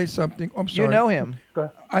to say something. I'm sorry. You know him.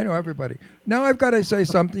 I know everybody. Now I've got to say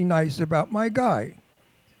something nice about my guy.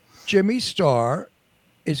 Jimmy Starr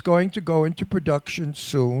is going to go into production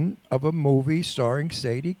soon of a movie starring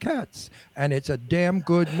Sadie Katz, and it's a damn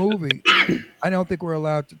good movie. I don't think we're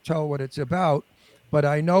allowed to tell what it's about, but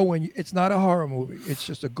I know it's not a horror movie. It's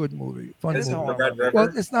just a good movie, fun Is it movie. Red River?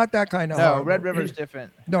 Well, it's not that kind of No, horror. Red movie. River's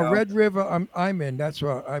different. No, Red River. I'm in. That's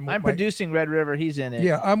what I'm. I'm producing Red River. He's in it.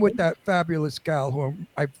 Yeah, I'm with that fabulous gal who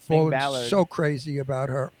I've fallen Ballard. so crazy about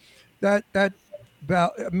her. That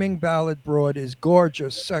Ming Ballard broad is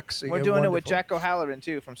gorgeous, sexy. We're and doing it with wonderful. Jack O'Halloran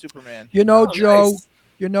too from Superman. You know, Oh, Joe. nice.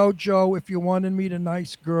 You know, Joe. If you want to meet a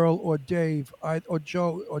nice girl, or Dave, or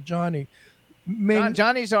Joe, or Johnny, Ming.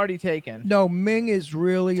 Johnny's already taken. No, Ming is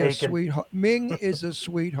really a Taken. sweetheart. Ming is a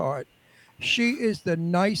sweetheart. She is the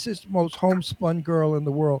nicest, most homespun girl in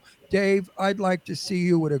the world. Dave, I'd like to see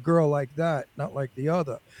you with a girl like that, not like the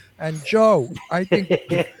other. And Joe, I think,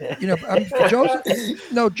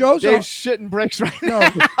 Joe's Dave's shitting bricks right no,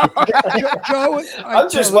 Joe. I'm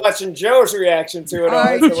just watching Joe's reaction to it all.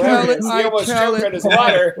 I It's tell it. hilarious. He I almost tell choked it. on his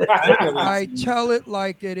water. I tell it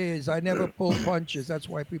like it is. I never pull punches. That's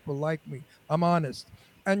why people like me. I'm honest.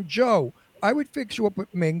 And Joe, I would fix you up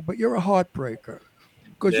with Ming, but you're a heartbreaker.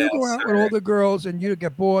 Because you go out with all the girls and you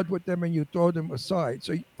get bored with them and you throw them aside.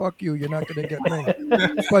 So fuck you. You're not going to get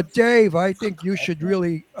Ming. But Dave, I think you should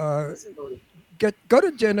really go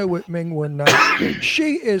to dinner with Ming one night.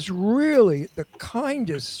 She is really the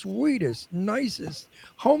kindest, sweetest, nicest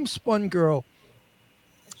homespun girl,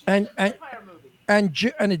 and a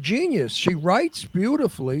genius. She writes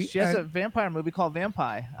beautifully. She has and a vampire movie called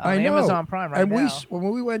Vampire on I know. Amazon Prime right and now.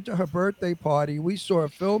 when we went to her birthday party, we saw a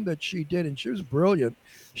film that she did, and she was brilliant.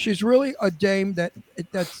 She's really a dame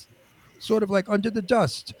that's sort of like under the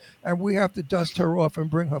dust, and we have to dust her off and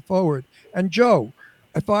bring her forward. And Joe,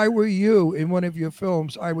 if I were you in one of your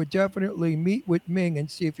films, I would definitely meet with Ming and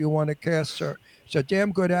see if you want to cast her. She's a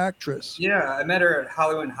damn good actress. Yeah, I met her at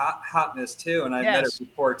Halloween Hotness too, and I met her Yes.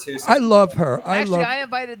 before too. So I love her. I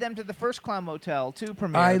invited them to the first Clown Motel 2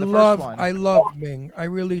 premiere. The first one. I love Ming. I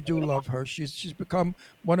really do love her. She's become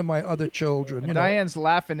one of my other children. You know. Diane's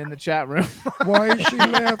laughing in the chat room. Why is she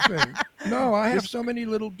laughing? No, I have so many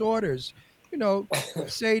little daughters. You know,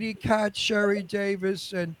 Sadie Katz, Sherry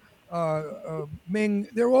Davis, and Ming.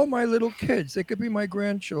 They're all my little kids. They could be my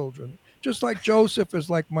grandchildren. Just like Joseph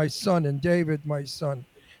is like my son and David my son.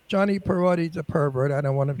 Johnny Perotti's a pervert. I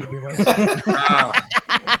don't want him to be my son.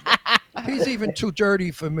 He's even too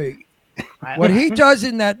dirty for me. What he does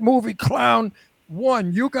in that movie Clown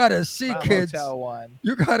 1, you gotta see, Clown kids. Motel 1.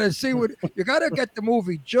 You gotta see what you gotta get the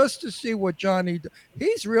movie just to see what Johnny.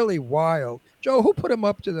 He's really wild. Joe, who put him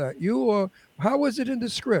up to that? You or how was it in the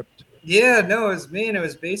script? Yeah, no, it was me, and it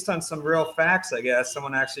was based on some real facts, I guess.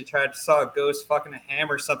 Someone actually saw a ghost fucking a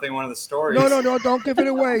ham or something in one of the stories. No, don't give it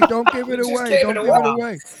away. Don't give it away. Don't give it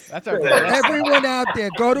away. That's our goal. Everyone out there,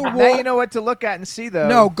 go to Now you know what to look at and see, though.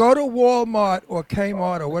 No, go to Walmart or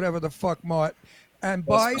Kmart or whatever the fuck Mart and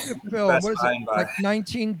buy the film. Best What is Buy it? and buy. Like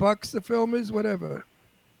 $19 the film is, whatever.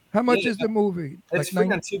 How much is the movie? It's Like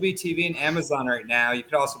free on Tubi TV and Amazon right now. You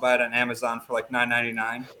could also buy it on Amazon for like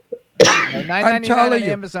 $9.99. I'm telling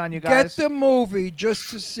you, Amazon, you guys. get the movie just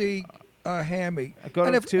to see Hammy. Go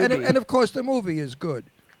and, to if, Tubi. and of course, the movie is good.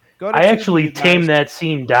 Go to I Tubi, actually you guys. tamed that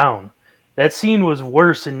scene down. That scene was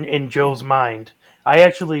worse in Joe's mind. I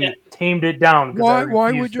actually tamed it down. Why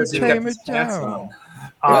would you tame it down?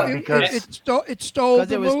 Because it stole the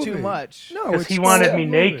Because it was movie. too much. No, because it he stole wanted the me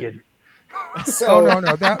movie. naked. So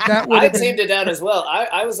no. That would I have been. tamed it down as well.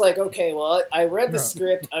 I was like, okay, well, I read the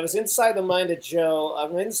script. I was inside the mind of Joe.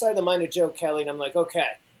 I'm inside the mind of Joe Kelly, and I'm like, okay.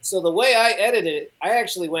 So the way I edited it, I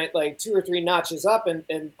actually went like 2 or 3 notches up, and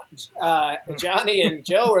Johnny and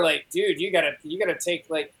Joe were like, dude, you gotta take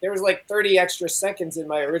like there was like 30 extra seconds in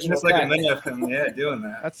my original. Just like a cut. minute of him, doing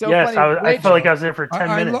that. That's so Yes, funny. I felt like I was there for 10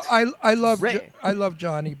 minutes. I love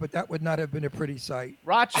Johnny, but that would not have been a pretty sight.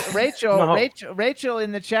 Rachel, No. Rachel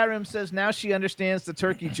in the chat room says now she understands the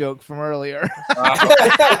turkey joke from earlier.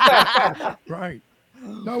 Right.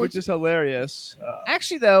 No, Which is hilarious.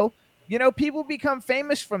 Actually, though, people become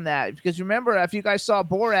famous from that because remember, if you guys saw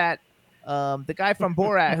Borat, the guy from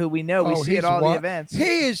Borat who we know, we see at all the events.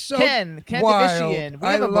 He is so Ken wild. Davician. We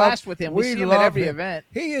have a blast with him. We see him at every event.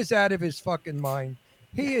 He is out of his fucking mind.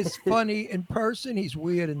 He is funny in person. He's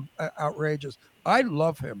weird and outrageous. I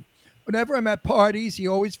love him. Whenever I'm at parties, he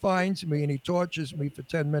always finds me and he tortures me for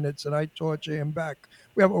 10 minutes and I torture him back.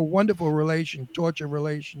 We have a wonderful torture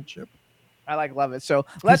relationship. I love it. So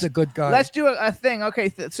He's a good guy. Let's do a thing.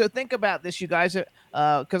 Okay, so think about this, you guys,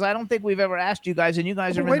 because I don't think we've ever asked you guys, and you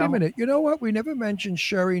guys are. Wait a minute. You know what? We never mentioned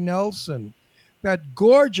Sherry Nelson, that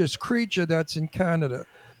gorgeous creature that's in Canada.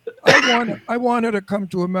 I want her to come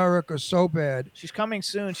to America so bad. She's coming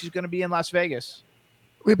soon. She's going to be in Las Vegas.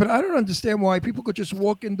 Wait, but I don't understand why people could just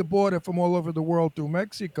walk in the border from all over the world through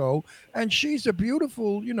Mexico, and she's a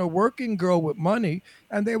beautiful, working girl with money,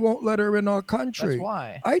 and they won't let her in our country. That's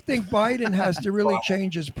why. I think Biden has to really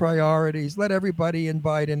change his priorities. Let everybody in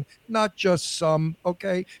Biden, not just some.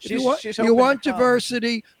 Okay, if you She's you hoping want to come.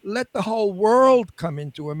 diversity, let the whole world come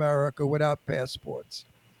into America without passports.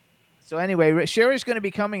 So anyway, Sherry's going to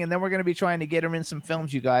be coming, and then we're going to be trying to get her in some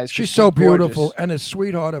films, you guys. 'cause She's so gorgeous. beautiful and a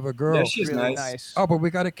sweetheart of a girl. Yeah, she's Really nice. Oh, but we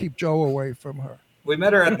got to keep Joe away from her. We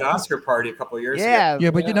met her at the Oscar party a couple of years Yeah. ago.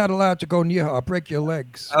 Yeah, but you're not allowed to go near her. I'll break your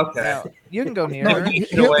legs. Okay. You can go near No, her. you-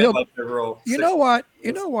 Get away he'll- like the rule. You know what?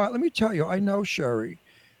 Let me tell you. I know Sherry.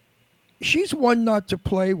 She's one not to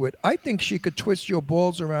play with. I think she could twist your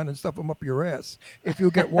balls around and stuff them up your ass if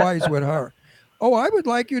you get wise with her. Oh, I would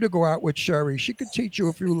like you to go out with Sherry. She could teach you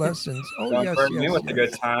a few lessons. Oh, Don't yes, burn me yes, with a yes.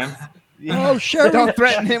 good time. Oh, Sherry. Don't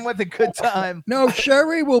threaten him with a good time. No,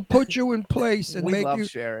 Sherry will put you in place and We make love you.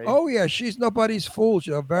 Sherry. Oh yeah, she's nobody's fool.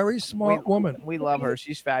 She's a very smart woman. We love her.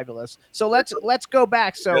 She's fabulous. So let's go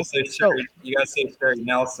back. You So, gotta say Sherry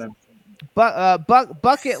Nelson.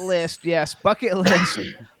 bucket list. Yes, bucket list.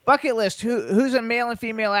 Bucket list. Who's a male and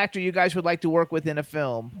female actor you guys would like to work with in a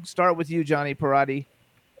film? Start with you, Johnny Perotti.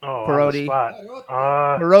 Oh, Perotti. on the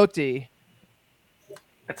spot. Perotti.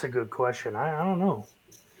 That's a good question. I don't know.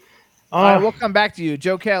 All right, we'll come back to you,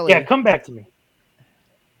 Joe Kelly. Yeah, come back to me.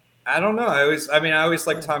 I don't know. I always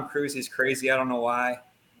like Tom Cruise. He's crazy. I don't know why.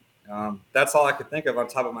 That's all I could think of on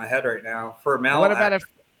top of my head right now. For a male, What about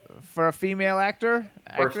for a female actor?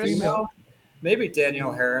 For a Actress? female, maybe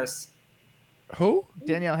Danielle Harris. Who?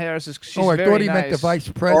 Danielle Harris is. She's I very thought he meant the nice. vice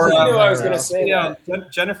Or, president. I knew I was gonna say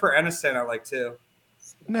Jennifer Aniston. I like too.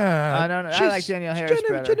 Nah, no, I she's- like Danielle Harris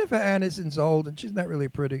better. Jennifer Aniston's old and she's not really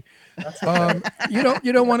pretty. You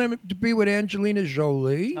don't want him to be with Angelina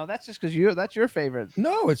Jolie. No, that's just because that's your favorite.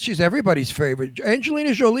 No, she's everybody's favorite.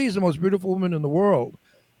 Angelina Jolie is the most beautiful woman in the world.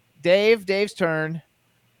 Dave's turn.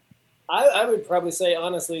 I would probably say,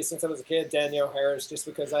 honestly, since I was a kid, Danielle Harris, just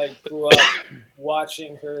because I grew up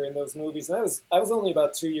watching her in those movies. And I was only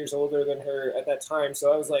about 2 years older than her at that time.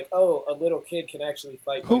 So I was like, oh, a little kid can actually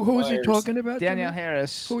fight. Who Mike is he Myers. talking about? Danielle Jimmy?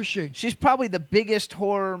 Harris. Who is she? She's probably the biggest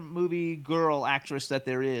horror movie girl actress that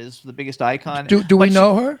there is, the biggest icon. Do we But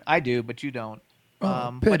know her? I do, but you don't.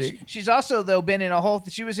 Oh, But pity. she's also though been in a whole.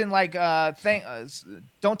 She was in like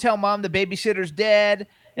Don't Tell Mom the Babysitter's Dead.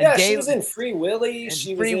 And Yeah, she was in Free Willy.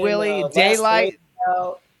 She Free was Willy, in, Last Daylight. Boy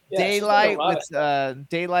Scout. Yeah, she's done a Daylight lot of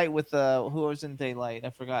with stuff. who was in Daylight? I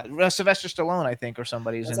forgot. Sylvester Stallone, I think, or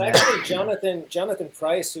somebody's It's in actually that. Jonathan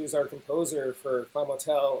Price, who's our composer for Clown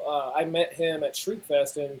Motel. I met him at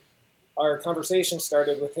Shriekfest, and our conversation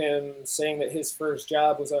started with him saying that his first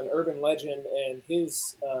job was on Urban Legend, and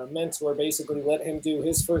his mentor basically let him do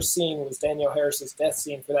his first scene was Danielle Harris's death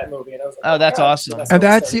scene for that movie. And I was like, Oh, that's God. awesome. And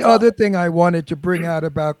that's the other thing I wanted to bring out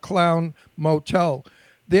about Clown Motel.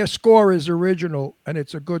 Their score is original, and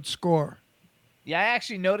it's a good score. Yeah, I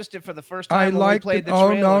actually noticed it for the first time I when we liked played it. the Oh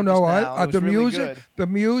trailer no, just now. It was the really music, good. the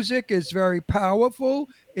music is very powerful.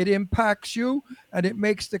 It impacts you, and it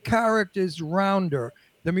makes the characters rounder.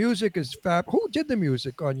 The music is fab. Who did the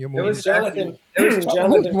music on your movie? It was Jonathan.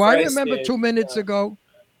 Jonathan Do I Price remember did, 2 minutes ago?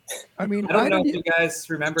 I mean, I don't why know did if you guys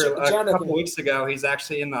remember a Jonathan. couple weeks ago. He's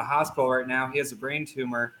actually in the hospital right now. He has a brain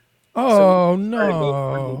tumor. Oh, we started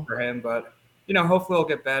GoFundMe no. for him, but hopefully he'll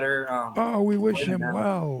get better. Oh, we wish him now.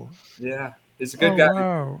 well. Yeah, he's a good Oh, guy.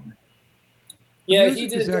 wow. The Yeah, he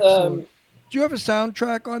music is did. excellent. Do you have a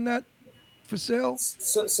soundtrack on that for sale?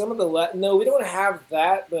 So, some of the no, we don't have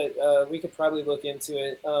that, but we could probably look into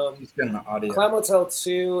it. He's getting the audio. Clown Motel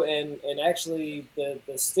 2 and actually the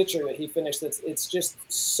Stitcher that he finished. It's just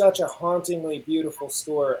such a hauntingly beautiful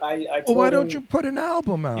score. I Well, why told don't him- you put an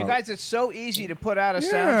album out? You guys, it's so easy to put out a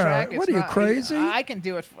Yeah, soundtrack. what are you, crazy? I can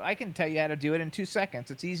do it. I can tell you how to do it in 2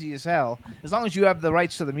 seconds. It's easy as hell, as long as you have the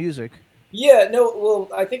rights to the music. Yeah, no, well,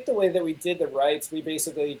 I think the way that we did the rights, we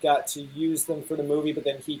basically got to use them for the movie, but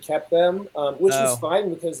then he kept them, which was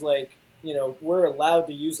fine because, like, we're allowed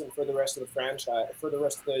to use them for the rest of the franchise, for the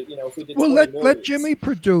rest of the, if we did. Well, 20 let movies. Jimmy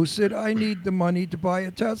produce it. I need the money to buy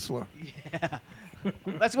a Tesla. Yeah.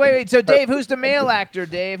 Let's wait. So, Dave, who's the male actor?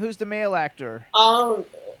 Dave, who's the male actor?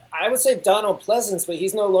 I would say Donald Pleasance, but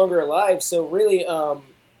he's no longer alive. So really,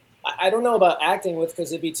 I don't know about acting with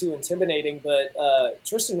because it'd be too intimidating. But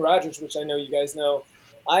Tristan Rogers, which I know you guys know,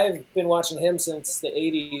 I've been watching him since the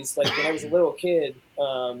 '80s, like when I was a little kid,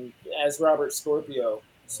 as Robert Scorpio.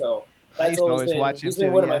 So I that's used to always always been watch him he's been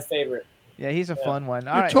too, one of yeah. my favorite. Yeah, he's a fun one.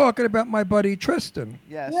 All You're right. talking about my buddy Tristan.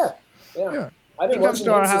 Yes. Yeah. I've been He comes watching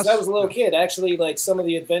to our him since house. I was a little kid. Actually, like some of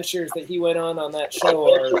the adventures that he went on that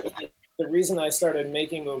show are the reason I started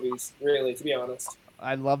making movies. Really, to be honest.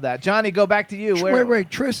 I love that. Johnny, go back to you. Where? Wait.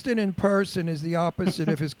 Tristan in person is the opposite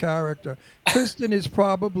of his character. Tristan is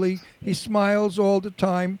he smiles all the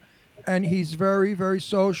time, and he's very, very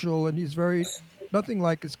social, and he's nothing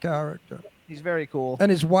like his character. He's very cool. And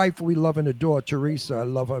his wife, we love and adore, Teresa. I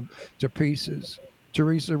love her to pieces.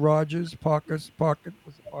 Teresa Rogers, Rogers?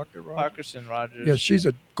 Parkerson Rogers. Yeah, she's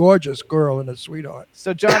a gorgeous girl and a sweetheart.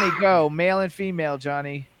 So, Johnny, go. Male and female,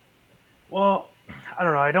 Johnny. Well, I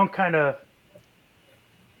don't know. I don't kind of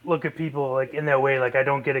look at people like in that way. Like I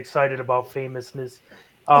don't get excited about famousness.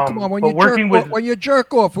 Come on, when you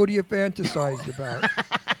jerk off, who do you fantasize about?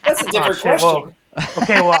 That's a different question.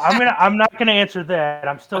 Well, I'm not gonna answer that.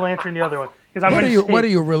 I'm still answering the other one because I'm. What are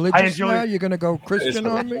you religious now? You're gonna go Christian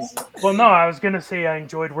on me? Well, no, I was gonna say I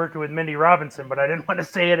enjoyed working with Mindy Robinson, but I didn't want to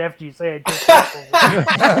say it after you say it.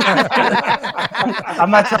 I'm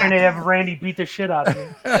not trying to have Randy beat the shit out of me.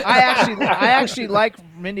 I actually like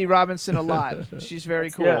Mindy Robinson a lot. She's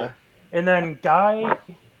very cool. Yeah. And then Guy,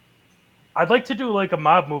 I'd like to do like a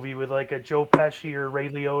mob movie with like a Joe Pesci or Ray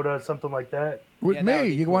Liotta, something like that. With me,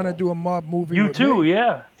 you want to do a mob movie? You with too, me?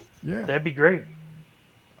 yeah. Yeah, that'd be great.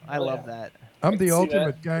 I love that. I'm the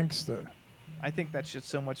ultimate gangster. I think that shit's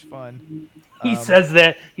so much fun. He says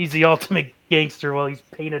that he's the ultimate gangster while he's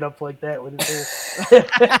painted up like that with his hair.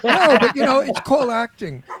 No, but it's called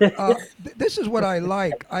acting. This is what I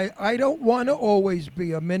like. I don't want to always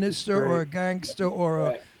be a minister or a gangster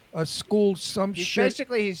or a school shit.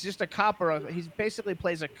 He's just a cop he basically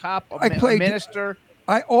plays a cop, a played minister.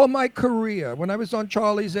 All my career, when I was on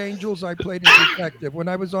Charlie's Angels, I played a detective. When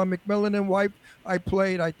I was on McMillan and Wife, I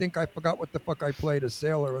forgot what the fuck I played, a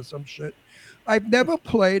sailor or some shit. I've never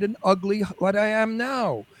played an ugly, what I am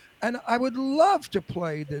now. And I would love to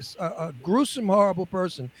play this a gruesome, horrible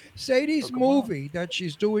person. Sadie's movie that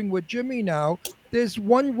she's doing with Jimmy now, there's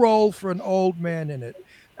one role for an old man in it.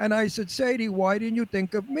 And I said, Sadie, why didn't you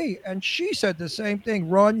think of me? And she said the same thing.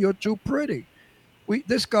 Ron, you're too pretty.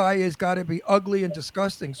 This guy has got to be ugly and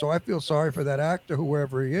disgusting. So I feel sorry for that actor,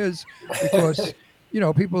 whoever he is, because,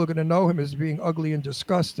 people are going to know him as being ugly and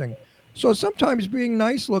disgusting. So sometimes being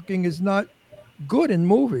nice looking is not good in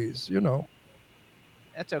movies,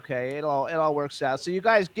 That's okay. It all works out. So you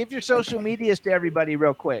guys give your social medias to everybody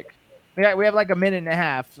real quick. We have like a minute and a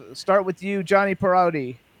half. Start with you, Johnny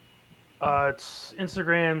Perotti. It's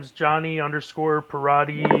Instagram's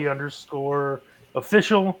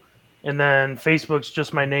Johnny_Perotti_official. And then Facebook's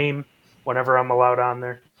just my name whenever I'm allowed on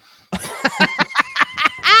there.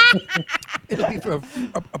 It'll be for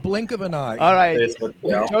a blink of an eye. All right. Facebook,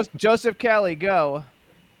 yeah. Joseph Kelly, go.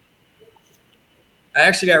 I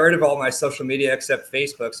actually got rid of all my social media except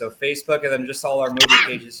Facebook. So Facebook and then just all our movie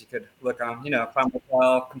pages you could look on. Clown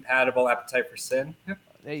Motel, Compatible, Appetite for Sin. Yeah.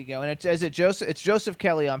 There you go. And it's Joseph. It's Joseph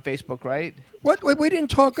Kelly on Facebook, right? What? We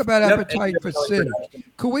didn't talk about Yep, Appetite for Sin.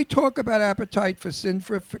 Could we talk about Appetite for Sin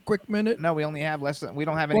for a quick minute? No, we only have less than. We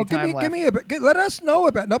don't have any time left. Give me let us know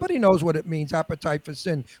about. Nobody knows what it means. Appetite for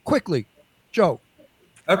Sin. Quickly, Joe.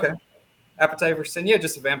 Okay. Appetite for Sin. Yeah,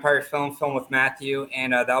 just a vampire film with Matthew,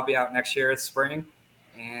 and that'll be out next year, spring.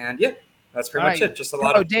 And yeah, that's pretty much it. Just a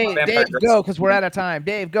lot of Dave, vampire go, because we're out of time.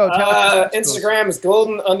 Dave, go. Tell us. Instagram is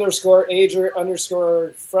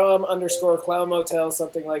golden_ager_from_Clown Motel,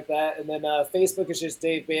 something like that. And then Facebook is just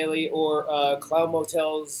Dave Bailey or Clown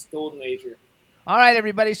Motel's Golden Ager. All right,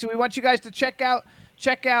 everybody. So we want you guys to check out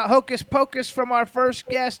Hocus Pocus from our first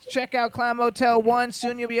guest. Check out Clown Motel 1.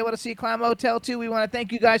 Soon you'll be able to see Clown Motel 2. We want to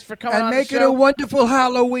thank you guys for coming on the show. And make it a wonderful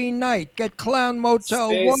Halloween night. Get Clown Motel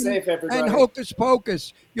Stay 1 safe, everybody. and Hocus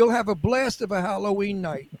Pocus. You'll have a blast of a Halloween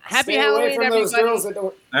night. Happy Stay Halloween, away from those everybody. girls that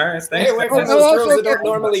don't. All right, Stay thanks. away from those girls that don't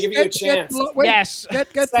normally give you a chance. Yes.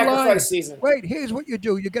 Get Sacrifice blind. season. Wait, here's what you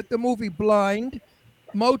do. You get the movie Blind,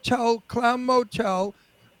 Clown Motel,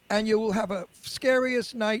 and you will have a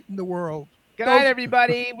scariest night in the world. Good night,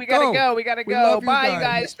 everybody. We gotta go. We gotta We go. love you Bye, guys. you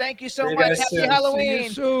guys. Thank you so See you much. guys Happy soon. Halloween. See you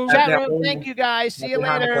soon. Chat Happy room. Halloween. Thank you guys. See you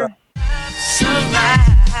Happy later.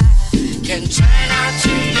 Can turn out to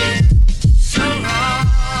be so wrong.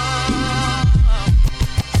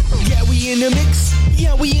 Yeah, we in the mix.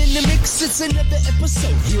 Yeah, we in the mix. It's another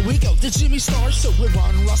episode. Here we go. The Jimmy Star Show with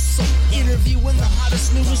Ron Russell. Interviewing the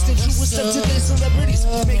hottest, newest, and truest of today's celebrities.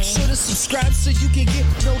 Make sure to subscribe so you can get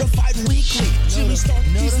notified weekly. Jimmy Star,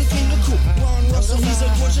 he's the king of cool. Ron Russell, he's a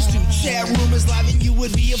gorgeous dude. Chat room is live and you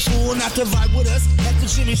would be a fool not to vibe with us at the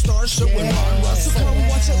Jimmy Star Show with Ron Russell. Come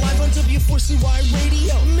watch it live on W4CY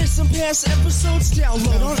Radio. Miss some past episodes,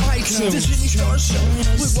 download on iTunes. The Jimmy Star Show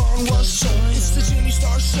with Ron Russell. It's the Jimmy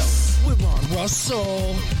Star Show with Ron Russell.